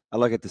I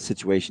look at the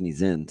situation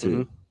he's in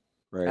too,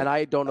 right? And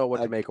I don't know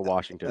what to make of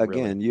Washington.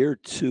 Again, really. year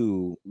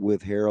 2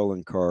 with Harrell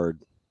and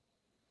Card.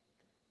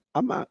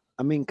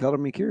 Color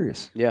me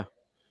curious. Yeah,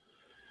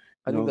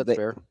 I think that's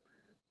fair.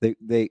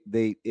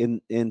 They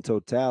in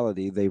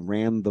totality, they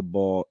ran the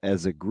ball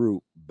as a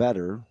group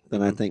better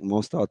than I think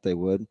most thought they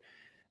would.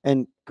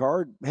 And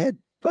Card had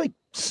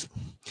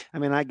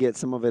I get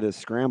some of it as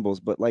scrambles,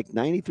 but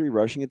 93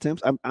 rushing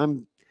attempts.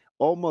 I'm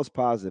almost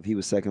positive he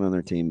was second on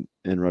their team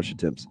in rush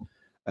attempts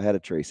ahead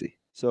of Tracy.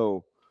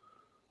 So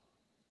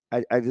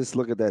I just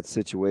look at that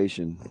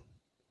situation.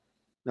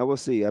 Now we'll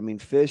see.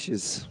 Fish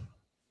has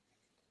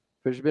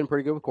been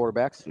pretty good with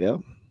quarterbacks. Yeah.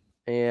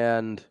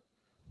 And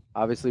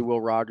obviously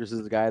Will Rogers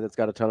is the guy that's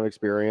got a ton of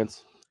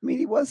experience.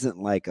 He wasn't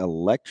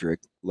electric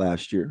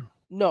last year.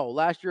 No,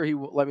 last year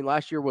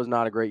last year was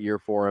not a great year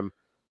for him.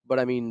 But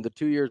the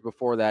 2 years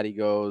before that, he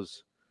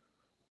goes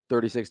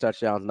 36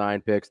 touchdowns,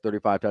 9 picks,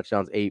 35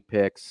 touchdowns, 8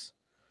 picks,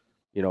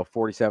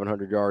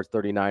 4,700 yards,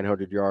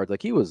 3,900 yards.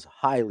 He was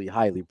highly,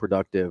 highly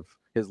productive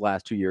his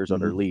last 2 years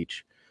under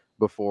Leach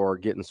before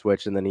getting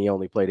switched. And then he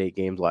only played 8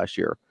 games last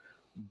year.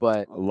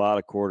 But a lot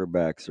of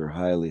quarterbacks are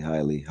highly,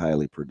 highly,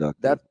 highly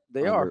productive. That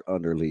they are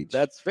under Leach.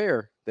 That's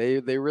fair. They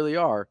really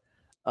are.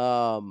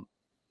 I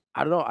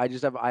don't know. I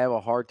have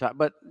a hard time,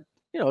 but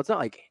it's not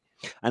like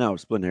I know,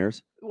 splitting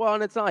hairs. Well,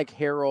 and it's not like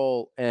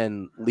Harrell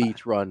and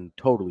Leach run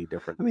totally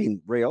different.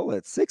 Raiola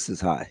at 6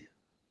 is high.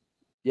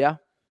 Yeah,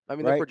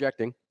 they're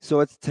projecting.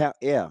 So it's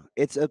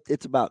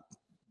it's about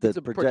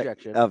the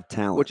projection of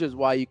talent, which is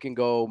why you can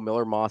go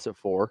Miller Moss at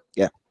 4.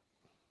 Yeah.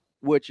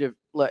 Which, if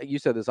you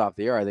said this off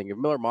the air, I think if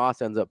Miller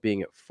Moss ends up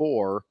being at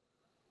 4,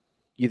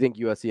 you think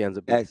USC ends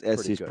up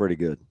being pretty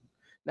good.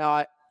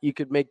 Now, you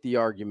could make the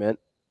argument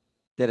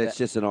that it's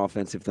just an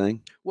offensive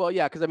thing. Well,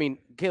 yeah, because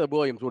Caleb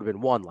Williams would have been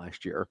 1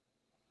 last year,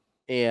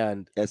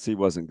 and SC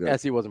wasn't good.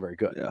 SC wasn't very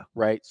good. Yeah,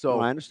 right.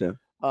 So I understand.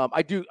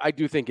 I do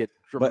think it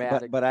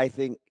dramatic, but I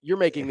think you're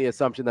making the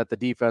assumption that the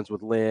defense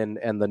with Lynn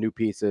and the new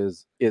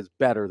pieces is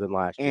better than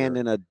last year, and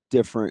in a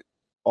different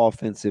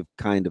offensive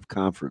kind of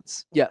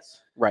conference.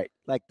 Yes, right.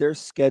 Their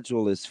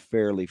schedule is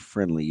fairly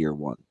friendly year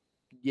 1.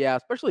 Yeah,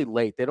 especially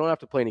late. They don't have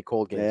to play any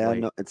cold games. Yeah,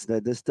 late. no,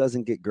 this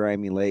doesn't get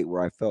grimy late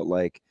where I felt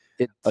like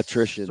it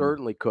attrition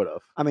certainly could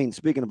have.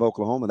 Speaking of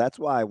Oklahoma, that's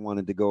why I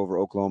wanted to go over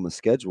Oklahoma's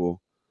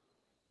schedule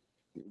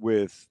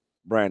with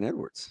Brian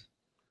Edwards.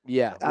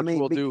 Yeah, which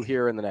we'll do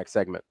here in the next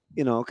segment.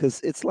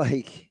 Because it's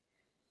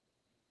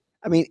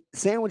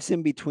sandwiched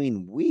in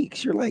between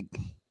weeks, you're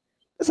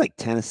it's like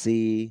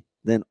Tennessee,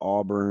 then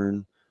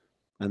Auburn,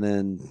 and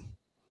then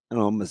I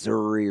don't know,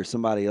 Missouri or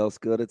somebody else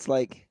good. It's I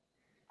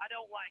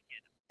don't like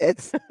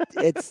it.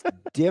 It's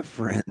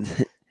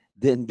different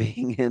than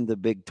being in the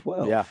Big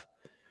 12. Yeah.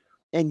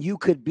 And you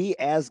could be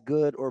as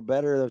good or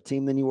better of a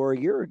team than you were a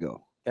year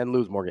ago. And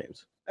lose more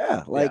games.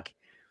 Yeah.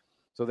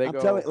 So I'm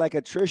telling you,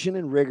 attrition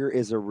and rigor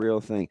is a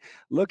real thing.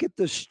 Look at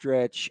the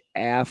stretch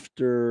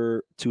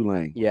after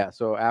Tulane. Yeah.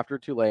 So after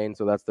Tulane,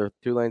 so that's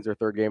Tulane's their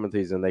 3rd game of the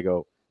season. They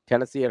go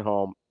Tennessee at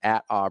home,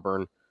 at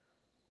Auburn,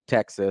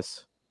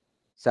 Texas,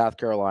 South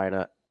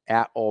Carolina,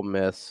 at Ole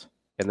Miss,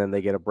 and then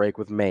they get a break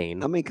with Maine.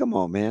 Come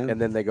on, man.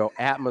 And then they go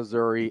at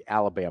Missouri,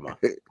 Alabama.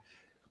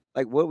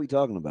 What are we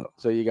talking about?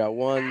 So you got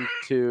 1,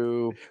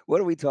 2.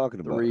 What are we talking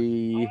about?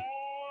 3,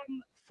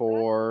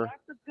 4.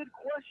 That's a good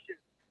question.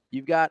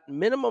 You've got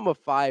minimum of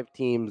 5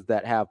 teams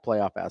that have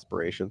playoff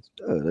aspirations.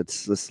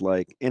 That's just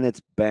and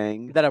it's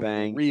bang that have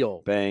bang,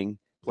 real bang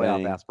playoff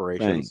bang,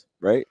 aspirations,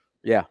 bang, right?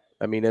 Yeah,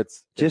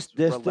 it's just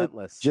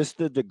relentless. Just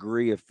the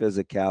degree of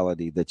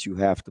physicality that you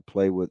have to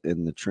play with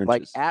in the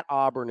trenches. At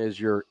Auburn is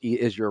your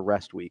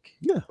rest week.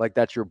 Yeah,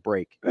 that's your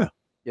break. Yeah.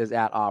 Is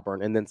at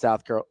Auburn, and then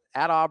South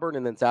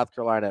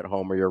Carolina at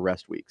home are your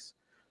rest weeks,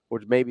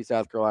 which maybe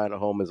South Carolina at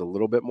home is a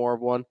little bit more of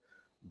one,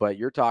 but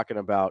you're talking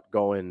about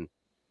going,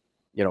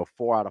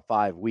 4 out of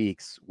 5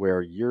 weeks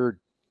where you're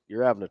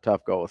having a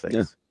tough go of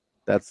things.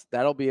 Yeah.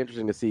 That'll be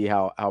interesting to see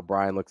how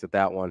Brian looks at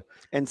that one.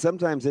 And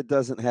sometimes it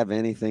doesn't have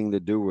anything to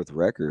do with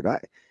record.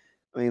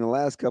 The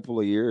last couple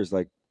of years,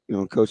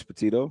 Coach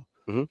Petito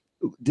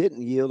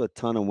didn't yield a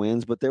ton of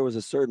wins, but there was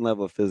a certain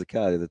level of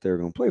physicality that they were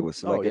going to play with.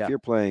 So if you're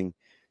playing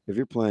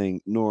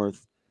Miller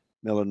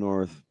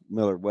North,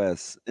 Miller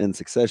West in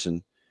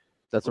succession,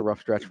 That's a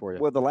rough stretch for you.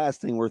 Well, the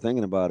last thing we're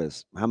thinking about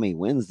is how many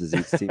wins does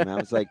each team have?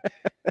 It's like,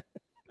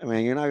 I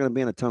mean, you're not going to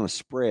be in a ton of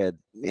spread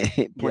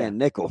playing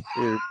nickel.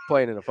 You're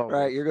playing in a phone.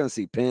 Right? You're going to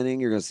see pinning.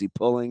 You're going to see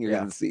pulling. You're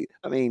going to see.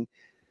 I mean,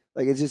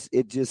 like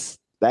it just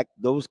that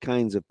those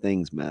kinds of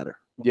things matter.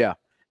 Yeah,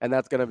 and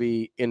that's going to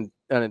be in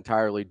an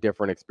entirely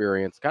different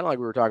experience. Kind of like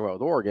we were talking about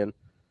with Oregon.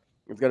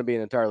 It's going to be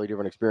an entirely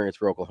different experience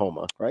for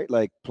Oklahoma. Right?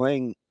 Like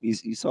playing.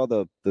 You saw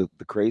the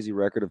crazy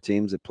record of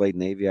teams that played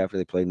Navy after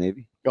they played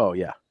Navy. Oh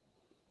yeah.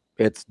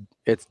 It's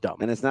dumb.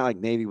 And it's not like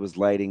Navy was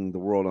lighting the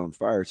world on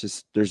fire. It's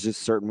just there's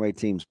just certain way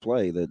teams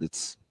play that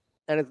it's.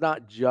 And it's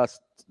not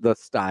just the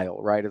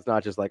style, right? It's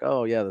not just like,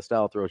 oh yeah, the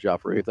style throws you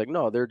off. It's like,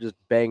 no, they're just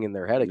banging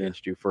their head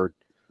against you for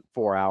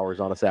 4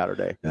 hours on a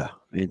Saturday. Yeah,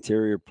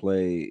 interior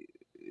play.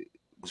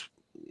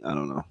 I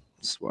don't know.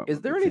 Is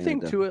there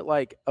anything to it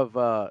like of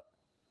I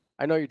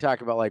know you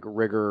talk about like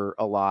rigor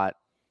a lot,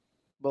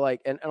 but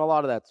like and a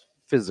lot of that's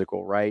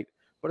physical, right?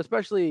 But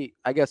especially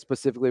I guess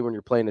specifically when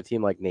you're playing a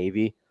team like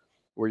Navy,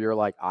 where you're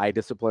like eye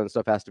discipline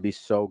stuff has to be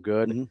so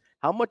good. Mm-hmm.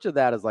 How much of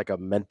that is like a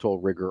mental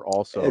rigor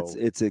also?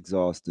 It's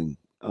exhausting.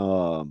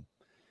 I'm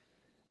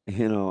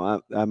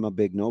a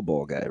big no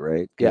ball guy,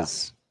 right?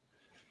 Yes.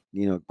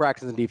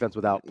 Practicing defense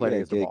without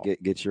playing the ball.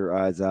 Get your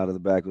eyes out of the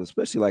back,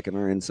 especially like in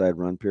our inside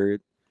run period.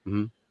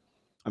 Mm-hmm.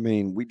 I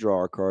mean, we draw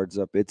our cards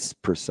up. It's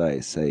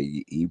precise.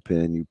 Hey, you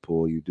pin, you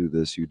pull, you do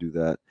this, you do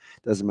that.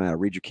 Doesn't matter.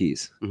 Read your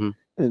keys. Mm-hmm.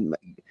 And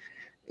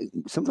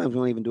sometimes we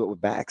don't even do it with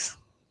backs.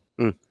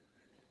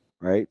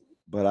 Right?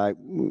 But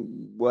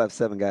we'll have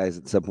 7 guys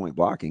at some point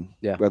blocking,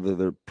 whether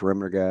they're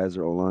perimeter guys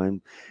or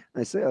O-line.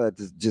 I say all that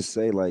to just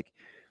say, like,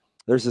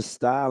 there's a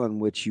style in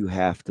which you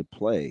have to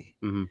play,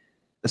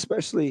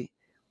 especially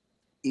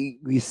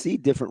you see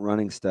different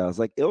running styles.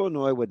 Like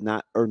Illinois would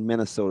not, or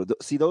Minnesota.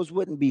 See, those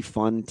wouldn't be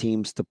fun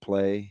teams to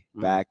play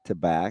back to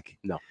back.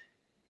 No,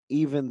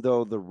 even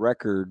though the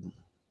record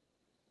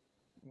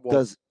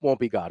won't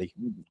be gaudy.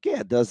 Yeah,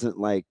 it doesn't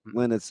like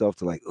lend itself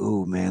to like,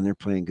 oh man, they're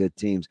playing good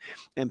teams,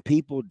 and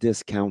people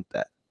discount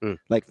that.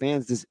 Like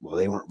fans just, well,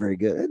 they weren't very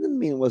good. It didn't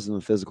mean it wasn't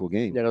a physical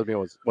game. Yeah, it doesn't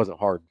mean it wasn't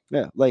hard.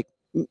 Yeah, like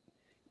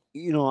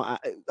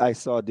I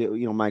saw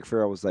Mike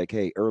Farrell was like,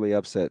 hey, early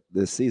upset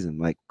this season,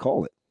 like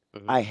call it.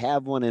 I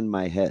have one in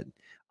my head.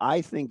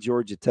 I think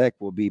Georgia Tech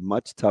will be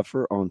much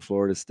tougher on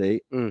Florida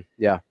State.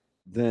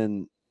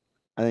 Than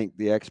I think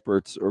the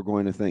experts are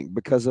going to think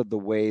because of the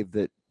way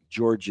that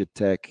Georgia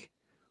Tech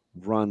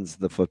runs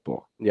the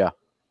football. Yeah.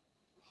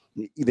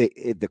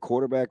 The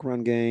quarterback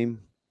run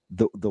game,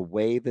 the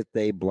way that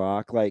they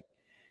block, like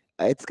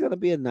it's going to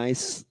be a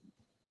nice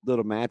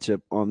little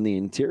matchup on the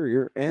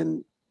interior,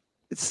 and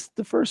it's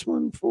the first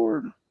one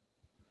for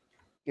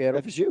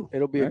FSU.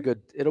 It'll be right?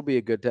 It'll be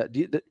a good test.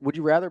 Would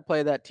you rather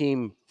play that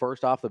team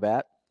first off the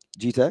bat?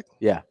 G-Tech?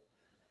 Yeah.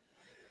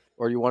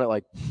 Or you want it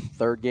like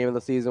third game of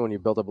the season when you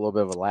built up a little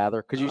bit of a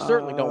lather? Because you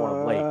certainly don't want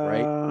them late,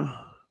 right?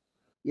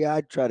 Yeah,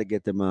 I'd try to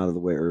get them out of the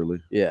way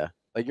early. Yeah.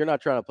 Like you're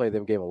not trying to play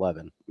them game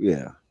 11.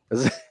 Yeah.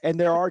 And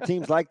there are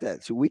teams like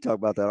that. So we talk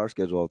about that on our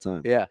schedule all the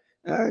time. Yeah.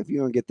 If you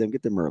don't get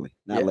them early,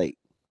 not late.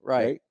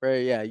 Right.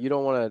 Yeah. You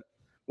don't want to,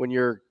 when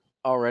you're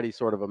already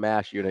sort of a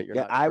mash unit, you're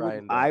not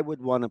trying to... I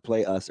would want to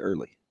play us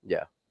early.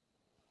 Yeah.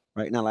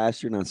 Right now,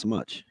 last year, not so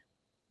much.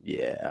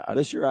 Yeah.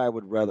 This year, I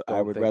would rather.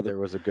 There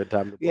was a good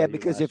time to play. Yeah,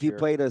 because if you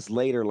played us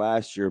later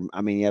last year,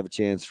 I mean, you have a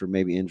chance for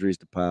maybe injuries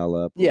to pile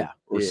up.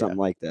 Or something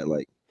like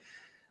that.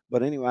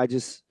 But anyway, I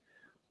just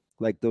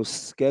like those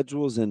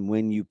schedules and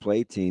when you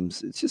play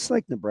teams. It's just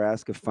like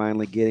Nebraska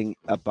finally getting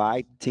a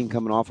bye team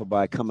coming off a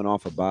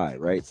bye,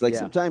 right? It's like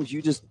sometimes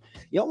you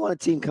don't want a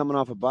team coming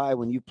off a bye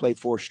when you played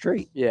 4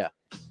 straight. Yeah.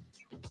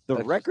 The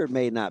record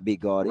may not be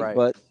gaudy,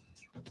 but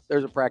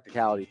there's a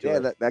practicality to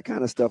it. Yeah, that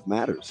kind of stuff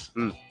matters.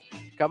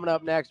 Coming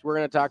up next, we're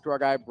going to talk to our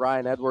guy,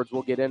 Brian Edwards.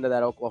 We'll get into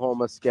that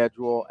Oklahoma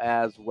schedule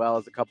as well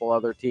as a couple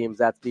other teams.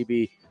 That's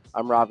DB.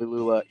 I'm Ravi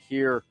Lulla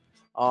here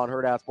on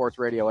Hurrdat Sports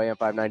Radio, AM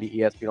 590,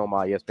 ESPN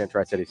Omaha, ESPN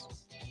Tri-Cities.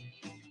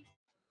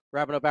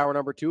 Wrapping up hour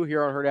number 2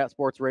 here on Hurrdat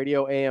Sports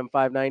Radio, AM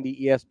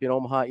 590, ESPN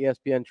Omaha,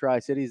 ESPN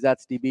Tri-Cities.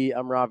 That's DB.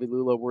 I'm Ravi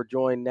Lulla. We're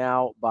joined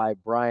now by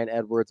Brian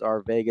Edwards,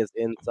 our Vegas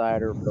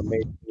insider from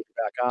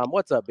MajorLeague.com.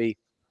 What's up, B?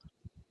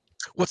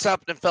 What's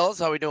happening, fellas?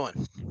 How we doing?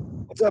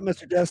 What's up,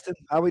 Mr. Destin?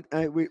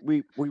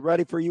 We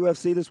ready for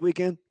UFC this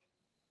weekend?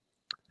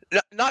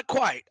 Not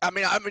quite. I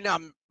mean,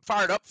 I'm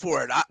fired up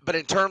for it. But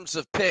in terms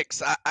of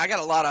picks, I got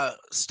a lot of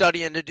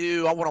studying to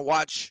do. I want to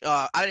watch.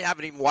 I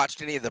haven't even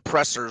watched any of the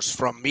pressers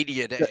from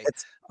Media Day.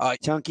 It's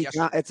chunky.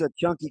 It's a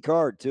chunky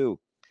card too.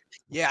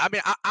 Yeah, I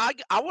mean,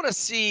 I want to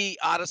see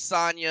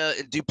Adesanya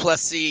and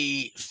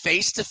Duplessis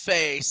face to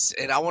face,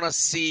 and I want to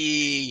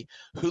see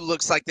who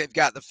looks like they've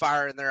got the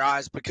fire in their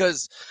eyes.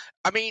 Because,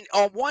 I mean,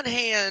 on one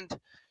hand,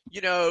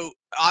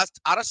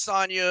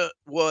 Adesanya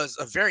was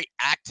a very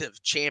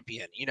active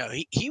champion.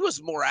 He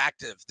was more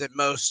active than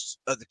most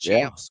of the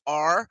champs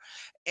are.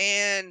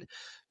 And,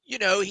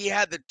 he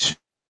had the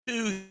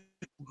 2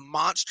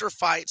 monster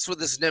fights with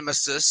his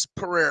nemesis,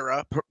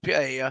 Pereira,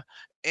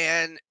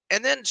 and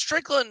And then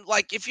Strickland,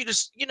 like, if you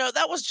just,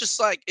 that was just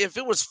like, if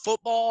it was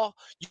football,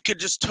 you could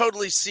just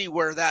totally see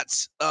where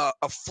that's a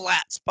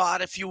flat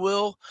spot, if you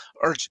will,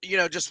 or,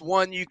 just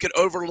one you could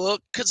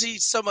overlook because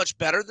he's so much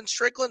better than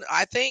Strickland,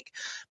 I think.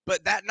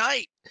 But that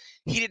night,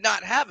 he did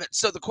not have it.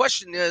 So the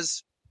question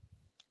is,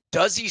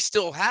 does he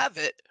still have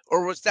it,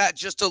 or was that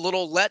just a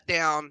little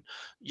letdown,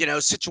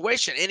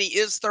 situation? And he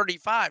is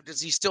 35.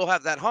 Does he still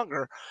have that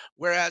hunger?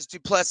 Whereas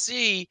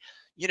Duplessis,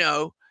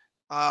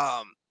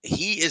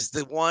 he is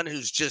the one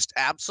who's just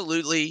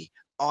absolutely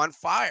on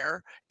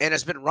fire and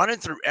has been running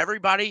through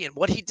everybody. And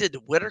what he did to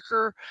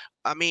Whitaker,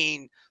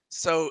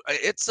 so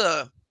it's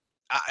I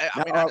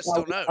just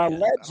don't know.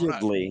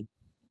 Allegedly,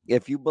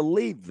 if you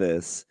believe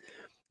this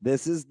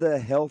is the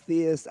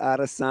healthiest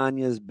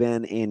Adesanya's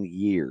been in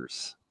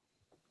years.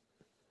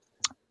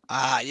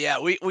 Yeah,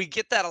 we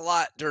get that a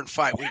lot during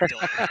fight week.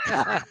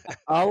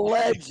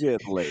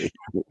 Allegedly.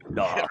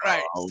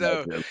 Right.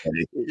 So,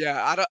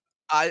 yeah,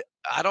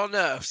 I don't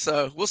know.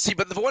 So we'll see.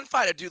 But the one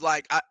fight I do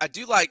like, I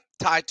do like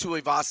Tai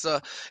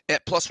Tuivasa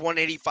at plus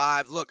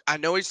 185. Look, I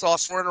know he's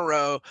lost 4 in a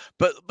row,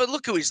 but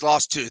look who he's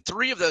lost to.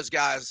 3 of those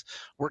guys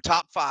were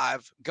top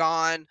 5: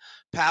 Gane,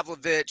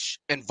 Pavlovich,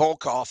 and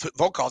Volkov.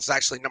 Volkov's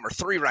actually number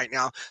 3 right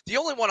now. The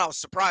only one I was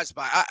surprised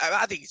by,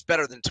 I think he's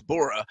better than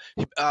Tabora.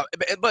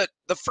 But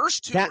the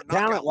first 2 were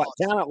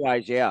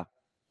talent-wise, yeah.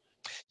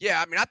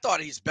 Yeah, I thought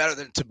he's better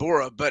than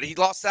Tabora, but he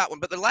lost that one.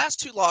 But the last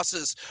 2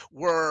 losses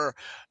were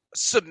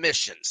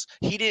submissions.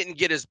 He didn't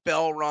get his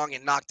bell rung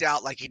and knocked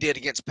out like he did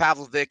against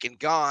Pavlovic and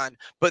Gane,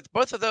 but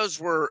both of those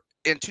were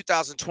in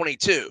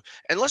 2022.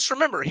 And let's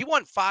remember, he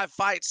won 5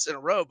 fights in a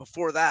row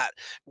before that.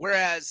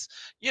 Whereas,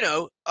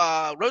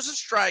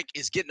 Rosenstrike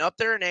is getting up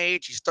there in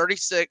age. He's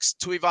 36.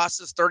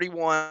 Tuivasa's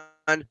 31.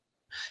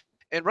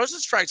 And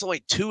Rosenstrike's only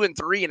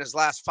 2-3 in his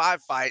last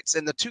 5 fights,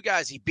 and the 2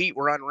 guys he beat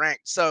were unranked.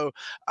 So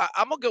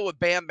I'm gonna go with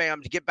Bam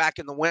Bam to get back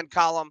in the win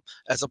column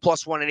as a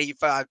plus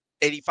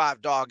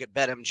 185 dog at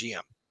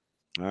BetMGM.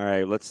 All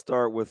right, let's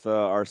start with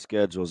our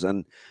schedules,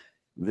 and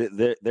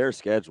their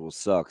schedule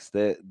sucks.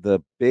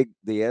 The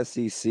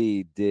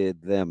SEC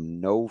did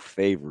them no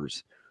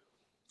favors.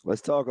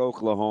 Let's talk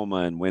Oklahoma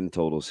and win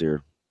totals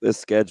here. This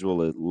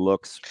schedule, it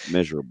looks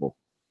miserable.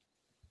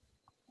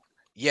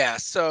 Yeah,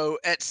 so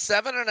at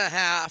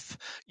 7.5,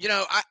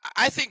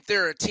 I think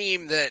they're a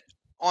team that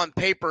on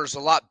paper is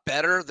a lot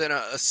better than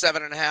a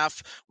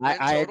 7.5 win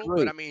total.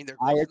 Agree. But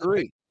I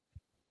agree.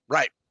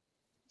 Right.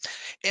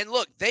 And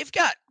look, they've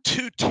got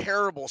 2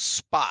 terrible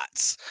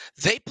spots.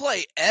 They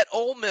play at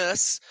Ole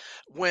Miss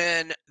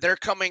when they're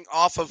coming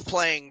off of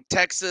playing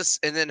Texas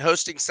and then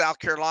hosting South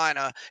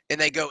Carolina,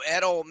 and they go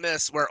at Ole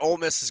Miss where Ole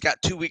Miss has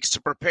got 2 weeks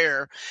to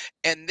prepare.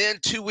 And then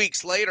 2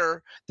 weeks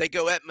later, they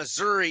go at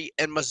Missouri,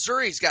 and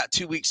Missouri's got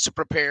 2 weeks to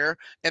prepare,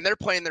 and they're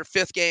playing their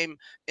 5th game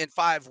in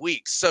 5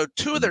 weeks. So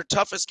 2 of their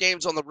toughest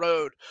games on the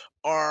road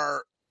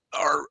are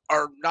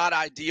not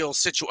ideal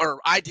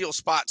ideal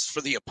spots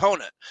for the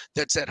opponent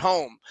that's at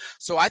home.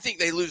 So I think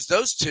they lose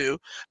those 2.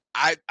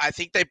 I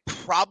think they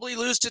probably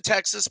lose to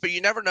Texas, but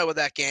you never know with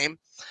that game.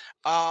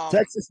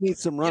 Texas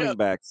needs some running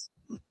backs.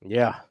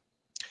 Yeah.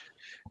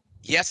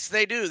 Yes,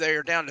 they do. They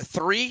are down to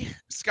 3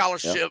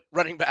 scholarship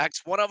running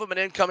backs. One of them an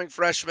incoming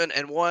freshman,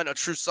 and one a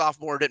true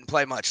sophomore, didn't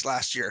play much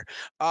last year.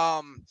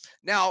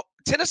 Now,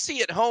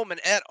 Tennessee at home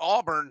and at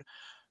Auburn,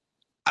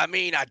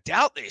 I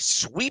doubt they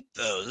sweep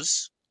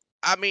those.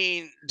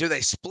 Do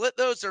they split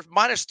those? They're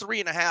minus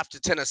 3.5 to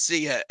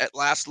Tennessee at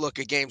last look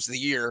at games of the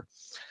year.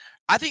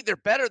 I think they're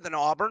better than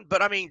Auburn,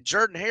 but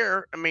Jordan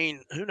Hare,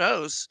 who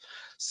knows?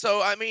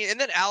 So, and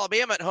then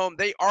Alabama at home,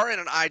 they are in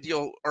an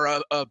ideal or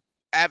a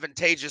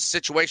advantageous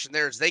situation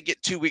there as they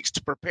get 2 weeks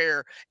to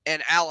prepare,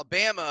 and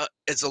Alabama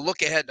is a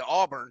look ahead to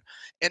Auburn,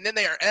 and then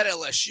they are at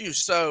LSU.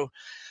 So,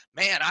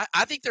 man,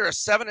 I think they're a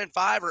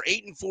 7-5 or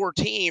 8-4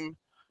 team.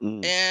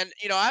 And,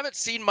 I haven't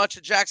seen much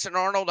of Jackson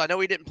Arnold. I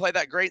know he didn't play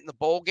that great in the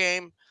bowl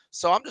game.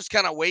 So I'm just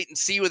kind of wait and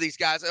see with these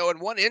guys. Oh,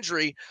 and one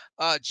injury,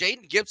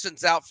 Jaden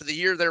Gibson's out for the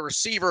year, their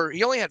receiver.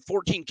 He only had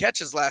 14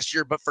 catches last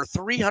year, but for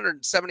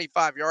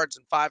 375 yards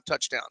and 5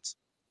 touchdowns.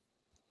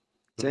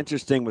 It's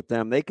interesting with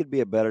them. They could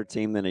be a better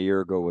team than a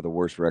year ago with a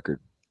worse record.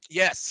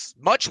 Yes,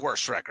 much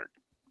worse record.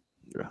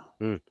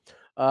 Yeah.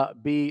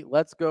 B,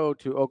 let's go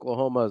to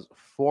Oklahoma's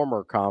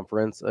former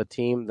conference, a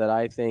team that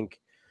I think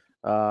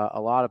a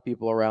lot of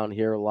people around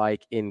here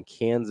like in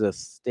Kansas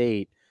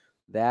State.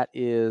 That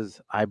is,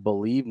 I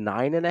believe,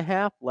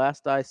 9.5.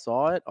 Last I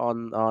saw it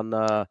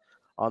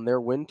on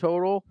their win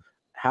total.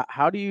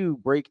 How do you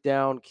break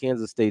down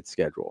Kansas State's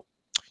schedule?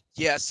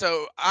 Yeah,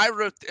 so I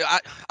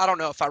don't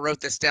know if I wrote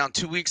this down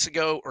 2 weeks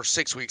ago or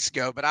 6 weeks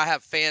ago, but I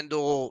have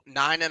FanDuel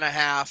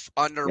 9.5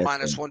 under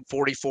minus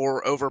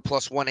 144 over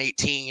plus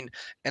 118,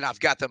 and I've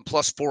got them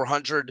plus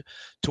 400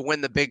 to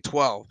win the Big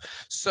 12.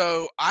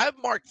 So I've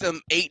marked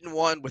them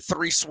 8-1 with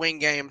 3 swing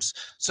games.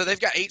 So they've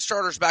got 8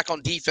 starters back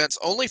on defense,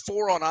 only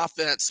 4 on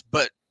offense,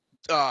 but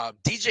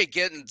DJ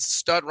Giddens,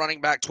 stud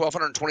running back,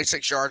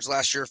 1,226 yards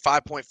last year,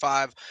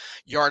 5.5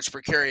 yards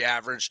per carry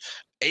average.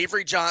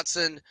 Avery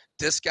Johnson,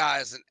 this guy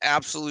is an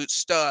absolute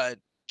stud,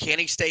 Can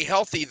he stay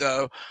healthy,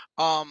 though?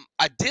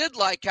 I did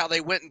like how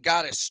they went and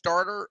got a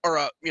starter or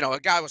a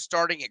guy with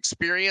starting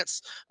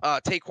experience,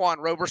 Taquan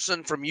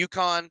Roberson from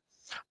UConn.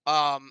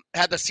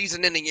 Had the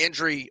season-ending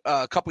injury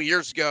a couple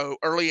years ago,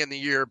 early in the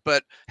year,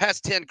 but has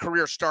 10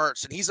 career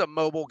starts, and he's a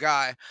mobile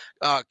guy,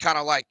 kind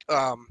of like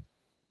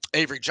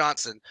Avery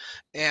Johnson.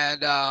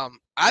 And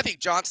I think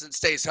Johnson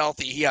stays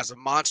healthy. He has a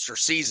monster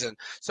season.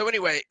 So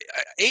anyway,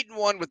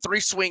 8-1 with 3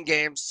 swing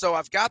games. So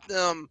I've got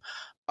them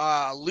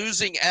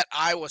losing at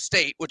Iowa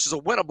State, which is a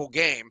winnable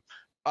game.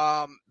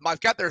 I've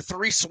got their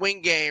 3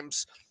 swing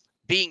games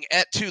being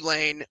at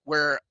Tulane,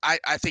 where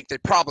I think they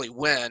probably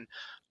win.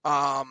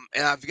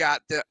 And I've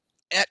got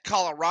at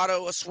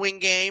Colorado a swing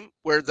game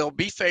where they'll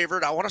be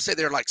favored. I want to say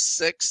they're like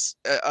 6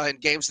 in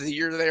games of the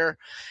year there.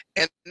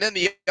 And then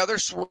the other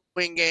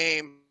swing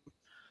game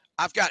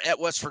I've got at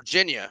West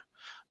Virginia.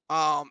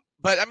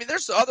 But, I mean,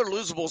 there's other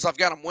losables I've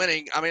got them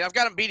winning. I mean, I've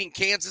got them beating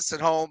Kansas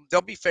at home.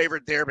 They'll be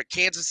favored there, but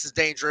Kansas is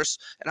dangerous.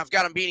 And I've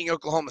got them beating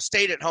Oklahoma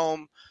State at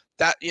home.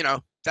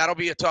 That'll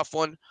be a tough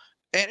one.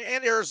 And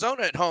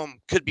Arizona at home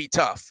could be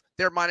tough.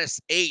 They're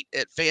 -8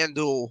 at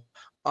FanDuel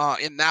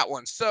in that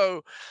one.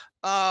 So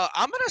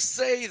I'm going to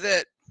say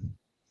that,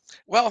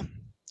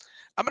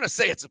 I'm going to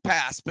say it's a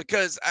pass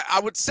because I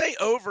would say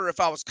over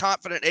if I was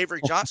confident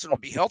Avery Johnson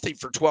would be healthy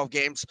for 12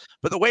 games.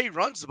 But the way he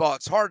runs the ball,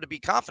 it's hard to be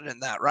confident in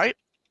that, right?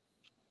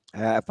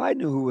 If I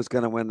knew who was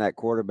going to win that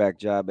quarterback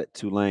job at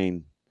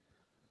Tulane,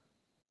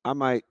 I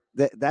might.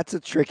 That's a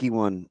tricky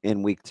one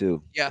in week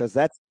 2 because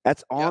that's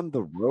on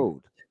the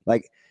road.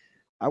 Like,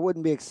 I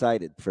wouldn't be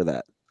excited for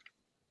that.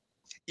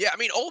 Yeah, I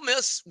mean, Ole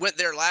Miss went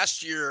there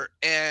last year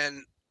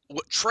and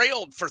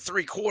trailed for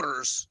 3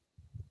 quarters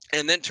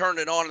and then turned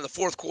it on in the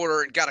 4th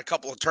quarter and got a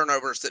couple of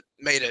turnovers that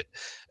made it.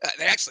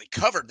 They actually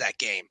covered that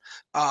game,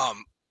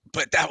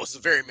 but that was a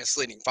very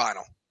misleading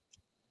final.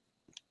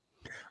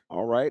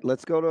 All right,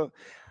 let's go to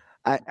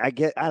I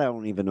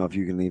don't even know if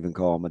you can even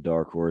call them a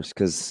dark horse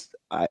because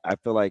I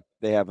feel like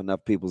they have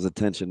enough people's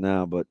attention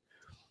now, but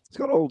let's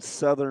go to old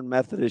Southern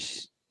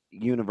Methodist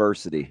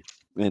University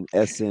in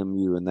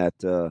SMU in that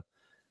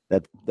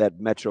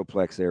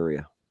Metroplex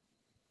area.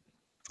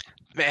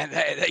 Man,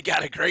 they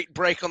got a great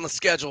break on the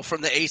schedule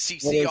from the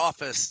ACC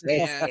office.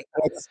 And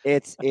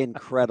it's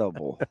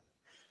incredible.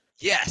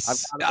 Yes.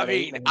 I've got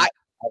them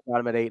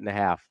at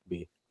 8.5.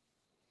 B.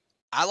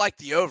 I like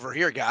the over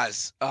here,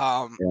 guys.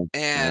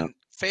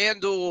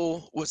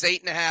 FanDuel was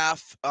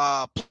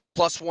 8.5,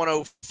 plus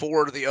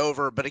 104 to the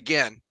over. But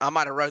again, I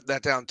might have wrote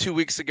that down 2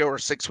 weeks ago or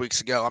 6 weeks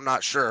ago. I'm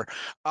not sure.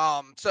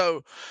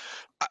 So,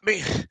 I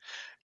mean,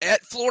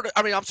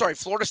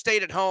 Florida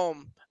State at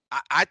home.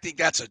 I think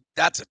that's a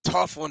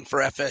tough one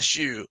for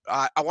FSU.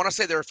 I want to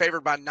say they were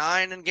favored by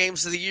 9 in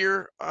games of the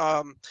year.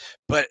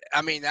 But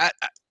I mean, that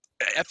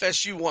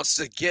FSU wants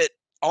to get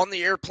on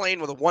the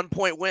airplane with a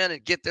 1-point win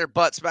and get their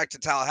butts back to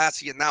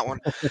Tallahassee in that one.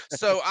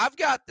 So I've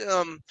got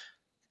them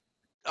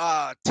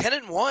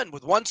 10-1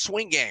 with 1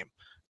 swing game.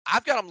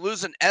 I've got them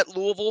losing at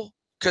Louisville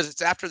because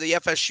it's after the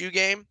FSU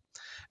game.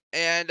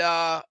 And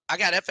I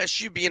got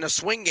FSU being a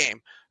swing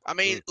game. I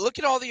mean, look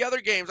at all the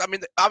other games. I mean,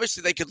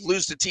 obviously they could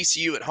lose to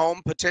TCU at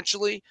home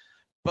potentially,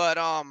 but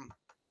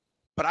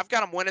I've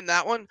got them winning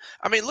that one.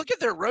 I mean, look at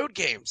their road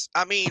games.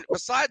 I mean,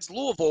 besides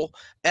Louisville,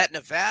 at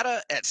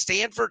Nevada, at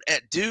Stanford,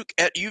 at Duke,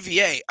 at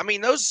UVA. I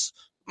mean, those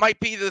might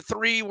be the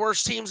 3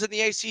 worst teams in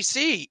the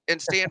ACC in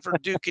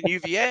Stanford, Duke, and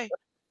UVA.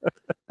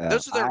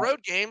 Those are their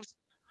road games.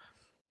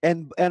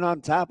 And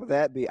on top of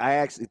that, I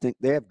actually think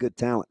they have good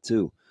talent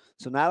too.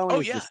 So not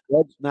only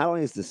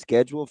is the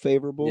schedule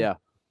favorable,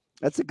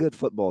 that's a good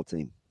football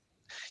team.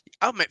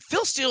 Oh, man,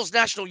 Phil Steele's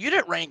national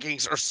unit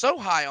rankings are so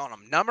high on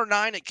them. Number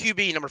 9 at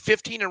QB, number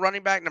 15 in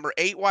running back, number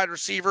 8 wide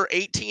receiver,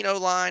 18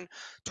 O-line,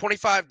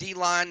 25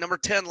 D-line, number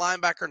 10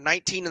 linebacker,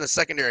 19 in the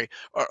secondary.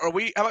 Are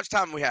we? How much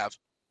time do we have?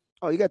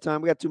 Oh, you got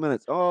time. We got 2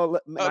 minutes.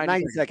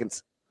 90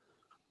 seconds.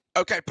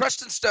 Okay,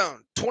 Preston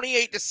Stone,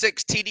 28-6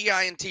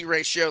 TDINT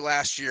ratio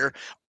last year.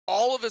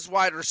 All of his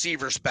wide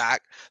receivers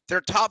back.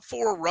 Their top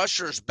 4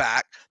 rushers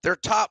back. Their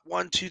top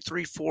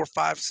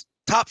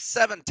top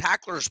 7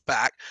 tacklers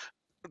back.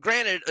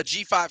 Granted, a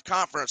G5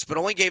 conference, but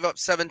only gave up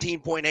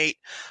 17.8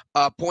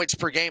 points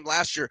per game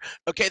last year.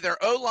 Okay, their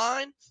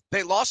O-line,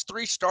 they lost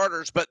 3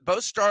 starters, but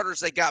both starters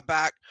they got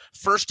back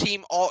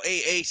first-team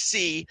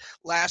All-AAC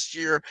last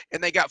year,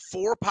 and they got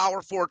 4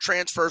 Power 4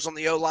 transfers on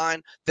the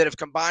O-line that have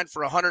combined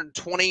for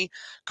 120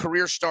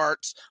 career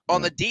starts.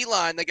 On the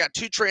D-line, they got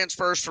 2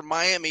 transfers from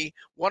Miami,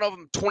 one of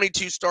them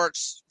 22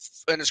 starts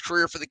in his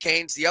career for the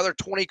Canes, the other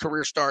 20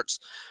 career starts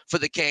for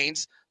the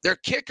Canes. Their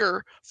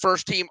kicker,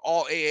 first team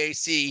All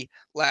AAC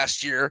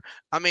last year.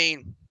 I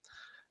mean,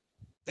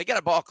 they got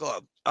a ball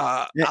club.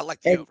 I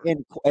like the over.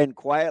 And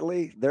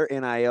quietly, their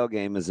NIL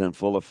game is in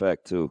full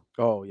effect too.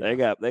 Oh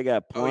yeah, they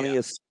got plenty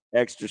of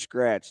extra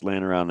scratch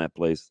laying around that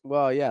place.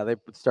 Well, yeah, they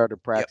started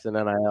practicing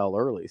NIL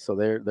early, so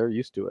they're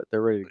used to it.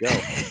 They're ready to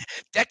go.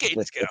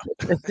 Decades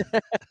ago.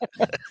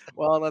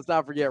 Well, let's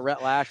not forget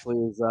Rhett Lashley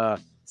is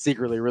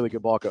secretly a really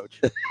good ball coach.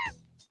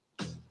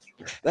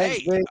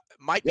 Thanks,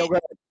 might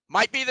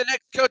be the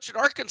next coach at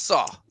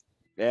Arkansas.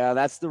 Yeah,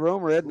 that's the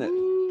rumor, isn't it?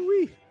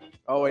 Ooh-wee.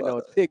 Oh, wait, no,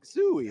 it's Pig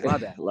Suey. My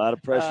bad. A lot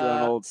of pressure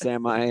on old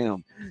Sam I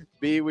Am.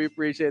 B, we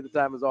appreciate the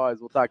time as always.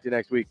 We'll talk to you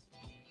next week.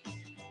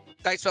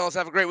 Thanks, fellas.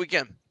 Have a great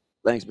weekend.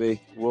 Thanks, B.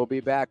 We'll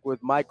be back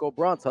with Michael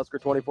Bruntz, Husker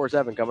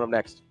 24/7, coming up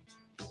next.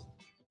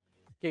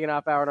 Kicking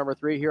off hour number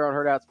 3 here on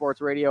Hurrdat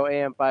Sports Radio,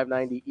 AM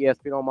 590,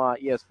 ESPN Omaha,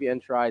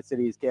 ESPN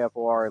Tri-Cities,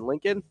 KFOR in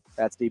Lincoln.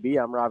 That's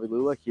DB. I'm Ravi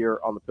Lulla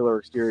here on the Pillar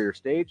Exterior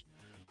stage.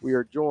 We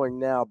are joined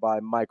now by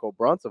Michael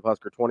Bruntz of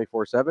Husker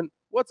 24/7.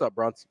 What's up,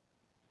 Bruntz?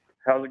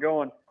 How's it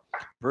going?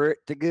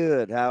 Pretty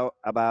good. How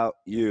about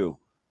you?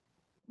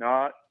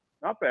 Not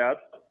bad.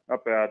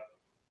 Not bad.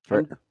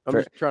 I'm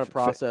just trying to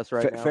process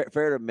right now.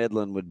 Fair to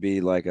Midland would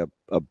be like a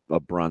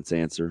Bruntz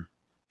answer.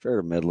 Fair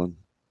to Midland.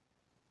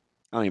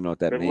 I don't even know what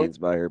that means,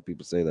 but I hear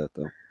people say that,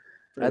 though.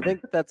 I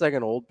think that's like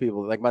an old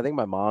people. Like, I think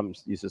my mom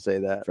used to say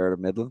that. Fair to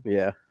Midland?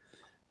 Yeah.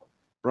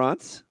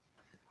 Bruntz?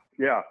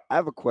 Yeah. I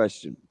have a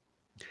question.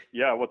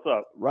 Yeah, what's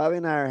up? Ravi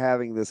and I are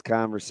having this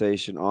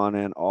conversation on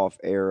and off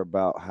air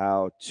about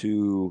how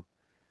to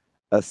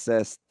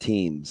assess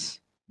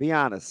teams. Be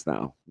honest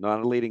now, not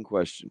a leading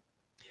question.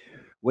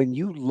 When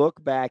you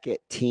look back at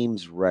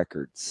teams'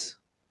 records,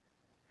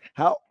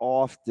 how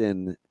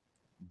often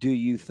do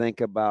you think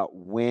about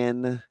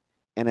when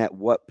and at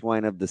what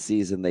point of the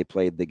season they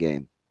played the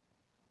game?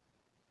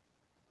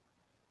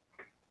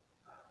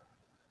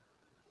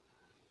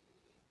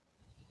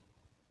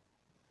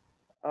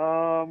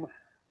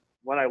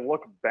 When I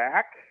look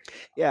back,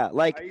 yeah,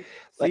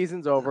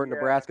 season's over. Yeah.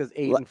 Nebraska's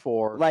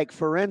 8-4. Like,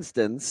 for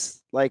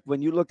instance, like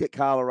when you looked at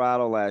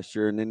Colorado last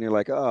year, and then you're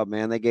like, oh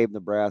man, they gave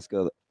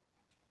Nebraska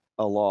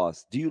a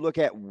loss. Do you look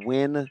at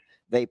when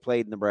they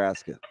played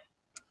Nebraska?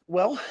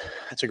 Well,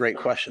 that's a great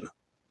question.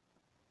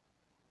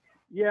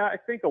 yeah, I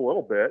think a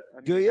little bit. I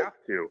mean, Do you? have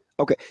to?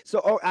 Okay,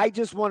 so I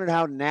just wondered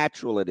how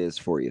natural it is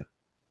for you.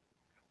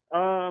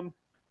 I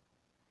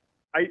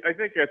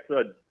think it's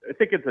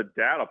a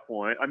data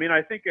point. I mean,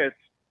 I think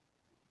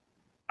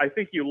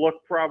you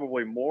look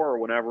probably more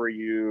whenever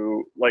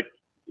you, like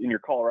in your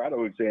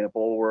Colorado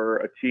example, where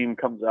a team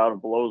comes out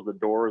and blows the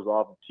doors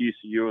off of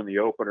TCU in the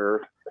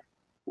opener,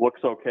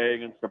 looks okay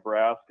against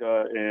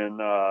Nebraska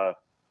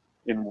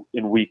in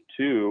week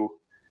 2,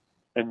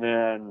 and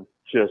then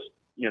just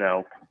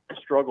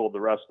struggled the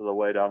rest of the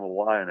way down the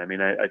line. I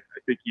mean, I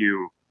think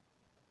you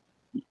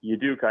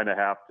do kind of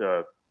have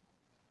to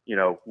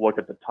look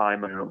at the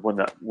time and when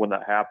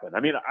that happened.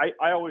 I mean,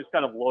 I always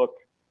kind of look.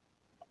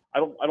 I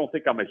don't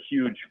think I'm a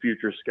huge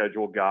future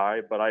schedule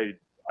guy, but I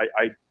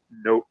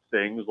note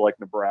things like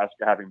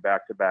Nebraska having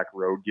back-to-back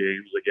road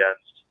games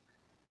against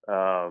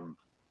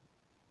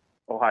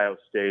Ohio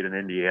State and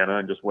Indiana,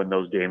 and just when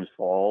those games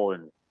fall.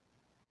 And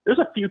there's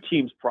a few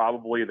teams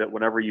probably that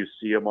whenever you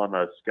see them on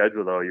the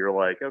schedule, though, you're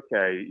like,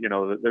 okay,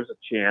 there's a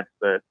chance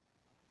that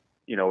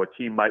a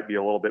team might be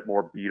a little bit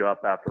more beat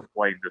up after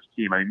playing this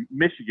team. I mean,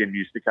 Michigan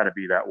used to kind of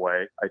be that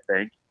way, I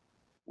think,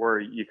 where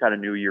you kind of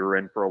knew you were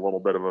in for a little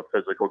bit of a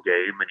physical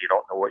game and you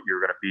don't know what you're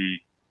going to be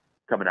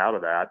coming out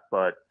of that.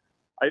 But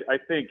I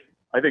think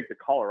the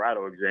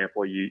Colorado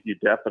example, you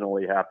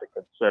definitely have to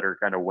consider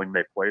kind of when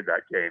they played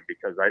that game,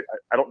 because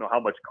I don't know how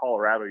much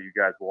Colorado you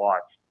guys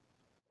watched.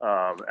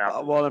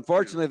 Well,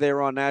 unfortunately, they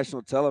were on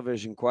national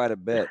television quite a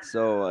bit,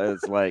 so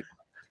it's like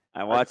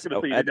I watched.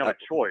 You didn't have a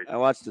choice. I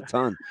watched a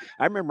ton.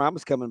 I remember I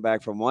was coming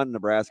back from one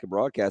Nebraska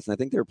broadcast, and I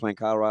think they were playing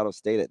Colorado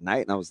State at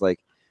night, and I was like,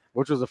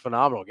 which was a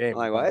phenomenal game.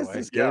 Like, why is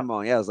this game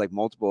on? Yeah, it was like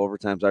multiple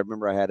overtimes. I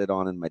remember I had it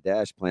on in my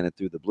dash, playing it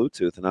through the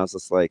Bluetooth, and I was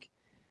just like,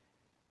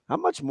 how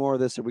much more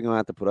of this are we going to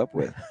have to put up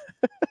with?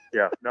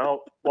 Yeah,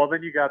 no. Well,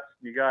 then you got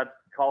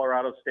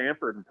Colorado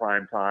Stanford in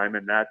prime time,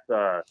 and that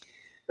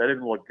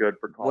didn't look good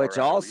for Colorado. Which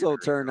also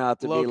either. turned out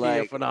to be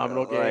like a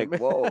phenomenal game. Like,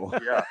 whoa.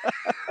 Yeah.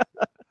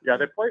 Yeah,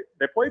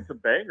 they played some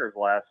bangers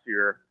last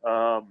year.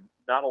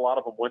 Not a lot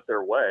of them went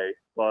their way,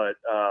 but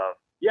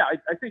yeah,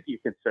 I think you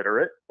consider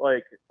it.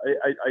 Like,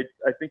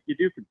 I think you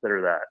do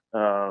consider that.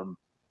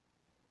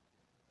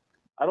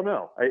 I don't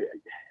know.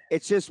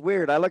 It's just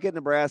weird. I look at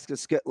Nebraska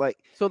like.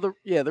 So the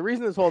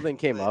reason this whole thing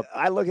came up,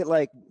 I look at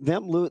like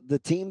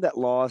the team that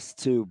lost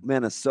to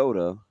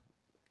Minnesota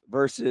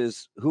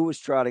versus who was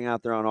trotting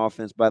out there on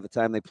offense by the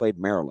time they played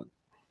Maryland.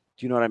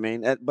 Do you know what I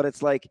mean? But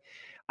it's like,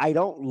 I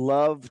don't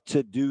love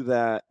to do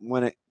that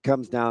when it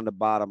comes down to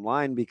bottom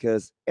line,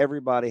 because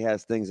everybody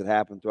has things that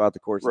happen throughout the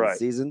course of the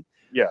season.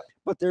 Yeah.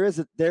 But there is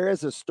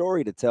a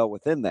story to tell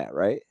within that,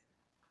 right?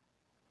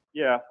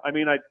 Yeah. I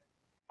mean,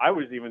 I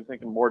was even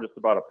thinking more just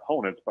about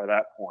opponents by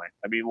that point.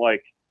 I mean,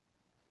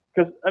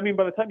 because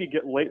by the time you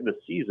get late in the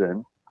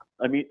season,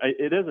 I mean,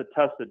 it is a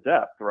test of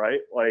depth, right?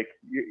 Like,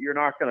 you're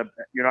not gonna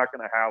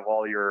have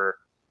all your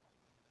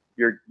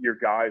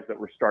guys that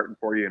were starting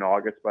for you in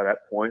August by that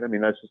point. I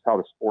mean, that's just how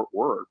the sport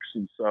works.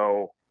 And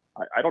so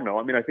I don't know.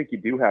 I mean, I think you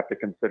do have to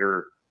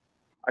consider.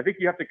 I think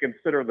you have to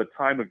consider the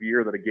time of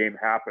year that a game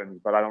happens,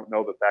 but I don't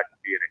know that can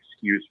be an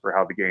excuse for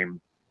how the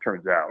game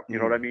turns out. You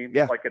know what I mean?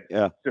 Yeah. Like,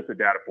 it's just a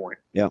data point.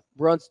 Yeah.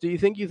 Bruntz, do you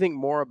think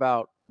more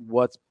about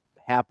what's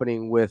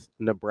happening with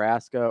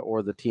Nebraska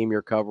or the team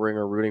you're covering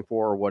or rooting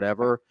for or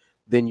whatever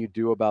than you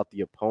do about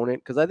the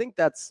opponent. Because I think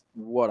that's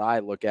what I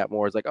look at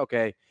more is like,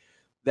 okay,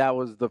 that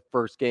was the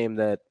first game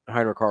that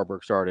Heinrich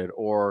Haarberg started.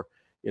 Or,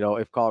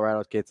 if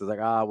Colorado's case is like,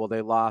 well,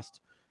 they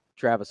lost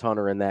Travis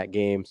Hunter in that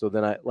game. So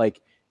then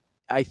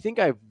I think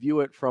I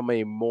view it from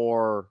a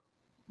more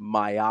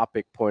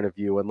myopic point of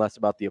view and less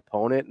about the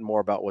opponent and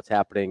more about what's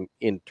happening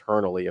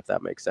internally, if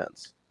that makes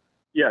sense.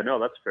 Yeah, no,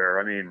 that's fair.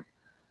 I mean,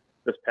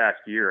 this past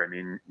year,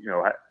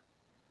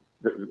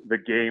 the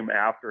game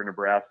after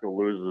Nebraska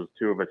loses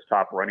two of its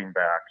top running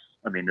backs,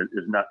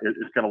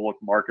 it's going to look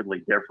markedly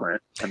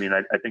different. I mean,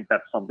 I think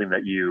that's something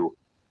that you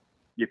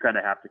kind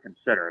of have to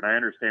consider. And I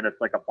understand it's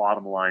like a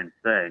bottom line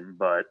thing,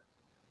 but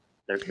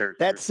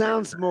there's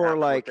sounds more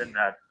like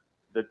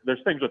there's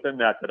things within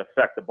that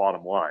affect the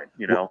bottom line,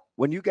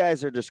 When you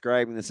guys are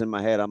describing this in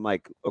my head, I'm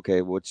like,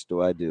 okay, which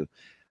do I do?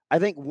 I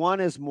think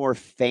one is more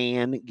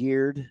fan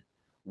geared.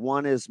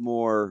 One is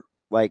more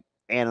like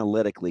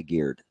analytically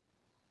geared.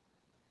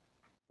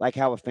 Like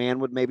how a fan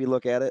would maybe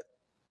look at it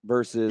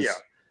versus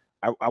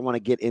I want to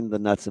get in the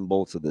nuts and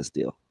bolts of this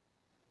deal.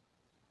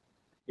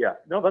 Yeah,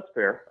 no, that's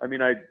fair. I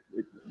mean,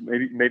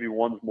 maybe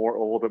one's a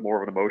little bit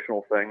more of an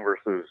emotional thing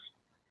versus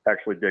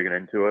actually digging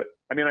into it.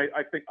 I mean,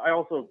 I think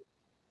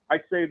I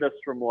say this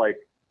from like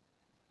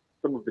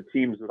some of the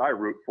teams that I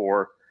root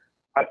for.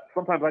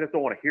 Sometimes I just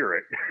don't want to hear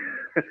it.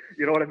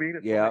 You know what I mean?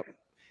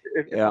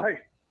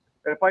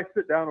 If I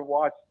sit down and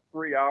watch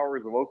 3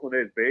 hours of Oakland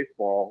A's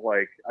baseball,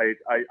 like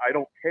I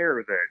don't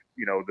care that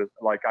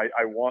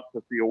I want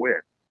to see a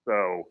win.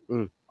 So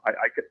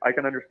I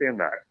can understand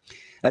that.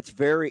 That's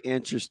very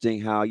interesting.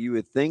 How you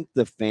would think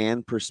the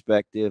fan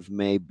perspective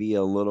may be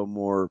a little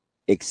more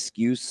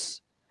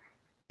excuse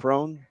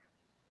prone,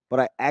 but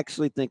I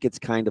actually think it's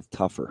kind of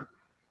tougher.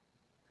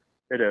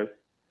 It is.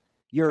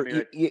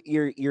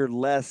 You're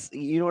less.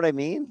 You know what I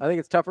mean? I think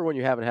it's tougher when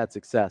you haven't had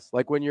success.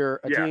 Like when you're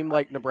a team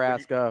like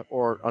Nebraska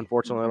or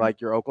unfortunately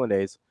like your Oakland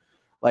A's,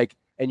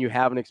 and you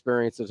haven't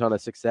experienced a ton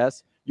of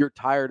success, you're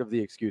tired of the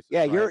excuses.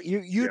 Yeah, right?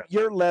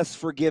 you're less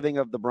forgiving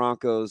of the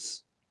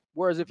Broncos.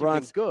 Whereas if you've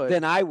been good,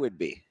 then I would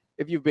be.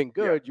 If you've been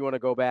good, you want to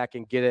go back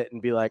and get it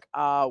and be like,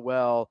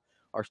 well,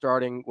 our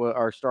starting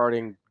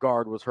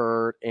guard was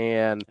hurt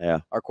and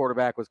our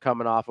quarterback was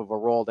coming off of a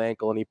rolled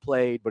ankle and he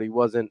played, but he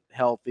wasn't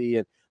healthy.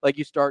 And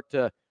you start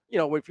to,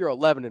 if you're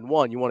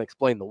 11-1, you want to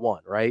explain the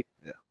one, right?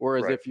 Yeah.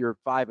 Whereas if you're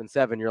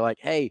 5-7, you're like,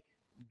 hey,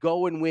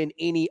 go and win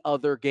any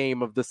other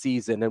game of the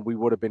season and we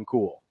would have been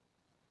cool.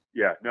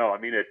 Yeah, no, I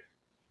mean,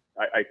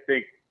 I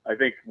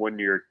think when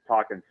you're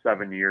talking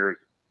 7 years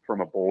from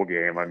a bowl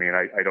game, I mean,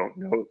 I don't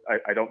know.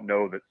 I don't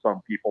know that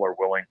some people are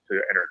willing to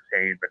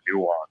entertain the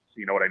nuance.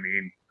 You know what I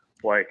mean?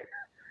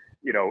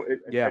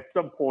 At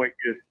some point,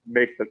 just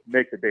make the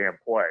damn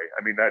play.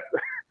 I mean, that's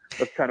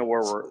kind of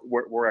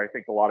where I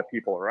think a lot of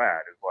people are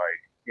at. Is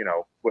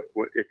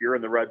if you're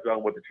in the red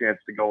zone with a chance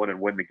to go in and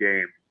win the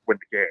game.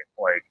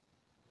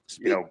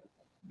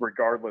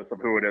 Regardless of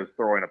who it is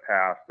throwing a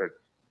pass that's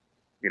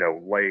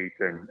late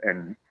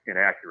and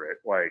inaccurate.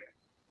 I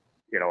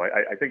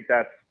think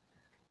that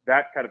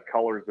kind of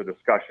colors the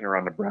discussion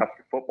around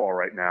Nebraska football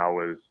right now.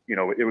 Is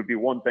it would be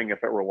one thing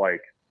if it were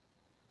like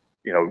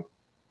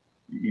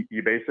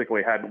you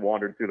basically hadn't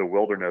wandered through the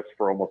wilderness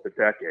for almost a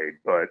decade.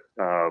 But,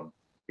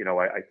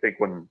 I think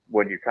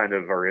when you kind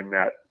of are in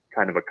that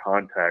kind of a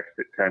context,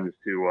 it tends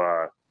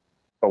to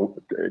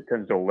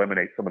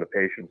eliminate some of the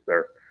patience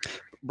there.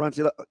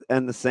 Bruntz,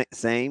 and the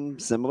same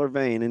similar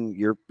vein, and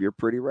you're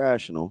pretty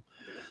rational.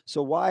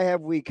 So why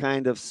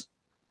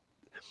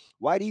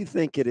do you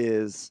think it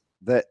is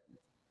that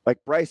like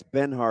Bryce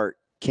Dienhart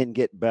can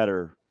get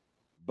better,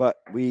 but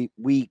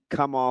we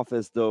come off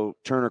as though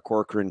Turner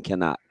Corcoran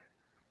cannot?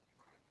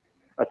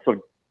 That's a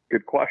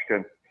good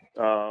question.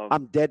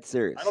 I'm dead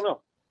serious. I don't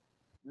know.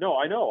 No,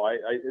 I know.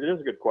 It is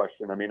a good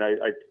question. I mean,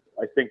 I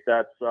think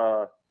that's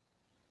the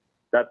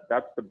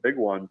big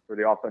one for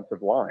the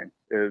offensive line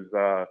is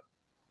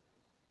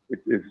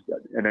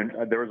and then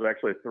there was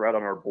actually a thread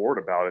on our board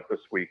about it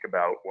this week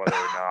about whether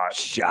or not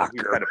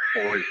Shocker.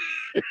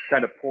 he's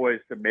kind of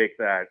poised to make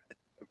that,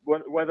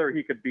 whether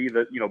he could be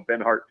the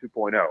Dienhart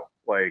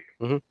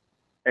 2.0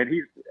 and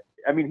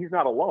he's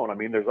not alone. I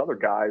mean, there's other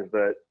guys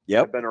that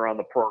have been around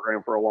the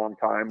program for a long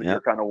time, and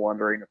you're kind of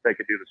wondering if they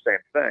could do the same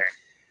thing.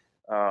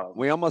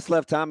 We almost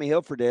left Tommy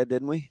Hilfer dead,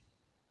 didn't we?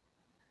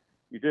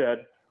 We did.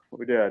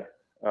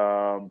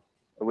 At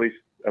least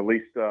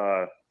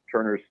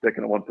Turner's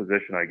sticking at one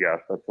position, I guess.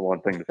 That's the one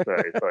thing to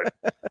say. But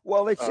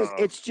well,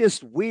 it's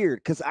just weird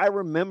because I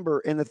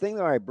remember, and the thing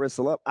that I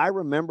bristle up, I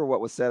remember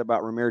what was said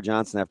about Ramir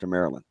Johnson after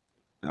Maryland.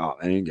 Oh,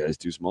 that guy's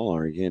too small,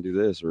 or he can't do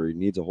this, or he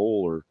needs a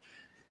hole,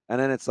 and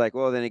then it's like,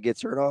 well, then he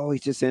gets hurt. Oh,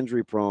 he's just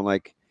injury prone.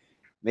 Like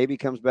maybe he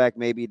comes back,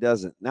 maybe he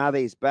doesn't. Now that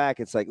he's back,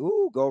 it's like,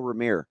 ooh, go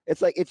Ramir.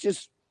 It's like it's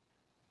just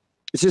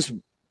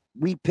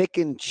we pick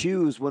and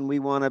choose when we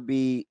want to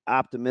be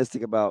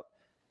optimistic about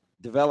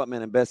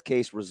development and best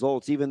case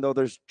results, even though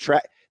there's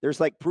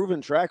like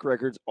proven track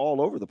records all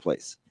over the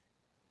place.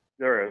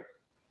 There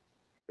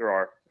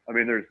are. I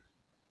mean,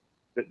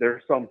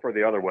 there's some for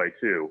the other way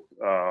too.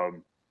 I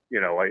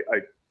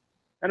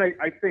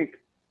think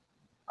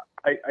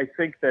I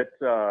think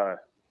that,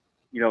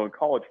 in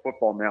college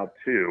football now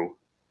too,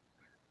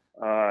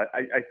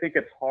 I think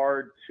it's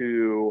hard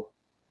to,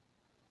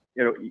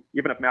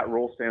 even if Matt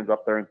Rule stands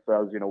up there and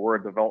says, we're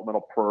a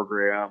developmental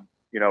program,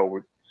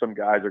 some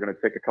guys are going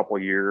to take a couple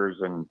of years,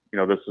 and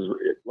this is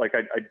like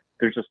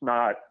there's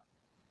not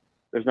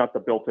the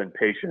built-in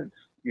patience,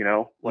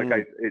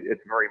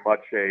 it's very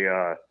much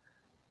a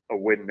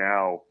win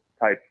now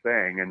type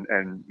thing,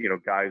 and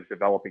guys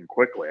developing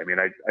quickly. I mean,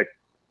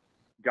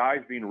 guys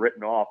being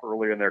written off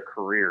early in their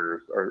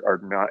careers are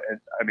not.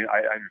 I mean, I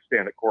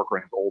understand that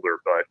Corcoran's older,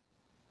 but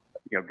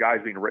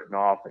guys being written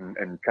off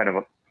and kind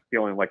of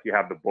feeling like you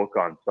have the book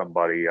on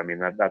somebody. I mean,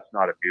 that's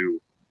not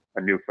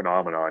a new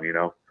phenomenon,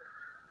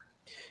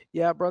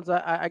 Yeah, Bruntz,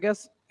 I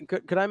guess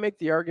could I make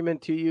the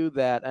argument to you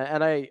that,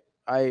 and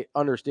I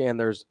understand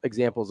there's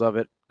examples of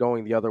it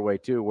going the other way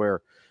too,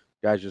 where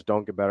guys just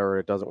don't get better or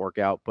it doesn't work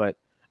out, but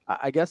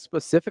I guess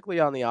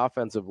specifically on the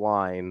offensive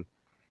line,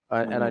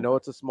 and I know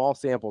it's a small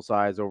sample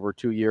size over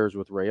 2 years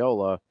with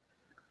Raiola,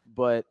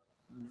 but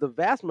the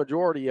vast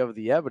majority of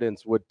the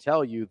evidence would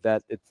tell you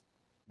that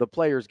the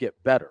players get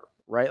better,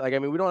 right? Like, I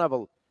mean, we don't have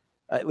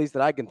at least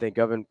that I can think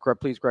of, and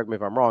please correct me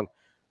if I'm wrong.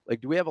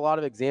 Like, do we have a lot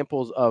of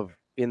examples of,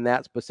 in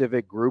that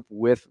specific group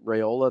with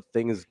Raiola,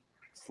 things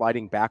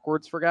sliding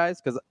backwards for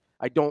guys? Because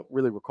I don't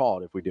really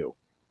recall it if we do.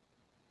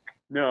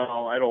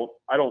 No, I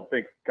don't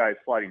think guys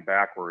sliding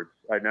backwards.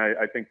 I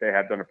think they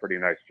have done a pretty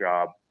nice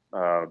job.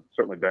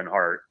 Certainly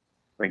Dienhart.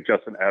 I think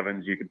Justin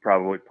Evans, you could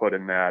probably put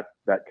in that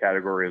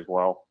category as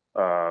well,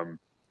 for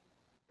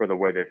the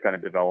way they've kind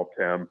of developed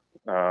him.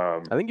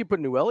 I think you put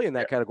Newelli in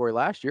that category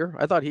last year.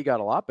 I thought he got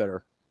a lot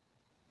better.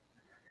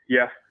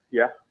 Yeah,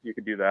 you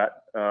could do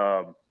that.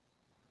 I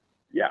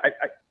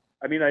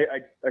mean,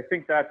 I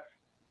think that's.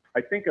 I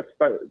think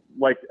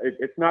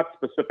it's not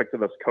specific to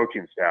this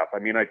coaching staff. I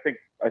mean, I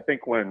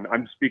think when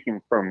I'm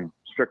speaking from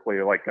strictly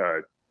like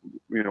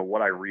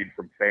what I read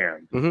from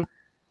fans, mm-hmm.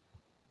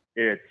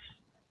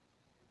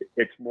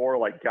 it's more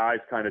like guys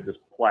kind of just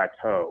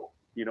plateau.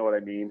 You know what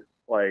I mean?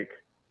 Like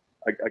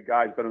a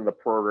guy's been in the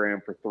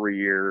program for 3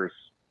 years.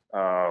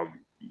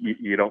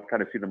 You don't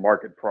kind of see the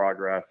market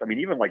progress. I mean,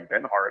 even like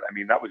Dienhart, I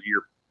mean, that was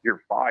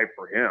year 5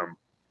 for him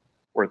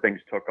where things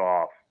took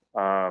off.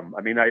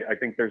 I mean, I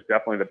think there's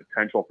definitely the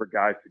potential for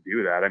guys to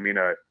do that. I mean,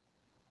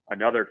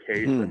 another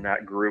case in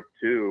that group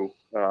too,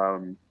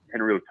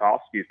 Henry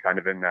Lutovsky is kind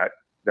of in that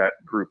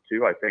group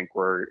too, I think,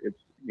 where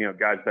it's,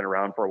 guy's been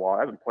around for a while,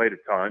 hasn't played a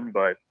ton,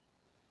 but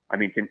I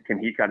mean, can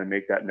he kind of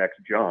make that next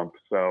jump?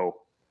 So,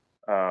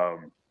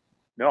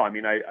 no, I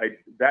mean,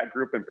 that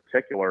group in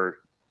particular,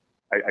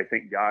 I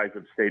think guys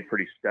have stayed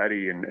pretty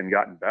steady and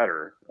gotten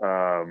better.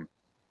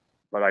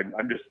 But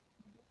I'm just,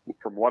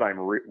 from what I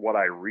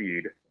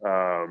read,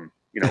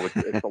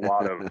 it's a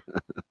lot of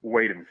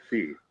wait and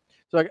see.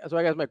 So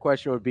I guess my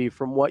question would be,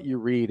 from what you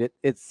read,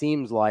 it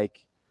seems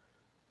like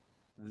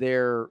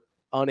they're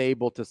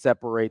unable to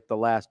separate the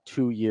last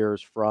 2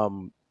 years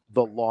from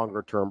the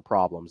longer term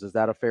problems. Is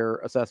that a fair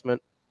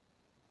assessment?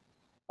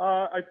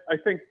 I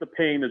think the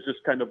pain is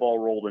just kind of all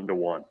rolled into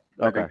one.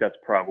 Okay. I think that's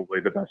probably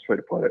the best way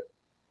to put it.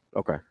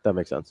 Okay, that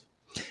makes sense.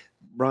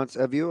 Bruntz,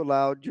 have you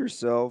allowed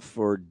yourself,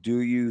 or do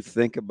you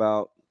think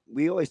about,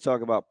 we always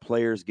talk about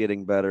players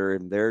getting better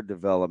in their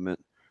development.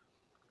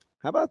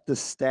 How about the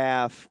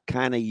staff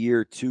kind of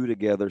year 2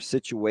 together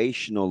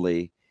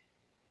situationally,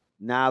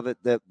 now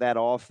that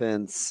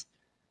offense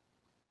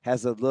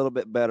has a little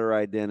bit better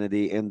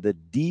identity and the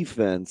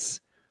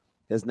defense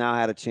has now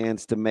had a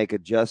chance to make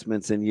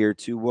adjustments in year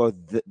 2? Well,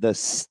 the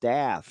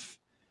staff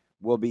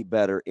will be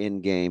better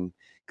in game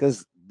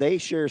because they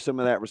share some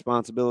of that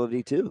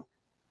responsibility too.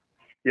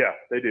 Yeah,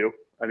 they do.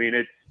 I mean,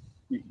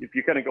 if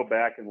you kind of go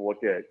back and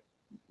look at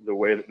the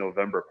way that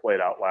November played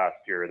out last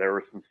year, there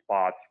were some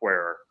spots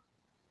where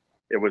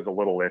it was a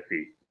little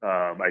iffy,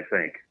 I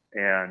think.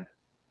 And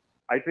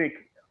I think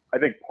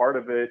part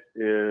of it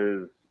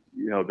is,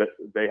 that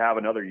they have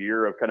another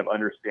year of kind of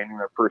understanding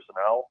their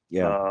personnel,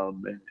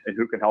 and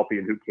who can help you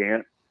and who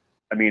can't.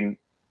 I mean,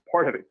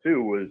 part of it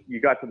too was you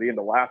got to the end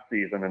of last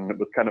season and it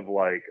was kind of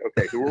like,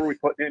 okay, who are we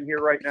putting in here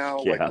right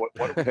now? Yeah.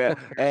 Like what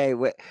hey,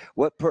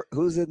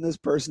 who's in this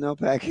personnel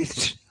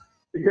package?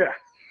 Yeah.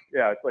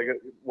 It's like,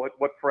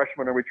 what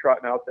freshmen are we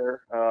trotting out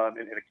there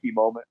in a key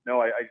moment?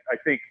 No, I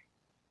think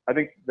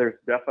there's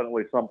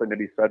definitely something to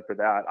be said for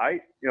that.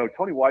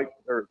 Tony White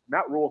or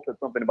Matt Rule said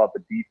something about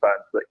the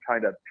defense that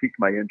kind of piqued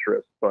my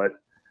interest, but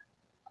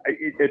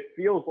it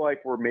feels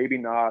like we're maybe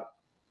not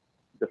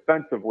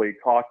defensively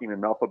talking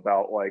enough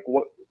about like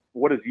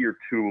what does year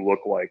 2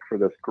 look like for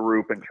this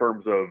group in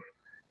terms of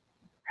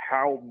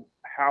how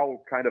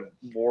kind of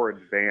more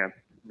advanced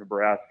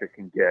Nebraska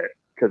can get.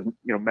 Because,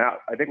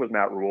 I think it was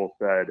Matt Rule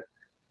said,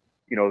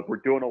 we're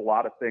doing a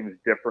lot of things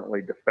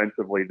differently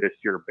defensively this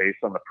year based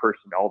on the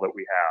personnel that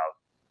we have.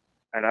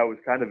 And I was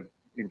kind of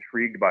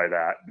intrigued by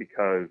that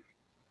because,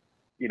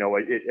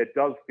 it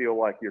does feel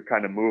like you're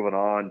kind of moving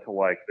on to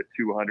like the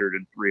 200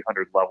 and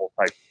 300 level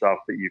type stuff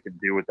that you can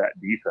do with that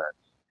defense.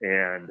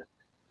 And,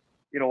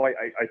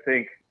 I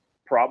think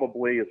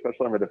probably,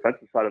 especially on the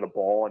defensive side of the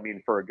ball. I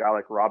mean, for a guy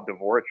like Rob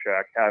Dvorak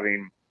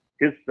having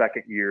his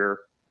second year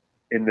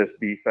in this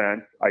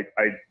defense,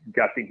 I'm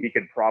guessing he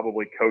could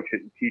probably coach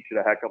it and teach it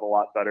a heck of a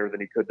lot better than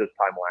he could this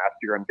time last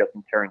year. I'm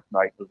guessing Terrence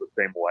Knight was the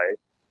same way.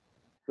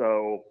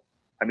 So,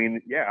 I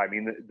mean, yeah, I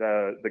mean,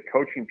 the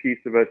coaching piece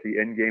of it, the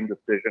in-game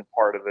decision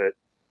part of it,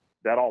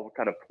 that all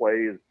kind of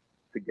plays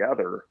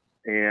together.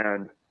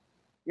 And,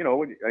 you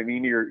know, I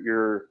mean,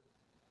 you're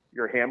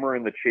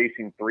hammering the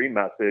chasing three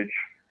message.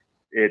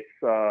 It's,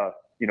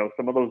 you know,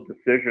 some of those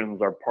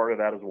decisions are part of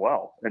that as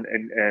well.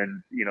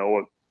 And you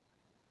know,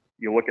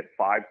 you look at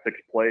 5-6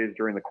 plays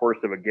during the course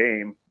of a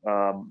game,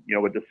 you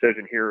know, a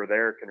decision here or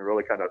there can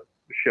really kind of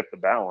shift the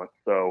balance.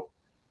 So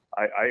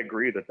I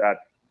agree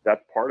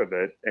that's part of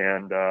it.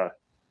 And,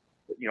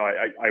 you know,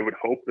 I would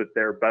hope that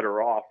they're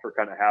better off for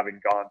kind of having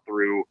gone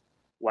through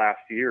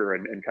last year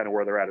and kind of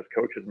where they're at as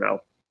coaches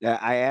now. Yeah,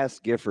 I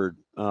asked Gifford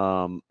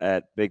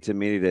at Big Ten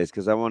Media Days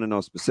because I want to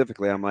know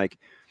specifically. I'm like,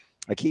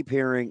 I keep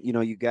hearing, you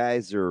know, you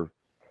guys are,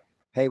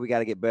 hey, we got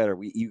to get better.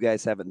 You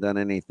guys haven't done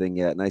anything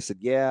yet. And I said,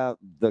 yeah,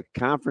 the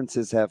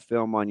conferences have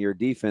film on your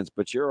defense,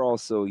 but you're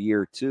also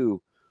year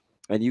two,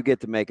 and you get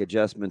to make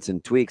adjustments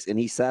and tweaks. And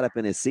he sat up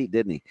in his seat,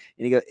 didn't he?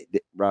 And he goes,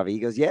 Ravi, he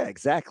goes, yeah,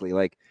 exactly.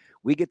 Like,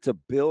 we get to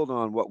build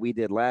on what we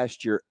did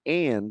last year,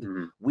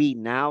 and we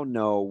now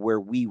know where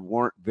we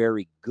weren't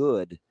very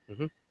good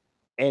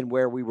and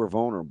where we were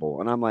vulnerable.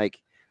 And I'm like,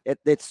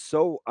 it's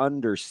so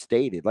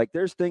understated. Like,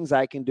 there's things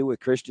I can do with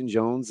Christian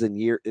Jones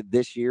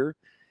this year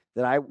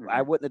that I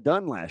wouldn't have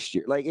done last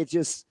year. Like, it's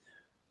just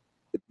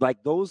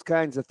like those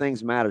kinds of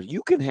things matter.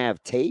 You can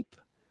have tape,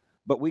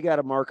 but we got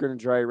a marker and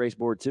dry erase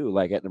board too,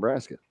 like at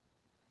Nebraska.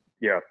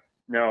 Yeah,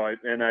 no, I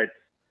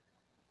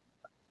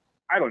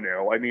don't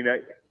know. I mean,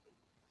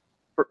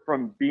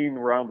 from being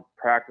around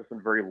practice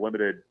in very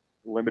limited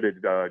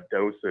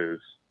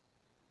doses,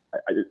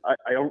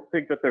 I don't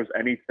think that there's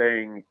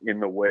anything in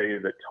the way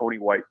that Tony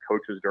White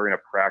coaches during a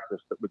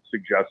practice that would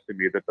suggest to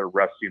me that they're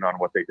resting on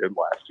what they did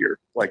last year.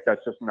 Like,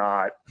 that's just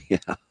not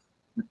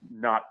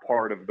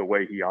part of the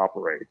way he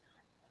operates.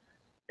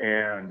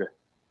 And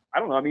I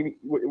don't know. I mean,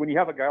 when you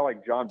have a guy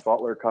like John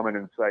Butler come in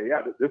and say,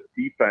 yeah, this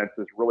defense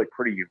is really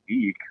pretty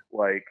unique,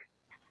 like,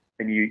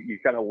 and you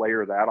kind of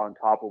layer that on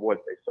top of what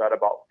they said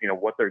about, you know,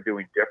 what they're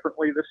doing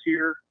differently this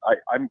year,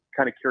 I'm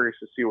kind of curious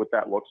to see what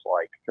that looks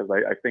like, because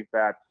I think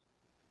that's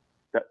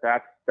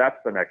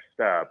the next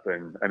step.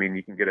 And I mean,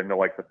 you can get into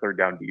like the third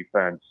down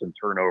defense and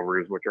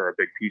turnovers, which are a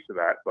big piece of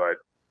that, but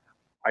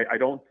I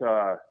don't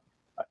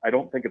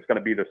think it's going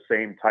to be the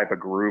same type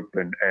of group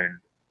and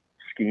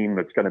scheme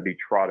that's going to be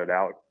trotted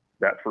out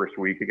that first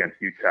week against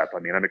UTEP. I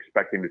mean, I'm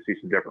expecting to see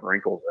some different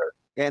wrinkles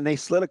there. And they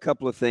slid a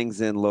couple of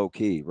things in low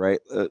key, right?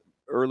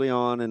 Early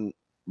on and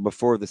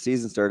before the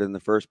season started in the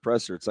first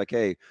presser, it's like,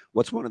 hey,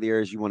 what's one of the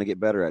areas you want to get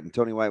better at? And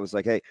Tony White was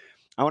like, hey,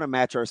 I want to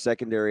match our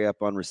secondary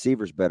up on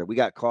receivers better. We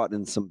got caught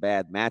in some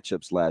bad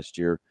matchups last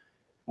year.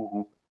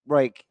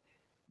 Like,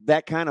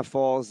 that kind of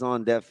falls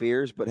on deaf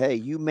ears, but hey,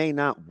 you may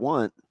not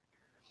want,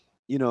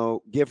 you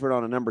know, Gifford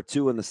on a number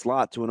 2 in the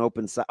slot to an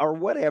open side or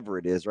whatever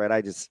it is,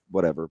 right?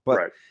 Whatever.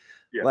 But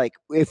like,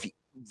 if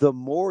the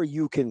more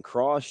you can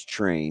cross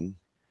train,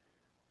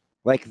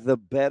 like, the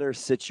better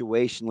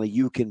situationally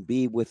you can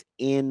be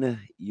within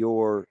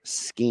your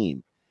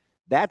scheme.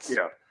 That's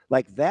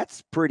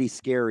pretty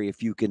scary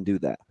if you can do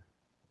that.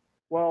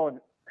 Well,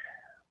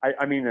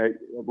 I mean,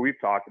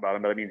 we've talked about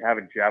him, but I mean,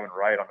 having Javin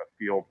Wright on the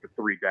field for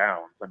 3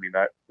 downs, I mean,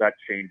 that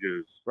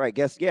changes. Right.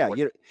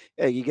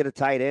 You get a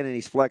tight end and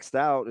he's flexed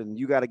out and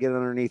you got to get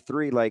underneath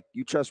 3. Like,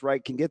 you trust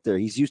Wright can get there.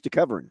 He's used to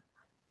covering.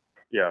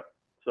 Yeah.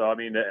 So, I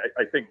mean,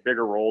 I think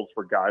bigger roles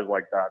for guys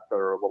like that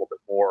are a little bit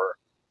more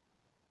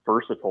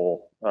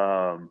versatile.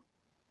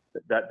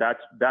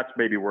 That's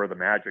maybe where the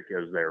magic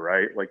is there,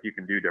 right? Like, you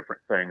can do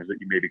different things that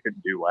you maybe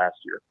couldn't do last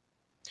year.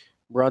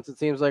 Bruntz, it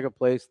seems like a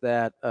place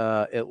that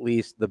at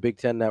least the Big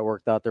Ten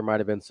Network thought there might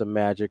have been some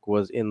magic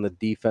was in the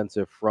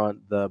defensive front.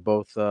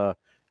 Both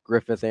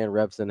Griffith and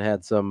Rebson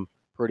had some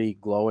pretty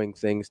glowing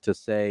things to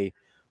say.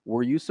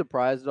 Were you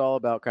surprised at all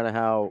about kind of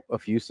how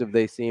effusive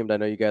they seemed? I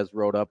know you guys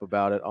wrote up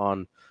about it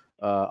on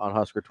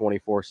Husker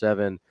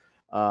 24/7.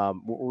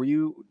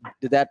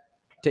 Did that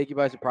take you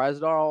by surprise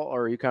at all,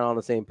 or are you kind of on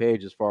the same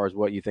page as far as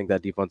what you think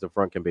that defensive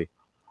front can be?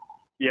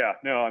 Yeah,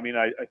 no, I mean,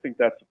 I think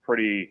that's a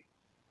pretty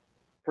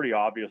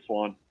obvious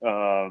one,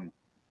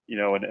 you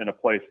know, and a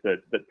place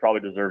that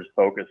probably deserves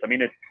focus. I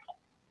mean,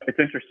 it's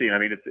interesting. I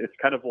mean, it's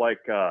kind of like,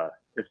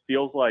 it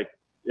feels like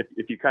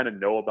if you kind of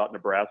know about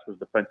Nebraska's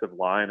defensive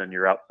line and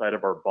you're outside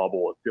of our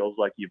bubble, it feels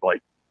like you've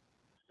like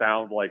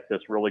found like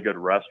this really good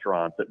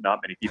restaurant that not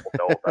many people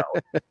know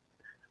about.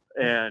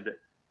 And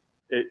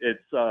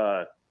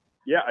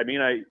yeah, I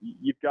mean,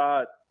 you've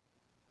got,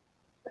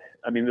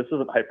 I mean, this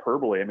isn't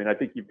hyperbole. I mean, I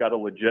think you've got a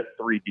legit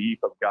 3 deep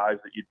of guys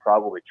that you'd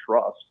probably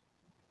trust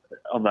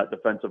on that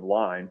defensive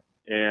line.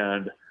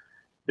 And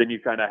then you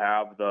kind of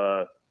have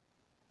the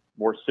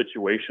more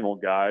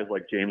situational guys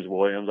like James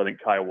Williams. I think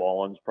Kai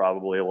Wallen's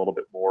probably a little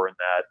bit more in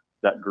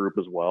that group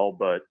as well.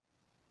 But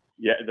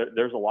yeah,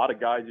 there's a lot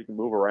of guys you can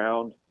move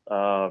around.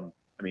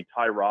 I mean,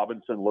 Ty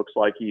Robinson looks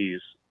like he's,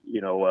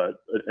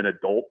 an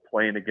adult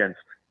playing against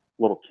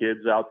little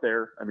kids out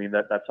there. I mean,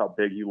 that's how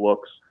big he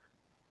looks.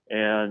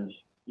 And,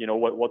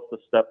 what's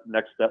the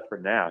next step for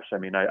Nash? I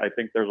mean, I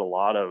think there's a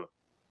lot of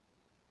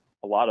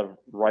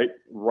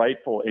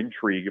rightful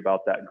intrigue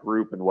about that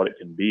group and what it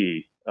can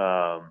be.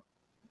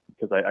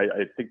 Because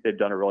I think they've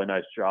done a really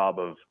nice job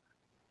of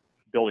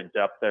building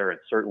depth there, and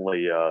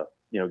certainly,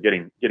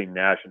 getting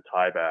Nash and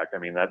Ty back. I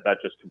mean, that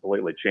just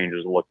completely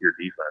changes the look of your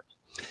defense.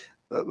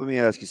 Let me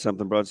ask you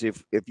something, Bruntz.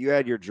 If you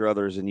had your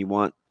druthers and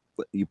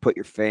you put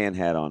your fan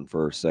hat on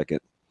for a second,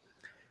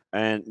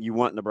 and you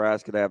want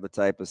Nebraska to have the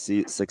type of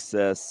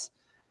success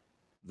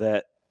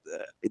that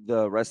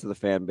the rest of the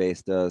fan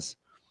base does,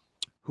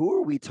 who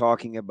are we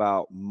talking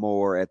about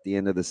more at the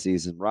end of the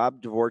season?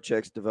 Rob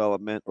Dvorak's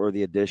development or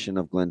the addition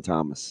of Glenn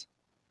Thomas?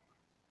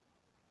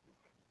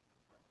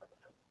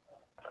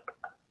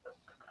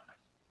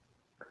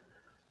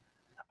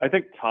 I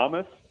think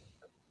Thomas.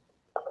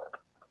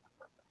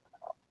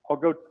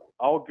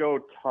 I'll go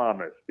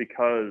Thomas,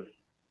 because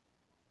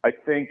I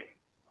think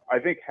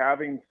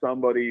having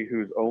somebody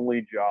whose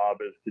only job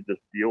is to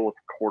just deal with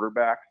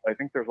quarterbacks, I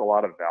think there's a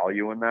lot of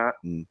value in that.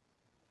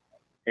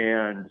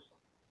 And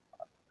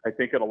I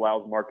think it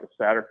allows Marcus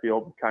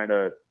Satterfield to kind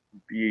of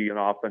be an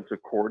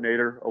offensive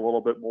coordinator a little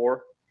bit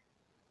more.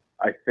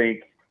 I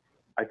think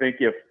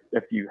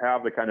if you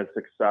have the kind of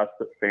success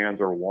that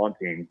fans are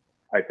wanting,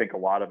 I think a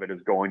lot of it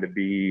is going to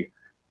be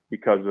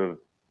because of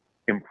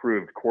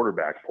improved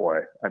quarterback play.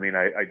 I mean,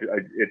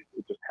 it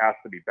just has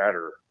to be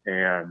better.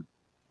 And,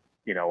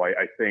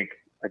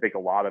 I think a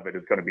lot of it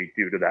is going to be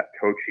due to that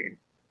coaching.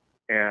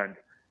 And,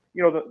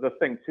 the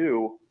thing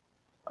too,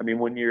 I mean,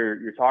 when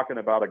you're talking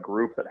about a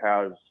group that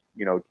has,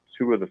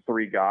 two of the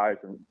three guys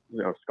and,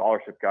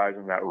 scholarship guys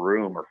in that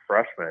room are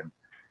freshmen,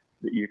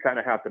 you kind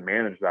of have to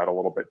manage that a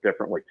little bit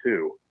differently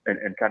too.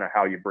 And kind of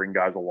how you bring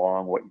guys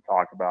along, what you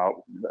talk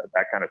about,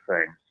 that kind of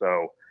thing.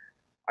 So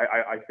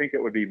I think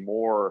it would be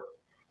more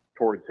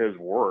towards his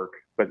work,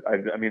 but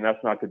I mean,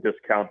 that's not to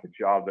discount the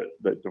job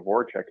that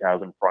Dvorak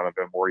has in front of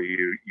him, where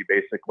you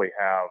basically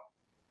have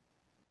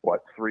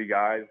three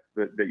guys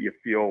that you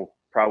feel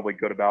probably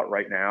good about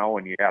right now,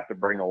 and you have to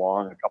bring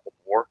along a couple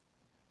more.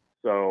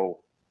 So,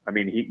 I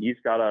mean, he's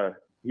got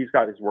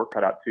his work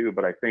cut out too,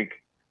 but I think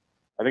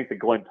the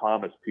Glenn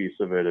Thomas piece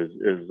of it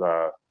is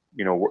I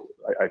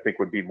think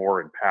would be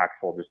more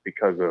impactful just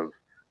because of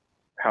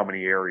how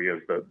many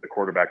areas the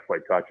quarterback play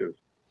touches.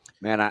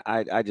 Man,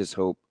 I just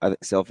hope,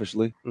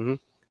 selfishly,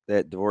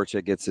 that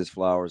Dvorak gets his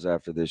flowers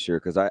after this year,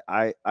 because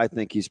I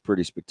think he's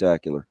pretty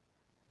spectacular.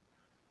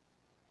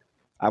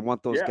 I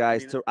want those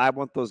guys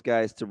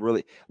to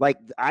really, like,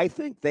 I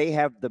think they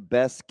have the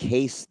best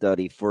case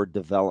study for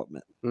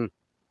development.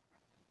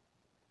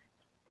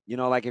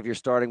 Like if you're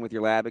starting with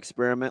your lab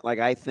experiment, like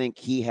I think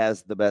he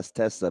has the best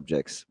test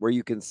subjects where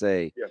you can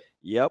say,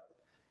 yep,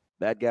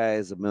 that guy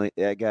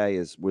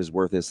is was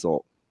worth his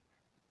salt.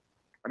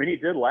 I mean, he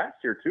did last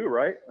year too,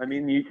 right? I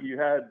mean, you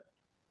had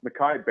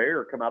Mekhi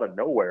Bayer come out of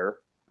nowhere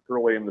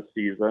early in the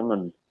season,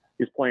 and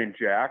he's playing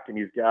Jack, and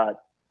he's got,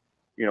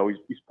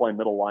 he's playing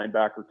middle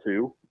linebacker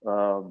too.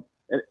 And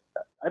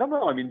I don't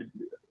know. I mean,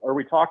 are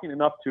we talking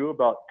enough too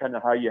about kind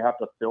of how you have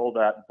to fill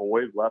that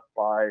void left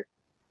by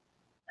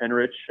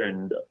Henrich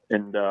and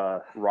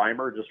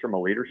Reimer, just from a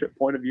leadership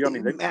point of view?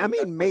 I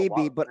mean,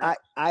 maybe, but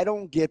I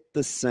don't get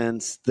the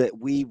sense that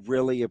we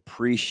really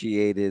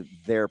appreciated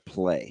their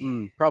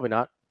play. Probably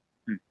not.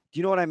 Do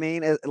you know what I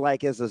mean? If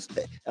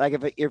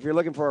you're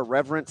looking for a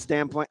reverence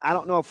standpoint, I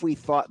don't know if we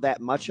thought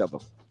that much of him.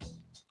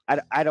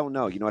 I don't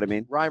know. You know what I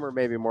mean? Reimer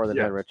maybe more than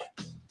Henrich.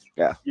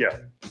 Yeah.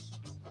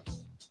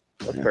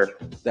 That's fair.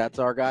 That's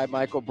our guy,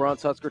 Michael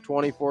Bruntz, Husker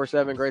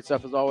 24/7. Great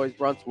stuff as always,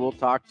 Bruntz. We'll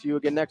talk to you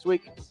again next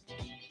week.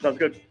 Sounds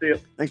good. See you.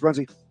 Thanks,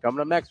 Bruntz.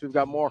 Coming up next, we've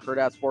got more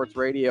Hurrdat Sports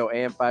Radio,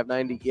 AM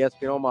 590,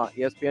 ESPN Omaha,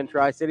 ESPN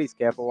Tri-Cities,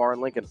 KFOR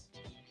in Lincoln.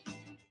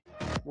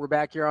 We're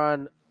back here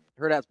on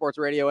Hurrdat Sports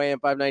Radio, AM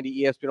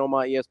 590, ESPN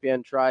Omaha,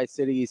 ESPN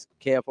Tri-Cities,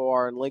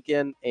 KFOR in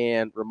Lincoln,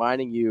 and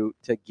reminding you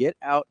to get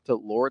out to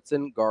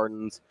Lauritsen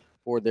Gardens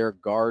for their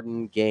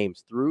garden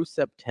games through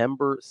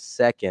September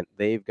 2nd.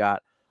 They've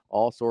got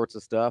all sorts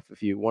of stuff.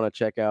 If you want to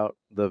check out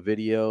the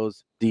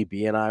videos,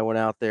 DB and I went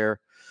out there.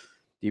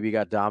 DB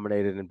got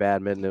dominated in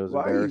badminton. It was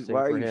embarrassing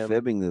for him. Why are you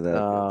fibbing to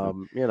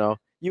that?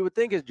 You would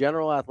think his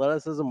general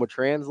athleticism would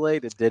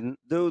translate. It didn't.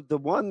 Dude, the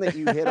one that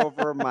you hit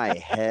over my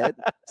head,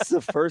 it's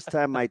the first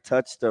time I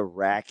touched a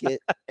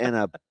racket and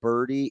a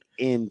birdie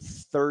in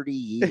 30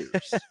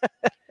 years.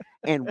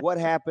 And what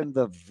happened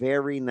the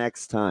very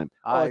next time?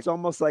 It's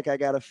almost like I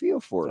got a feel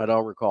for it. I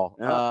don't recall.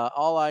 Yeah.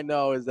 All I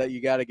know is that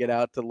you got to get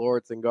out to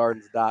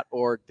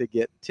LauritsenGardens.org to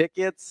get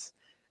tickets.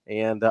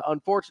 And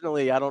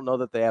unfortunately, I don't know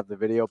that they have the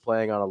video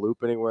playing on a loop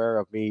anywhere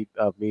of me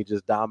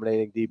just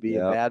dominating DB in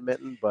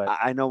badminton. But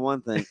I know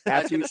one thing. I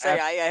haven't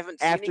seen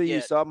after it you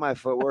yet. saw my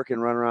footwork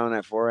and run around on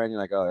that forehand,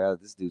 you're like, oh yeah,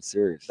 this dude's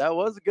serious. That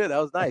was good. That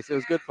was nice. It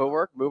was good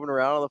footwork, moving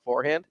around on the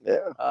forehand.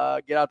 Yeah.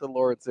 Get out to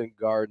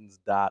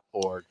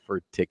LauritsenGardens.org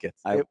for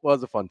tickets. It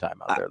was a fun time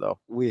out there, though.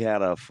 We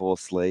had a full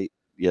slate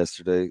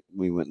yesterday.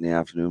 We went in the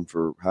afternoon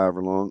for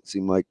however long. It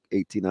seemed like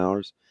 18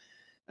 hours.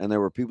 And there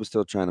were people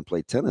still trying to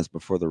play tennis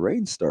before the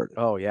rain started.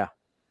 Oh, yeah.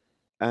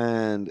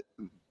 And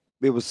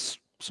it was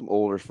some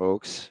older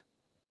folks.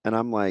 And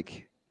I'm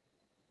like,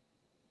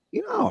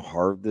 you know how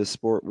hard this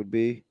sport would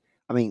be?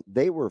 I mean,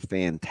 they were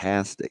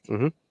fantastic.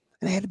 Mm-hmm. And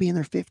they had to be in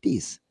their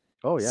 50s.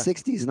 Oh, yeah.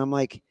 60s. And I'm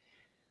like,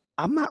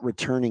 I'm not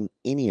returning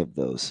any of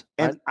those.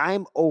 And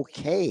I'm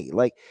okay.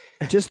 Like,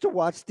 just to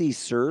watch these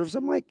serves,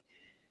 I'm like,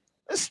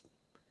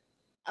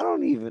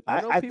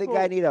 I think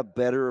I need a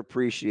better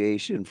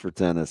appreciation for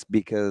tennis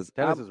because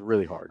tennis is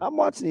really hard. I'm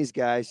watching these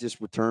guys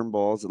just return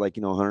balls at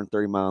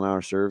 130 mile an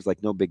hour serves,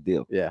 like no big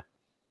deal. Yeah.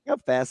 You know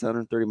how fast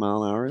 130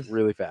 mile an hour is?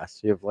 Really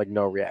fast. You have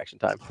no reaction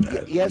time.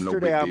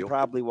 Yesterday, I'm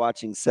probably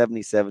watching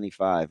 70,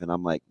 75, and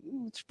I'm like,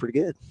 it's pretty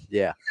good.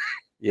 Yeah.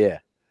 Yeah.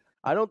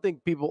 I don't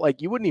think people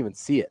you wouldn't even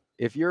see it.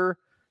 If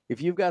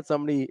you've got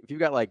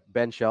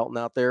Ben Shelton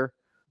out there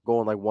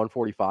going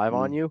 145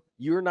 on you,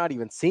 you're not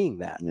even seeing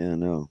that. Yeah,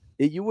 no.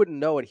 You wouldn't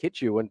know it hit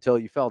you until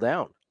you fell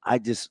down. I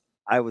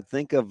would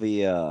think of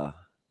the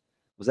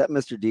was that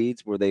Mr.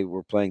 Deeds where they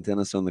were playing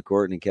tennis on the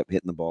court and he kept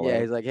hitting the ball? Yeah,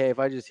 out? he's like, hey, if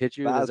I just hit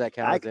you, does that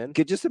count as in? I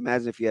could just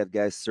imagine if you had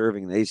guys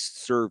serving and they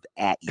served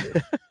at you.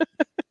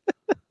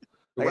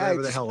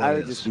 Whatever the hell I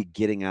would just be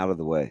getting out of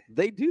the way.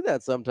 They do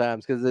that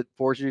sometimes because it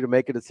forces you to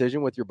make a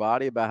decision with your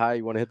body about how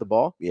you want to hit the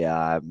ball. Yeah,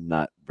 I'm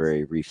not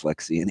very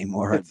reflexy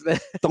anymore.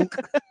 Dunk,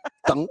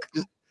 dunk,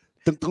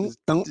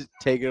 just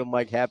taking them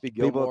like Happy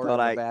Gilmore in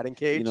the batting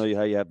cage. You know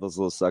how you have those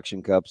little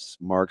suction cups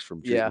marks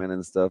from treatment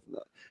and stuff.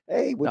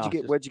 Hey, where'd you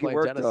get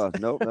worked on?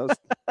 No,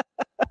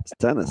 it's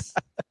tennis.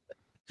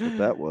 That's what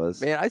that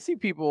was. Man, I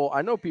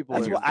know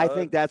people. I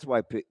think that's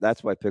why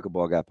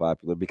pickleball got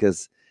popular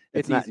because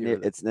it's not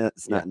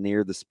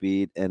near the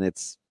speed and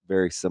it's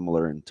very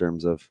similar in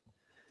terms of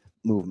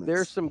movements.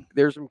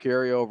 There's some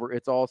carryover.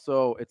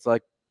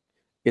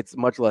 It's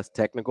much less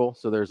technical,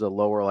 so there's a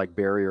lower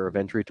barrier of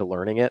entry to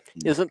learning it.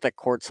 Isn't the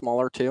court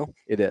smaller too?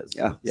 It is.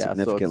 Yeah,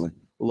 significantly. So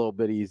it's a little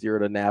bit easier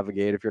to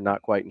navigate if you're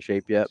not quite in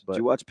shape yet. But did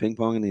you watch ping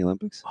pong in the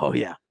Olympics? Oh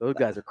yeah, those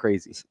guys are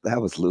crazy.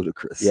 That was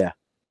ludicrous. Yeah,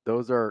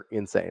 those are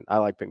insane. I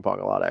like ping pong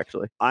a lot,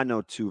 actually. I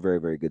know two very,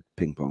 very good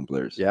ping pong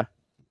players. Yeah,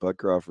 Bud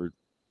Crawford,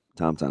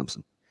 Tom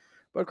Thompson.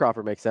 Bud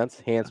Crawford makes sense.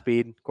 Hand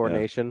speed,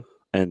 coordination.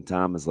 Yeah. And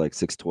Tom is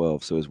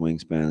 6'12", so his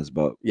wingspan is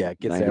about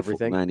gets 94,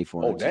 everything.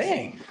 94 inches.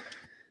 Dang.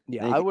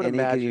 Yeah, I would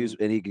imagine.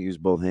 He can use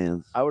both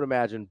hands. I would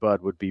imagine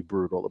Bud would be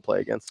brutal to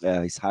play against.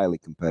 Yeah, he's highly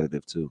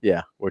competitive too.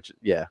 Yeah,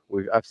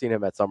 I've seen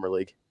him at Summer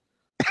League.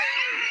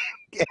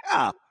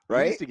 Yeah,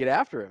 right. He used to get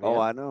after him. Oh,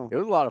 man. I know. It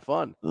was a lot of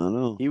fun. I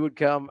know. He would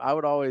come.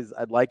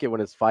 I'd like it when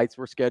his fights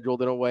were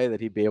scheduled in a way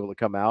that he'd be able to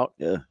come out.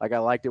 Yeah. I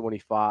liked it when he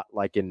fought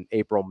in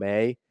April,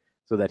 May,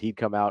 so that he'd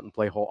come out and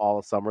play all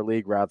of Summer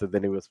League rather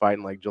than he was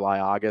fighting July,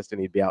 August,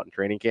 and he'd be out in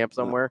training camp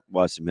somewhere.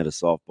 Watched him hit a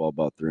softball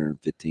about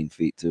 315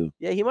 feet too.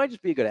 Yeah, he might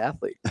just be a good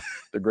athlete.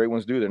 The great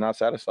ones do. They're not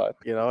satisfied.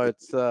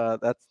 It's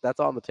that's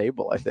on the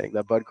table. I think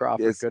that Bud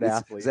Crawford, good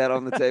athlete. Is that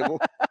on the table?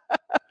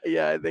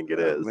 Yeah, I think it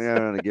is. Man,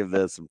 I'm gonna give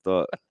that some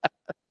thought.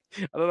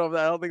 I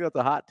don't think that's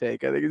a hot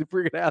take. I think he's a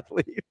pretty good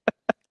athlete.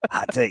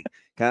 Hot take.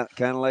 Kind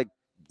of like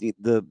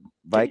the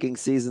Viking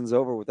season's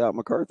over without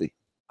McCarthy.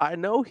 I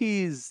know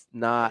he's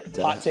not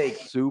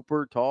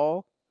super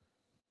tall,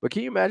 but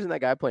can you imagine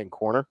that guy playing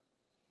corner?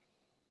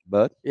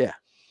 Bud? Yeah.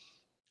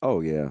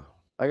 Oh, yeah.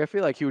 I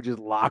feel like he would just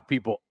lock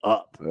people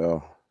up.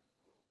 Oh,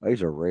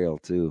 he's a rail,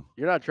 too.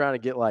 You're not trying to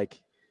get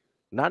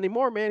not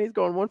anymore, man. He's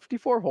going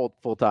 154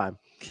 full time.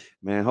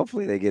 Man,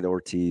 hopefully they get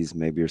Ortiz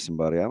maybe or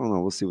somebody. I don't know.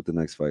 We'll see what the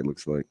next fight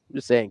looks like. I'm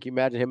just saying, can you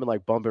imagine him in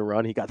bump and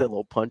run? He got that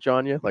little punch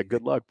on you.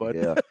 Good luck, bud.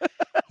 Yeah.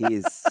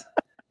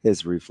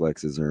 His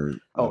reflexes are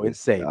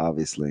insane.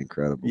 Obviously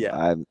incredible. Yeah.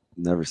 I've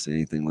never seen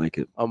anything like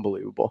it.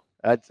 Unbelievable.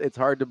 It's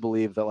hard to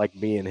believe that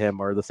me and him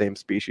are the same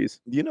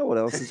species. You know what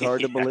else is hard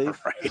to believe?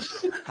 Right.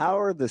 How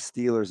are the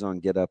Steelers on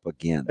Get Up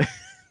Again?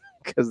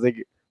 Because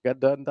they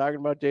got done talking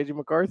about J.J.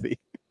 McCarthy.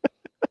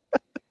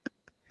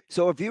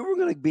 So if you were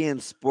going to be in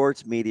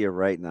sports media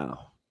right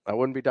now, I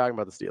wouldn't be talking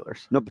about the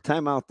Steelers. No, but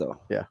time out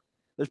though. Yeah.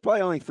 There's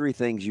probably only 3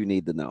 things you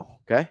need to know.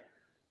 Okay.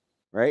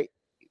 Right?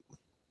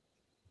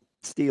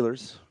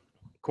 Steelers.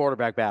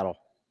 Quarterback battle.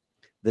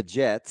 The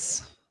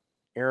Jets.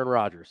 Aaron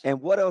Rodgers.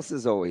 And what else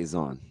is always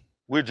on?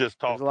 We're just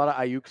talking. There's a lot of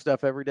Ayuk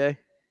stuff every day.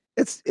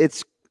 It's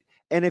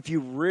and if you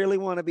really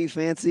want to be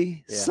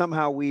fancy,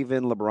 somehow weave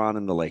in LeBron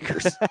and the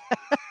Lakers.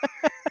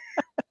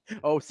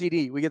 Oh,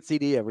 CD. We get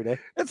CD every day.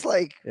 It's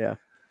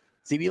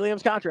CD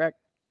Lamb's contract.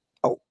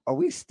 Oh, are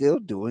we still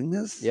doing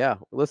this? Yeah.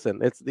 Listen,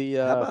 it's the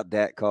how about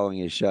Dak calling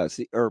his shot?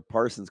 Or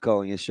Parsons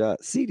calling his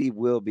shot? CD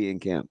will be in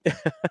camp.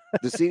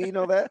 Does CD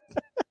know that?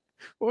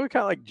 Well, we're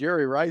kind of like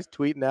Jerry Rice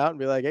tweeting out and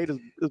be like, hey, does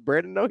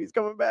Brandon know he's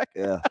coming back?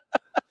 Yeah.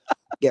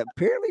 Yeah,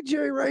 apparently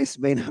Jerry Rice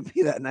may not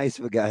be that nice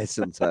of a guy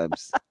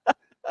sometimes.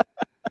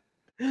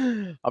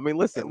 I mean,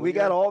 listen, we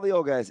got all the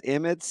old guys.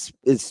 Emmett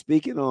is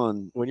speaking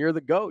on when you're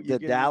the GOAT.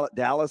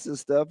 Dallas and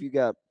stuff. You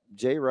got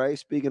Jay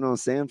Rice speaking on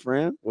San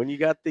Fran. When you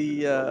got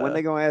the when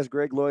they gonna ask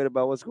Greg Lloyd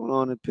about what's going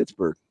on in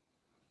Pittsburgh?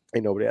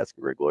 Ain't nobody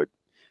asking Greg Lloyd.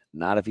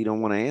 Not if you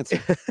don't want to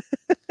answer.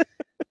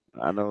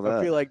 I know that.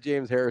 I feel like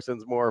James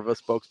Harrison's more of a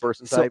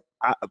spokesperson type.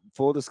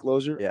 Full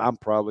disclosure, I'm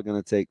probably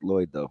going to take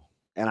Lloyd though,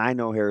 and I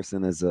know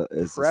Harrison is a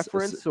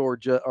preference or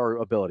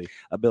ability.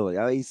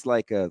 Ability. He's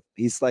like a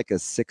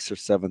 6th or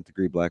 7th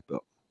degree black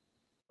belt.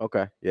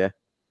 Okay, yeah.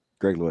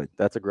 Greg Lloyd.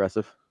 That's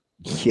aggressive.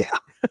 Yeah.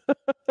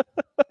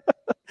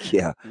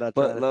 Yeah. Not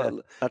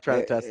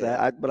trying to test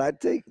that. But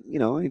I'd take,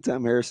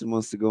 anytime Harrison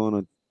wants to go in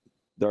a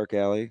dark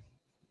alley.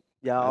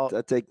 Yeah, I'll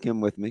take him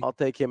with me. I'll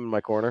take him in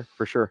my corner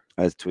for sure.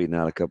 I was tweeting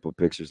out a couple of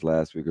pictures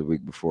last week or the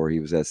week before.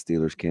 He was at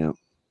Steelers camp,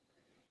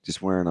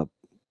 just wearing a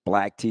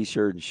black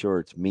T-shirt and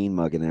shorts, mean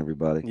mugging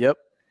everybody. Yep.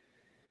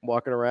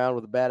 Walking around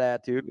with a bad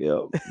attitude.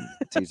 Yep.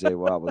 TJ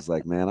Watt was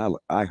like, man,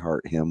 I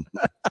heart him.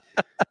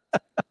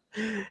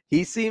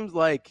 He seems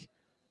like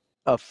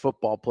a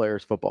football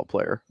player's football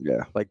player.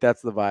 Yeah. Like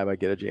that's the vibe I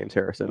get of James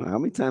Harrison. How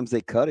many times they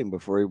cut him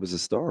before he was a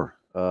star?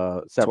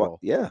 Several.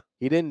 Yeah.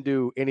 He didn't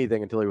do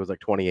anything until he was like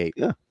 28.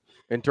 Yeah.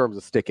 In terms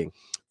of sticking.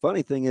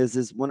 Funny thing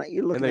is when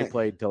you're looking and then he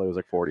played until he was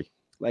like 40.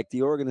 Like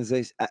the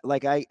organization,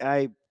 like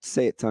I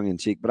say it tongue in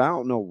cheek, but I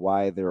don't know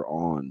why they're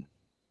on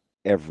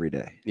every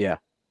day. Yeah.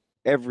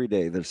 Every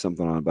day there's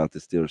something on about the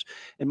Steelers.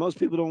 And most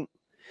people don't.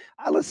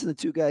 I listened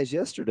to two guys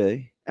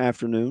yesterday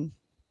afternoon,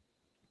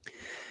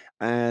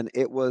 and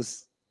it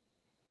was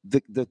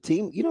the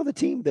team, the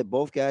team that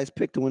both guys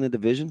picked to win a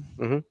division?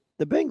 Mm-hmm.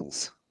 The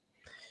Bengals.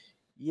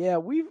 Yeah,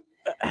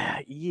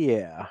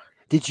 yeah.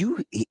 Did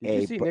you see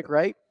Nick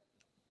Wright?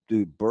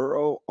 Dude,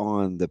 Burrow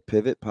on the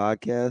Pivot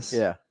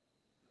podcast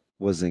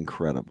was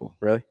incredible.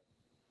 Really?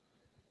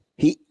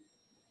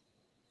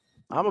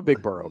 I'm a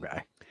big Burrow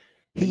guy.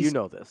 You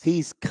know this.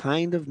 He's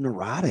kind of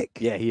neurotic.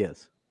 Yeah, he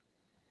is.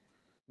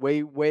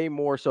 Way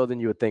more so than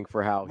you would think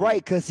for how.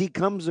 Right, because he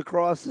comes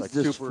across as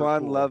just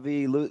fun, cool.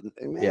 lovey. Man.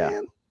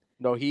 Yeah.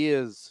 No, he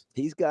is.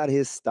 He's got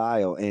his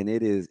style, and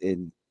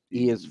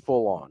he is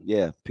full on.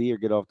 Yeah, pee or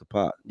get off the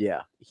pot.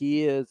 Yeah,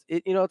 he is.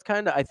 It's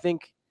kind of, I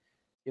think,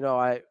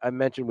 I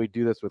mentioned we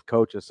do this with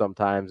coaches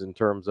sometimes in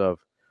terms of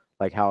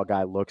like how a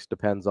guy looks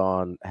depends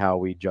on how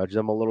we judge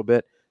them a little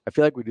bit. I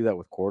feel like we do that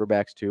with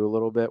quarterbacks too a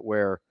little bit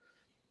where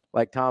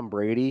like Tom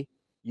Brady,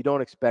 you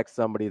don't expect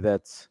somebody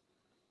that's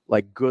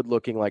like good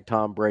looking like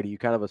Tom Brady. You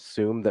kind of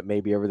assume that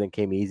maybe everything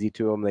came easy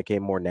to him. They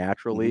came more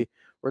naturally.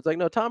 Where it's like,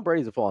 no, Tom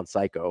Brady's a full-on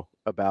psycho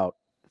about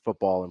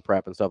football and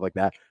prep and stuff like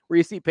that. Where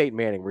you see Peyton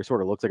Manning, where he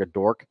sort of looks like a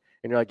dork,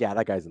 and you're like, yeah,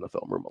 that guy's in the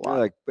film room a lot.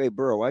 You're like, hey,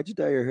 Burrow, why'd you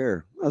dye your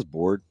hair? I was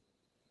bored.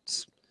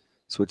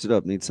 Switch it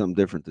up. Need something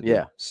different to do.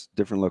 Yeah.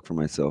 Different look for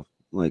myself.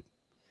 Like,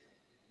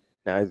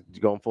 now he's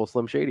going full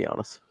Slim Shady on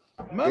us.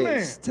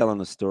 He's telling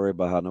a story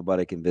about how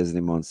nobody can visit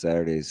him on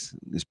Saturdays.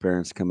 His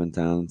parents come in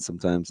town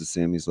sometimes to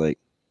see him. He's like,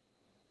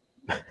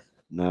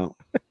 no.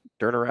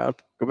 Turn around.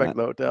 Go back to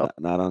the hotel.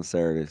 Not on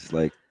Saturdays.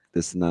 Like,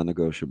 this is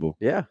non-negotiable.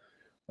 Yeah.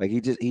 Like,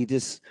 he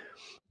just,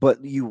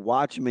 but you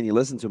watch him and you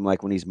listen to him,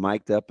 like when he's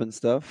mic'd up and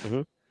stuff.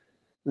 Mm-hmm.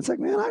 It's like,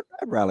 man, I'd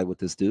rally with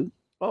this dude.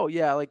 Oh,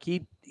 yeah. Like,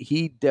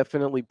 he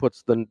definitely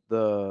puts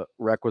the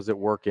requisite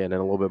work in and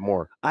a little bit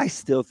more. I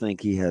still think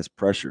he has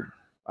pressure.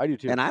 I do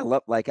too. And I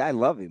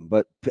love him,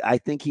 but I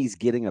think he's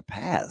getting a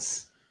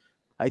pass.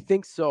 I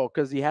think so,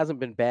 because he hasn't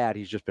been bad.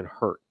 He's just been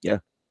hurt. Yeah.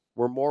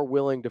 We're more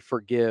willing to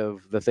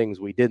forgive the things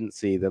we didn't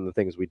see than the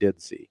things we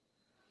did see.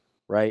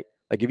 Right?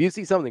 Like, if you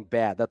see something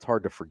bad, that's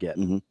hard to forget.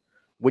 Mm-hmm.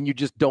 When you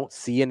just don't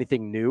see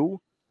anything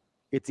new,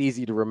 it's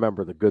easy to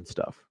remember the good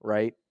stuff,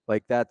 right?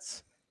 Like,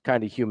 that's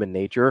kind of human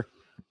nature.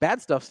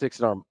 Bad stuff sticks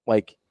in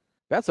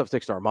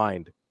our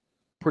mind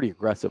pretty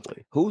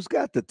aggressively. Who's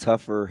got the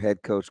tougher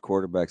head coach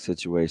quarterback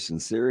situation,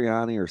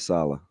 Sirianni or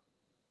Saleh?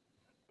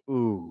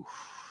 Ooh.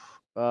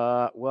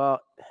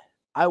 Well,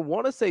 I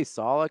want to say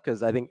Saleh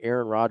because I think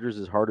Aaron Rodgers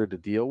is harder to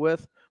deal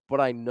with,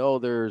 but I know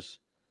there's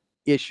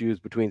issues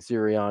between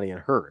Sirianni and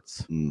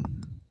Hurts.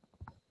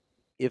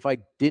 If I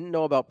didn't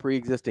know about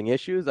pre-existing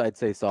issues, I'd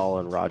say Saleh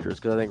and Rodgers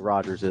because I think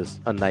Rodgers is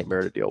a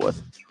nightmare to deal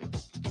with.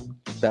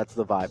 That's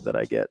the vibe that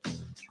I get.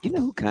 You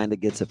know who kind of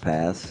gets a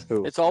pass?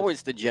 Who? It's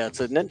always the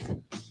Jets, isn't it?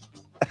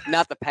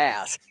 Not the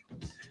pass.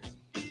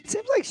 It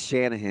seems like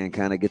Shanahan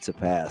kind of gets a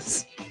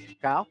pass.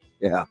 Kyle?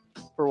 Yeah.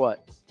 For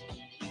what?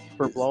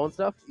 For blowing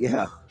stuff?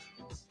 Yeah.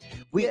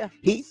 It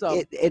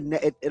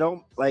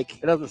don't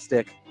like it doesn't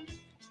stick.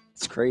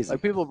 It's crazy.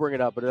 Like people bring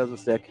it up, but it doesn't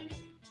stick.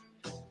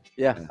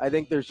 Yeah. I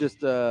think there's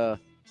just I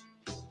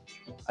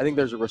think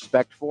there's a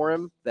respect for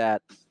him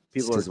that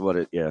people is what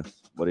he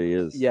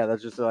is. Yeah,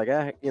 that's just like,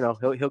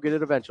 he'll get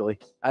it eventually.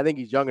 I think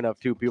he's young enough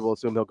too. People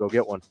assume he'll go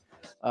get one.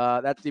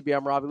 That's DB.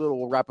 I'm Ravi Lulla.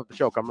 We'll wrap up the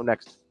show. Coming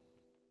next.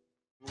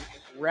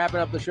 Wrapping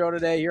up the show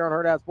today here on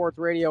Hurrdat Sports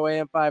Radio,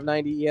 AM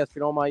 590,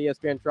 ESPN Omaha,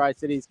 ESPN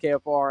Tri-Cities,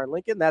 KFR, and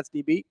Lincoln. That's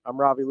DB. I'm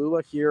Ravi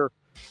Lulla here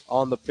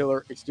on the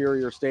Pillar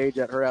Exterior stage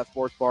at Hurrdat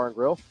Sports Bar and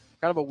Grill.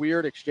 Kind of a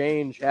weird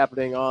exchange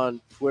happening on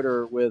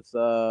Twitter with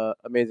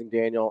Amazing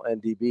Daniel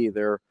and DB.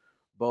 They're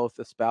both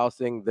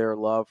espousing their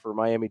love for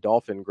Miami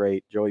Dolphin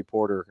great Joey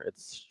Porter.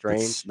 It's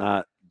strange. It's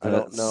not. I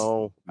don't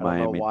know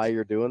why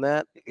you're doing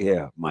that.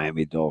 Yeah,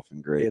 Miami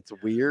Dolphin great. It's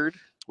weird.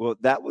 Well,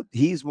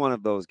 he's one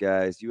of those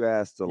guys. You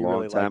asked a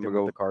long time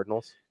ago. With the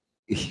Cardinals.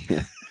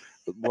 Yeah.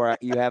 Where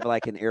you have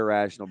like an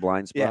irrational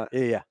blind spot.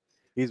 Yeah.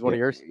 He's one of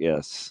yours.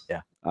 Yes.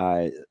 Yeah.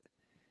 I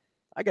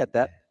get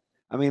that.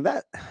 I mean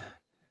that.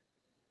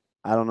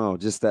 I don't know,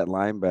 just that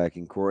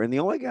linebacking core, and the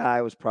only guy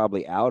I was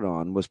probably out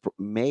on was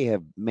may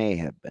have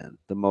been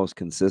the most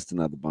consistent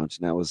of the bunch,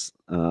 and that was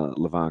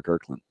Levon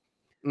Kirkland.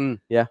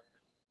 Yeah,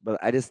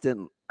 but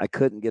I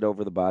couldn't get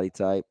over the body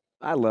type.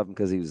 I love him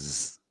because he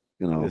was,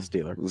 a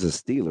Steeler. He was a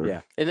Steeler.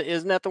 Yeah,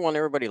 isn't that the one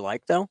everybody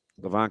liked though?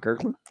 Levon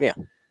Kirkland. Yeah,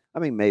 I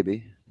mean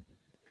maybe.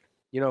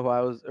 You know who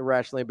I was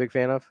irrationally a big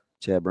fan of?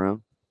 Chad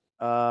Brown.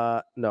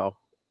 No,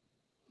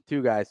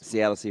 two guys.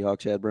 Seattle Seahawk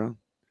Chad Brown.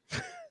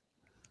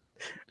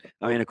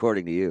 I mean,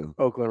 according to you.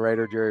 Oakland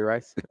Raider Jerry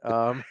Rice.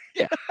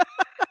 Yeah.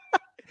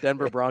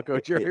 Denver Bronco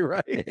Jerry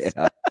Rice.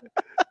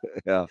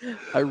 Yeah.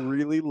 I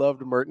really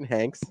loved Merton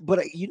Hanks.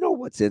 But you know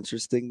what's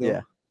interesting though?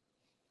 Yeah.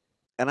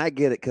 And I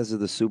get it because of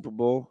the Super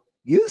Bowl.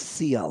 You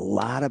see a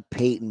lot of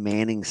Peyton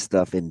Manning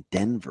stuff in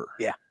Denver.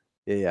 Yeah.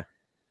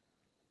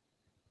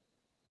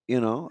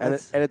 And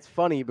it's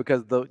funny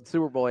because the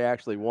Super Bowl he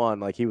actually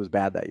won, like he was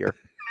bad that year.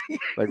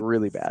 Like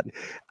really bad.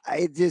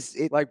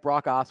 Like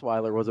Brock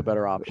Osweiler was a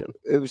better option.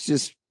 It was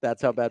just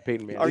that's how bad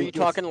Peyton Manning. Are you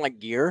talking like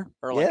gear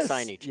or like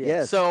signage?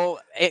 Yes. So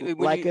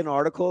in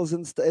articles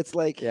and stuff, it's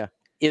like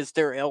is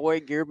there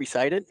Elway gear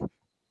beside it?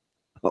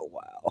 Oh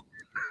wow!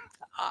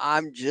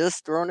 I'm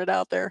just throwing it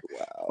out there.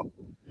 Wow!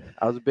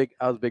 I was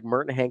a big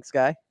Merton Hanks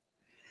guy.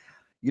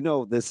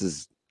 This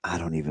is I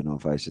don't even know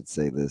if I should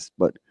say this,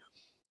 but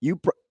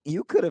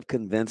you could have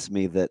convinced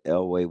me that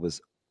Elway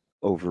was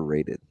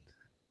overrated.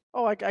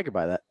 Oh, I could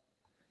buy that.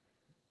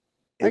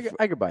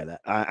 I could buy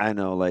that. I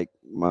know, like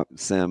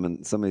Sam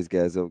and some of these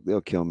guys,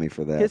 they'll kill me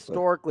for that.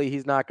 Historically,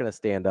 he's not going to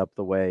stand up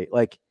the way.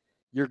 Like,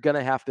 you're going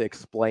to have to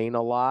explain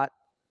a lot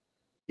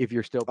if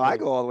you're still. I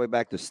go all the way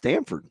back to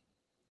Stanford.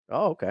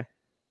 Oh, okay.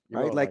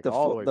 Right, like the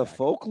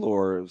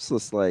folklore. It's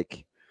just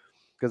like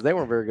because they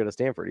weren't very good at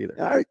Stanford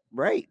either.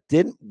 Right,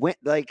 didn't win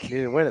He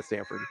didn't win at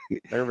Stanford.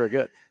 They were very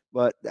good.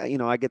 But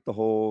I get the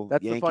whole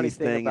Yankees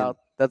thing.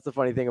 That's the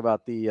funny thing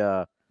about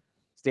the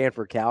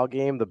Stanford Cal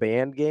game, the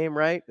band game,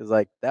 right? Is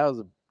like that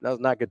was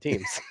not good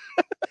teams.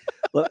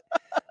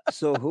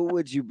 So who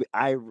would you be?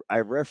 I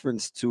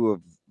referenced two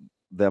of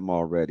them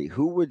already.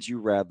 Who would you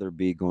rather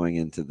be going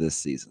into this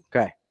season?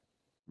 Okay.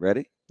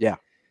 Ready? Yeah.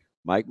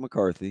 Mike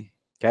McCarthy.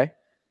 Okay.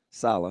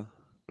 Saleh.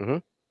 Mm-hmm.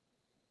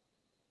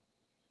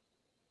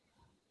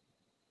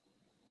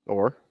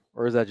 Or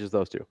is that just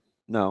those two?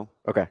 No.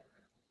 Okay.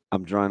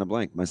 I'm drawing a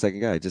blank. My second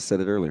guy. I just said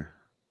it earlier.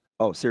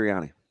 Oh,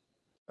 Sirianni.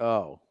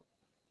 Oh.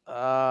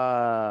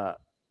 My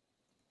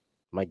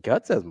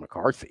gut says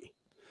McCarthy.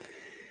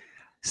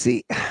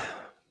 See,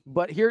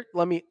 but here,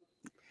 you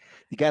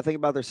gotta think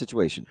about their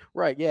situation.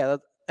 Right. Yeah.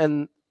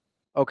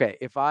 Okay.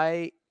 If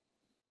I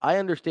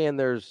understand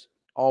there's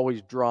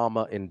always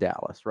drama in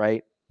Dallas,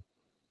 right?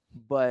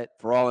 But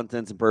for all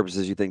intents and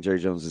purposes, you think Jerry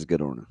Jones is a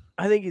good owner?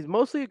 I think he's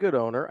mostly a good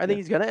owner. I think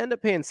he's going to end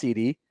up paying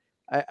CD.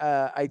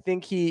 I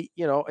think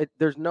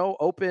there's no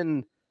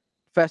open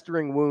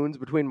festering wounds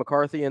between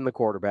McCarthy and the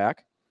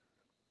quarterback.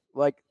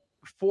 Like,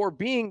 for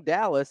being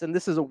Dallas, and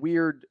this is a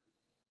weird,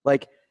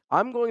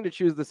 I'm going to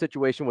choose the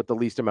situation with the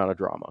least amount of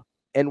drama.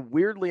 And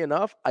weirdly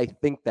enough, I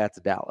think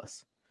that's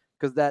Dallas.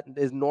 Because that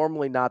is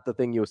normally not the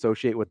thing you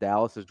associate with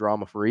Dallas as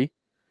drama-free.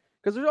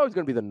 Because there's always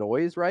going to be the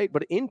noise, right?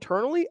 But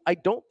internally, I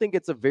don't think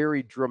it's a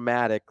very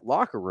dramatic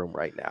locker room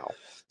right now.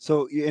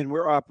 So, and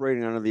we're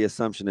operating under the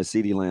assumption that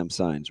CeeDee Lamb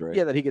signs, right?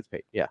 Yeah, that he gets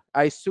paid. Yeah,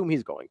 I assume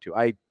he's going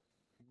to.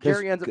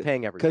 Gary ends up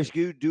paying everything. Because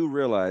you do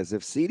realize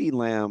if CeeDee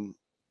Lamb,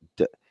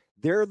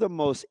 they're the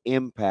most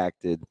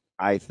impacted,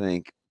 I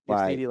think,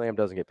 by if CeeDee Lamb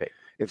doesn't get paid.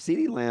 If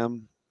CeeDee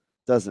Lamb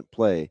doesn't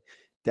play,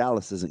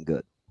 Dallas isn't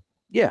good.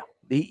 Yeah,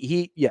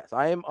 yes,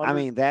 I am. I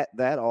mean that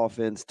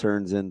offense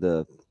turns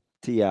into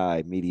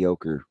TI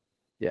mediocre.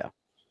 Yeah,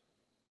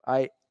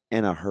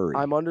 in a hurry.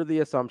 I'm under the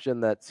assumption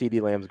that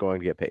CeeDee Lamb's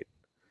going to get paid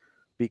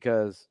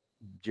because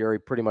Jerry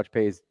pretty much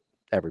pays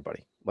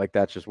everybody. Like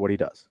that's just what he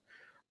does.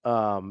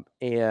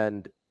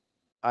 And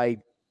I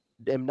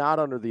am not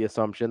under the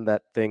assumption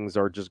that things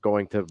are just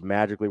going to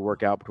magically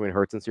work out between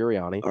Hurts and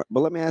Sirianni. Right,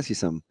 but let me ask you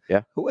something.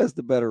 Yeah. Who has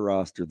the better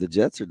roster, the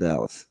Jets or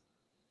Dallas?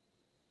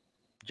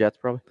 Jets,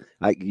 probably.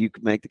 You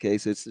could make the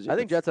case it's the Jets. I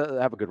think Jets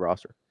have a good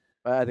roster.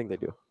 I think they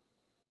do.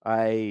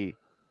 I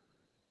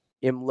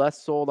am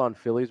less sold on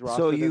Philly's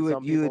roster than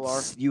some people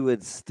are. You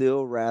would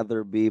still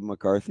rather be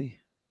McCarthy?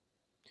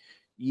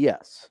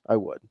 Yes, I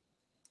would.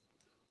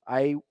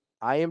 I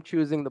am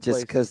choosing the place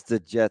just because the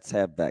Jets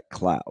have that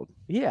cloud.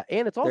 Yeah,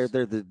 and it's also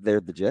they're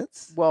the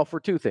Jets. Well, for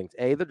two things: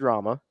 A, the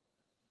drama.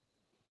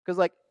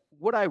 Because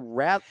would I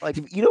rather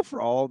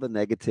for all the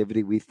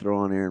negativity we throw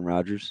on Aaron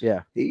Rodgers?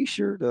 Yeah, he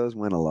sure does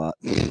win a lot.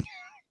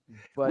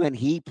 But when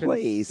he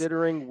plays,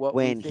 considering what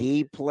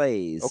he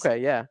plays, okay,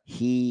 yeah,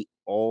 he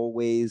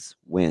always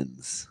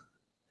wins.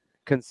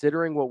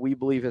 Considering what we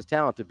believe his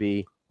talent to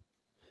be,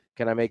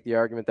 can I make the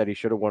argument that he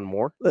should have won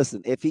more?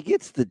 Listen, if he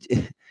gets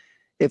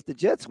if the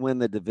Jets win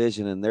the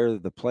division and they're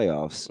the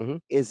playoffs, mm-hmm.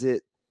 is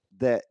it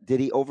that did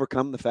he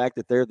overcome the fact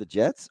that they're the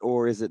Jets,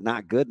 or is it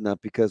not good enough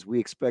because we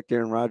expect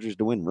Aaron Rodgers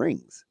to win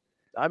rings?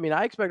 I mean,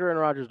 I expect Aaron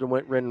Rodgers to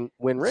win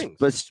rings.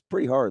 But it's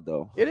pretty hard,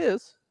 though. It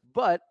is.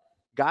 But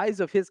guys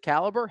of his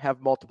caliber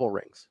have multiple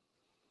rings.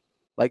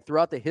 Like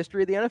throughout the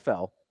history of the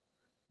NFL,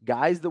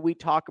 guys that we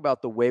talk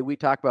about the way we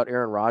talk about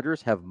Aaron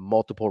Rodgers have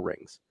multiple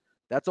rings.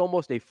 That's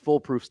almost a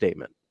foolproof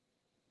statement.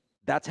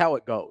 That's how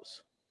it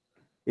goes.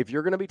 If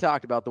you're going to be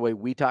talked about the way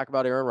we talk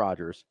about Aaron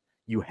Rodgers,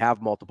 you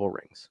have multiple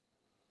rings.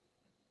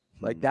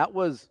 Like that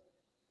was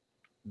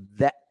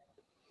that.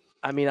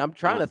 I mean, I'm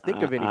trying to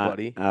think of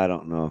anybody. I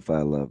don't know if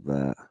I love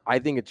that. I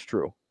think it's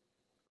true.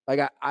 Like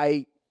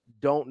I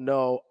don't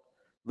know.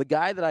 The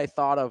guy that I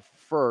thought of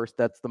first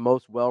that's the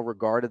most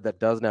well-regarded that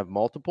doesn't have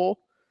multiple,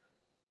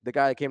 the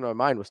guy that came to my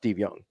mind was Steve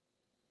Young.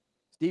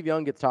 Steve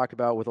Young gets talked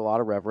about with a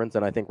lot of reverence,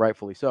 and I think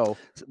rightfully so.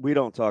 We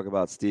don't talk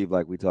about Steve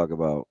like we talk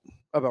about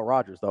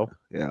Rodgers, though.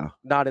 Yeah.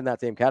 Not in that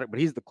same category, but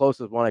he's the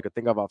closest one I could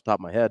think of off the top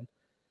of my head.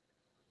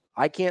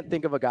 I can't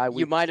think of a guy.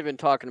 You might have been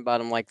talking about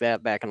him like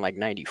that back in like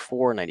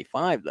 94,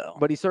 95, though.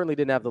 But he certainly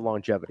didn't have the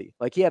longevity.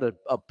 Like he had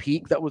a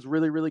peak that was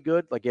really, really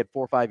good. Like he had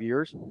 4 or 5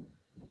 years.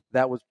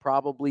 That was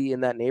probably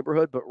in that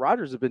neighborhood. But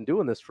Rodgers has been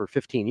doing this for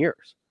 15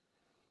 years.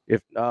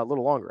 If a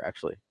little longer,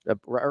 actually.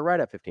 Right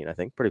at 15, I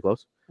think. Pretty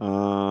close.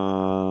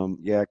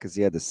 Yeah, because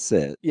he had to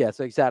sit. Yeah,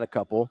 so he's had a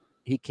couple.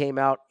 He came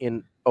out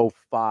in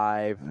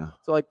 05. Yeah.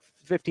 So like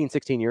 15,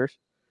 16 years.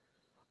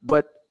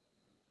 But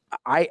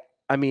I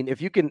mean, if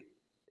you can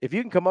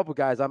come up with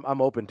guys,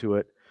 I'm open to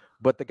it.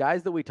 But the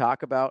guys that we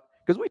talk about,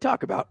 because we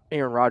talk about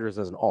Aaron Rodgers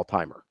as an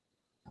all-timer.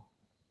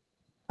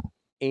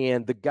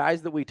 And the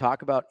guys that we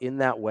talk about in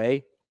that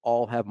way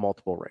all have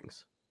multiple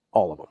rings.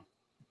 All of them.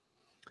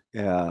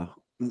 Yeah.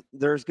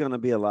 There's going to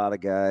be a lot of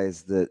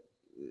guys that,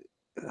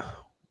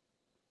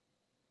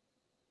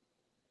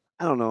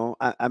 I don't know.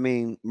 I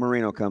mean,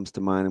 Marino comes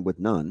to mind with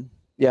none.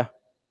 Yeah.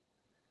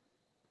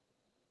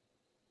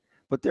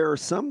 But there are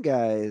some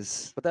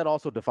guys. But that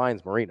also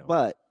defines Marino.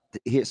 But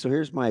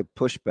here's my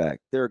pushback.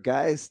 There are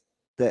guys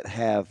that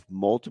have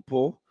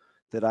multiple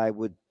that I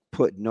would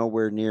put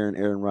nowhere near an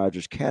Aaron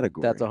Rodgers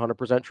category. That's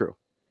 100% true.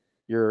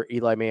 Your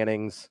Eli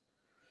Mannings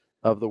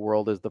of the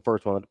world is the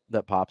first one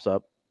that pops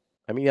up.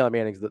 I mean, Eli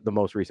Manning's the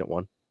most recent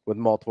one with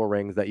multiple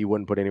rings that you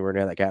wouldn't put anywhere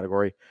near that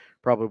category.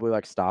 Probably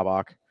like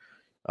Staubach.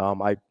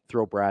 I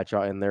throw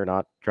Bradshaw in there,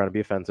 not trying to be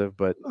offensive,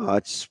 but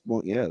that's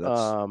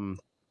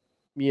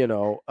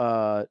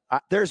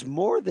there's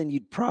more than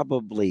you'd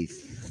probably.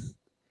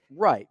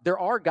 Right. There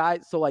are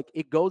guys. So like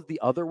it goes the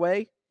other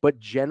way, but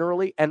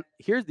generally, and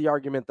here's the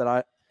argument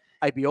that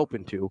I'd be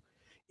open to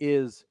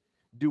is,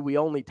 do we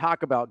only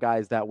talk about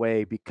guys that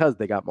way because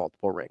they got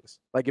multiple rings?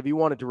 Like if you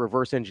wanted to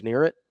reverse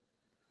engineer it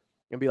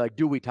and be like,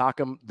 do we talk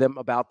them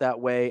about that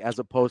way as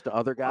opposed to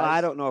other guys?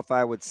 I don't know if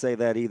I would say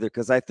that either,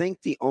 because I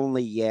think the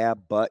only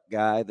but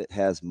guy that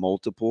has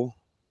multiple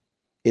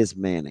is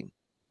Manning.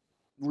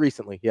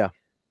 Recently, yeah.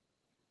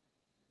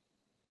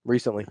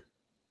 Recently.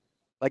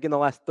 Like in the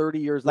last 30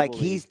 years. Like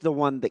he's the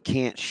one that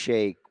can't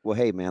shake, well,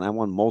 hey, man, I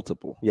won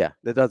multiple. Yeah,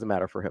 that doesn't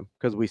matter for him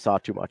because we saw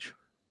too much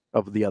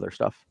of the other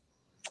stuff.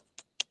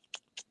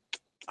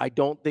 I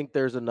don't think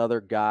there's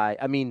another guy.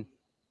 I mean,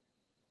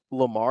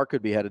 Lamar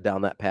could be headed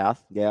down that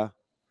path. Yeah.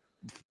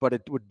 But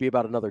it would be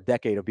about another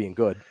decade of being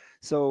good.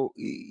 So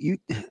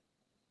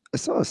I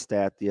saw a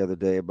stat the other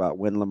day about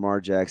when Lamar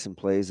Jackson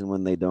plays and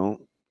when they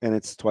don't, and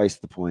it's twice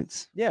the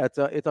points. Yeah,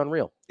 it's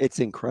unreal. It's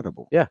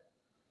incredible. Yeah.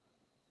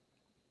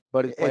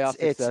 But his playoff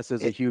success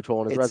is a huge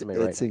hole in his resume,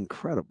 right? It's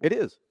incredible. It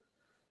is.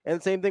 And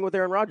the same thing with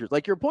Aaron Rodgers.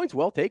 Like, your point's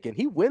well taken.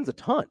 He wins a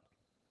ton.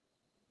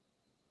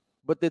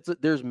 But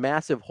there's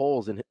massive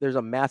holes, and there's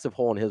a massive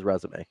hole in his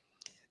resume.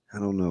 I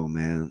don't know,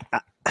 man.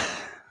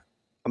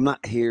 I'm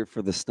not here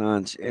for the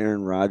staunch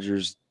Aaron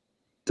Rodgers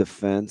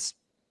defense,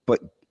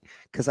 but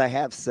because I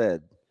have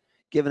said,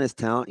 given his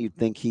talent, you'd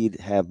think he'd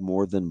have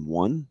more than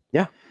one.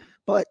 Yeah.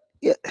 But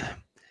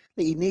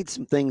he needs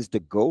some things to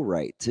go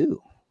right,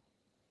 too.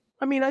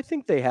 I mean, I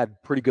think they had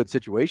pretty good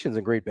situations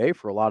in Green Bay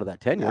for a lot of that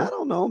tenure. I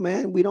don't know,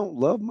 man. We don't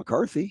love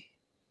McCarthy.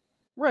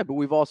 Right, but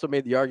we've also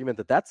made the argument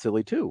that that's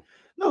silly, too.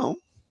 No.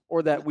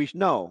 Or that we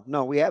No,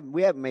 we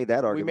haven't made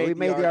that argument. We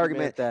made the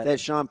argument that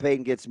Sean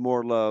Payton gets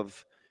more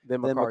love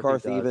than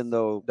McCarthy, even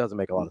though doesn't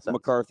make a lot of sense.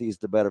 McCarthy is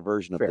the better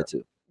version of the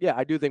two. Yeah,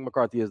 I do think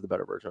McCarthy is the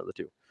better version of the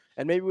two.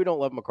 And maybe we don't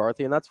love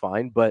McCarthy, and that's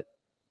fine, but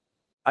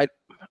I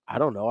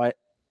don't know. I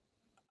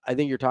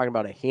think you're talking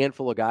about a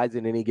handful of guys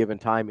in any given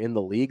time in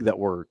the league that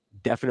were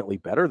definitely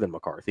better than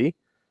McCarthy.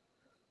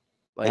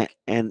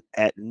 And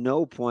at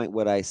no point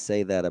would I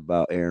say that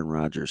about Aaron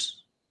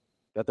Rodgers.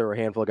 That there were a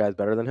handful of guys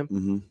better than him?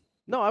 Mm-hmm.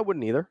 No, I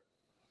wouldn't either.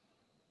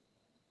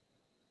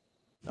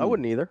 I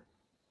wouldn't either.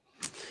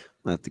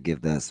 I have to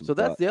give that some. So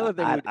that's the other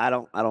thing. I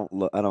don't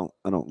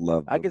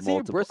love. I can see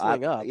you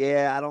bristling up.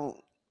 Yeah, I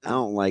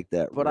don't like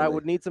that. But really. I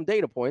would need some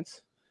data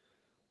points.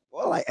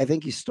 Well, I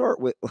think you start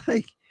with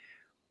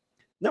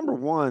number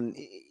one.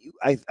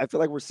 I feel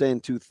like we're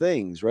saying two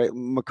things, right?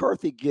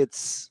 McCarthy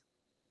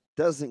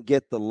doesn't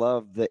get the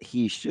love that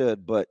he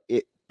should, but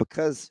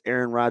because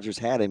Aaron Rodgers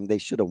had him,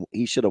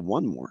 he should have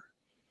won more.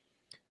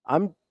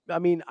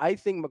 I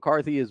think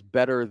McCarthy is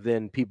better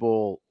than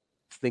people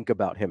think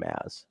about him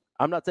as.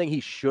 I'm not saying he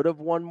should have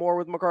won more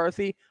with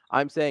McCarthy.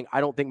 I'm saying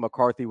I don't think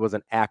McCarthy was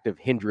an active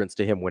hindrance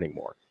to him winning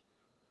more.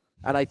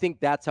 And I think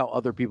that's how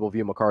other people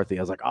view McCarthy.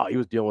 I was like, oh, he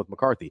was dealing with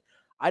McCarthy.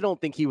 I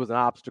don't think he was an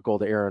obstacle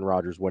to Aaron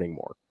Rodgers winning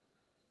more.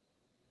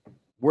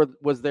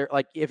 Was there,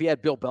 like, if he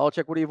had Bill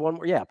Belichick, would he have won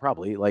more? Yeah,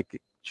 probably. Like,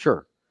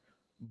 sure.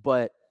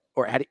 But,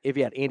 if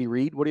he had Andy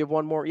Reid, would he have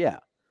won more? Yeah.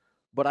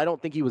 But I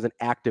don't think he was an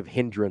active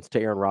hindrance to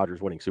Aaron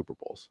Rodgers winning Super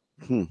Bowls.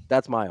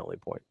 That's my only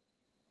point.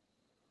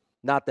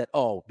 Not that,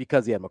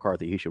 because he had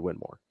McCarthy, he should win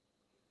more.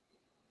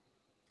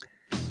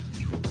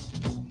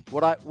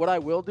 What I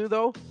will do,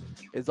 though,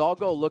 is I'll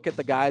go look at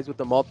the guys with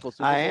the multiple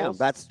Super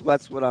Bowls. I am.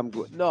 That's what I'm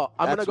going. No,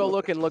 I'm gonna go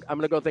look. I'm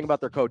gonna go think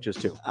about their coaches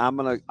too. I'm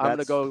gonna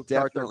go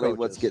chart their coaches.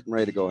 What's getting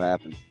ready to go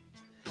happen?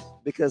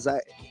 Because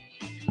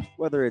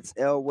whether it's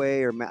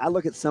Elway or I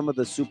look at some of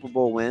the Super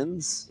Bowl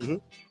wins,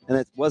 and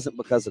it wasn't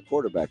because of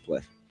quarterback play.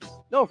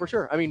 No, for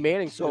sure. I mean,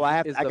 Manning. So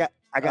I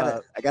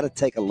gotta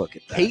take a look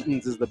at that.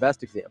 Peyton's is the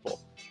best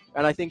example,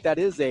 and I think that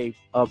is a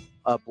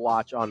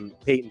blotch on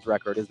Peyton's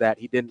record is that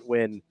he didn't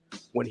win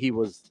when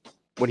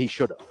he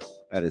should have.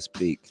 At his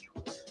peak.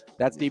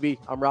 That's DB.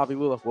 I'm Ravi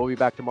Lulla. We'll be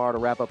back tomorrow to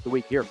wrap up the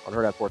week here on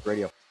Hurrdat Sports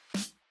Radio.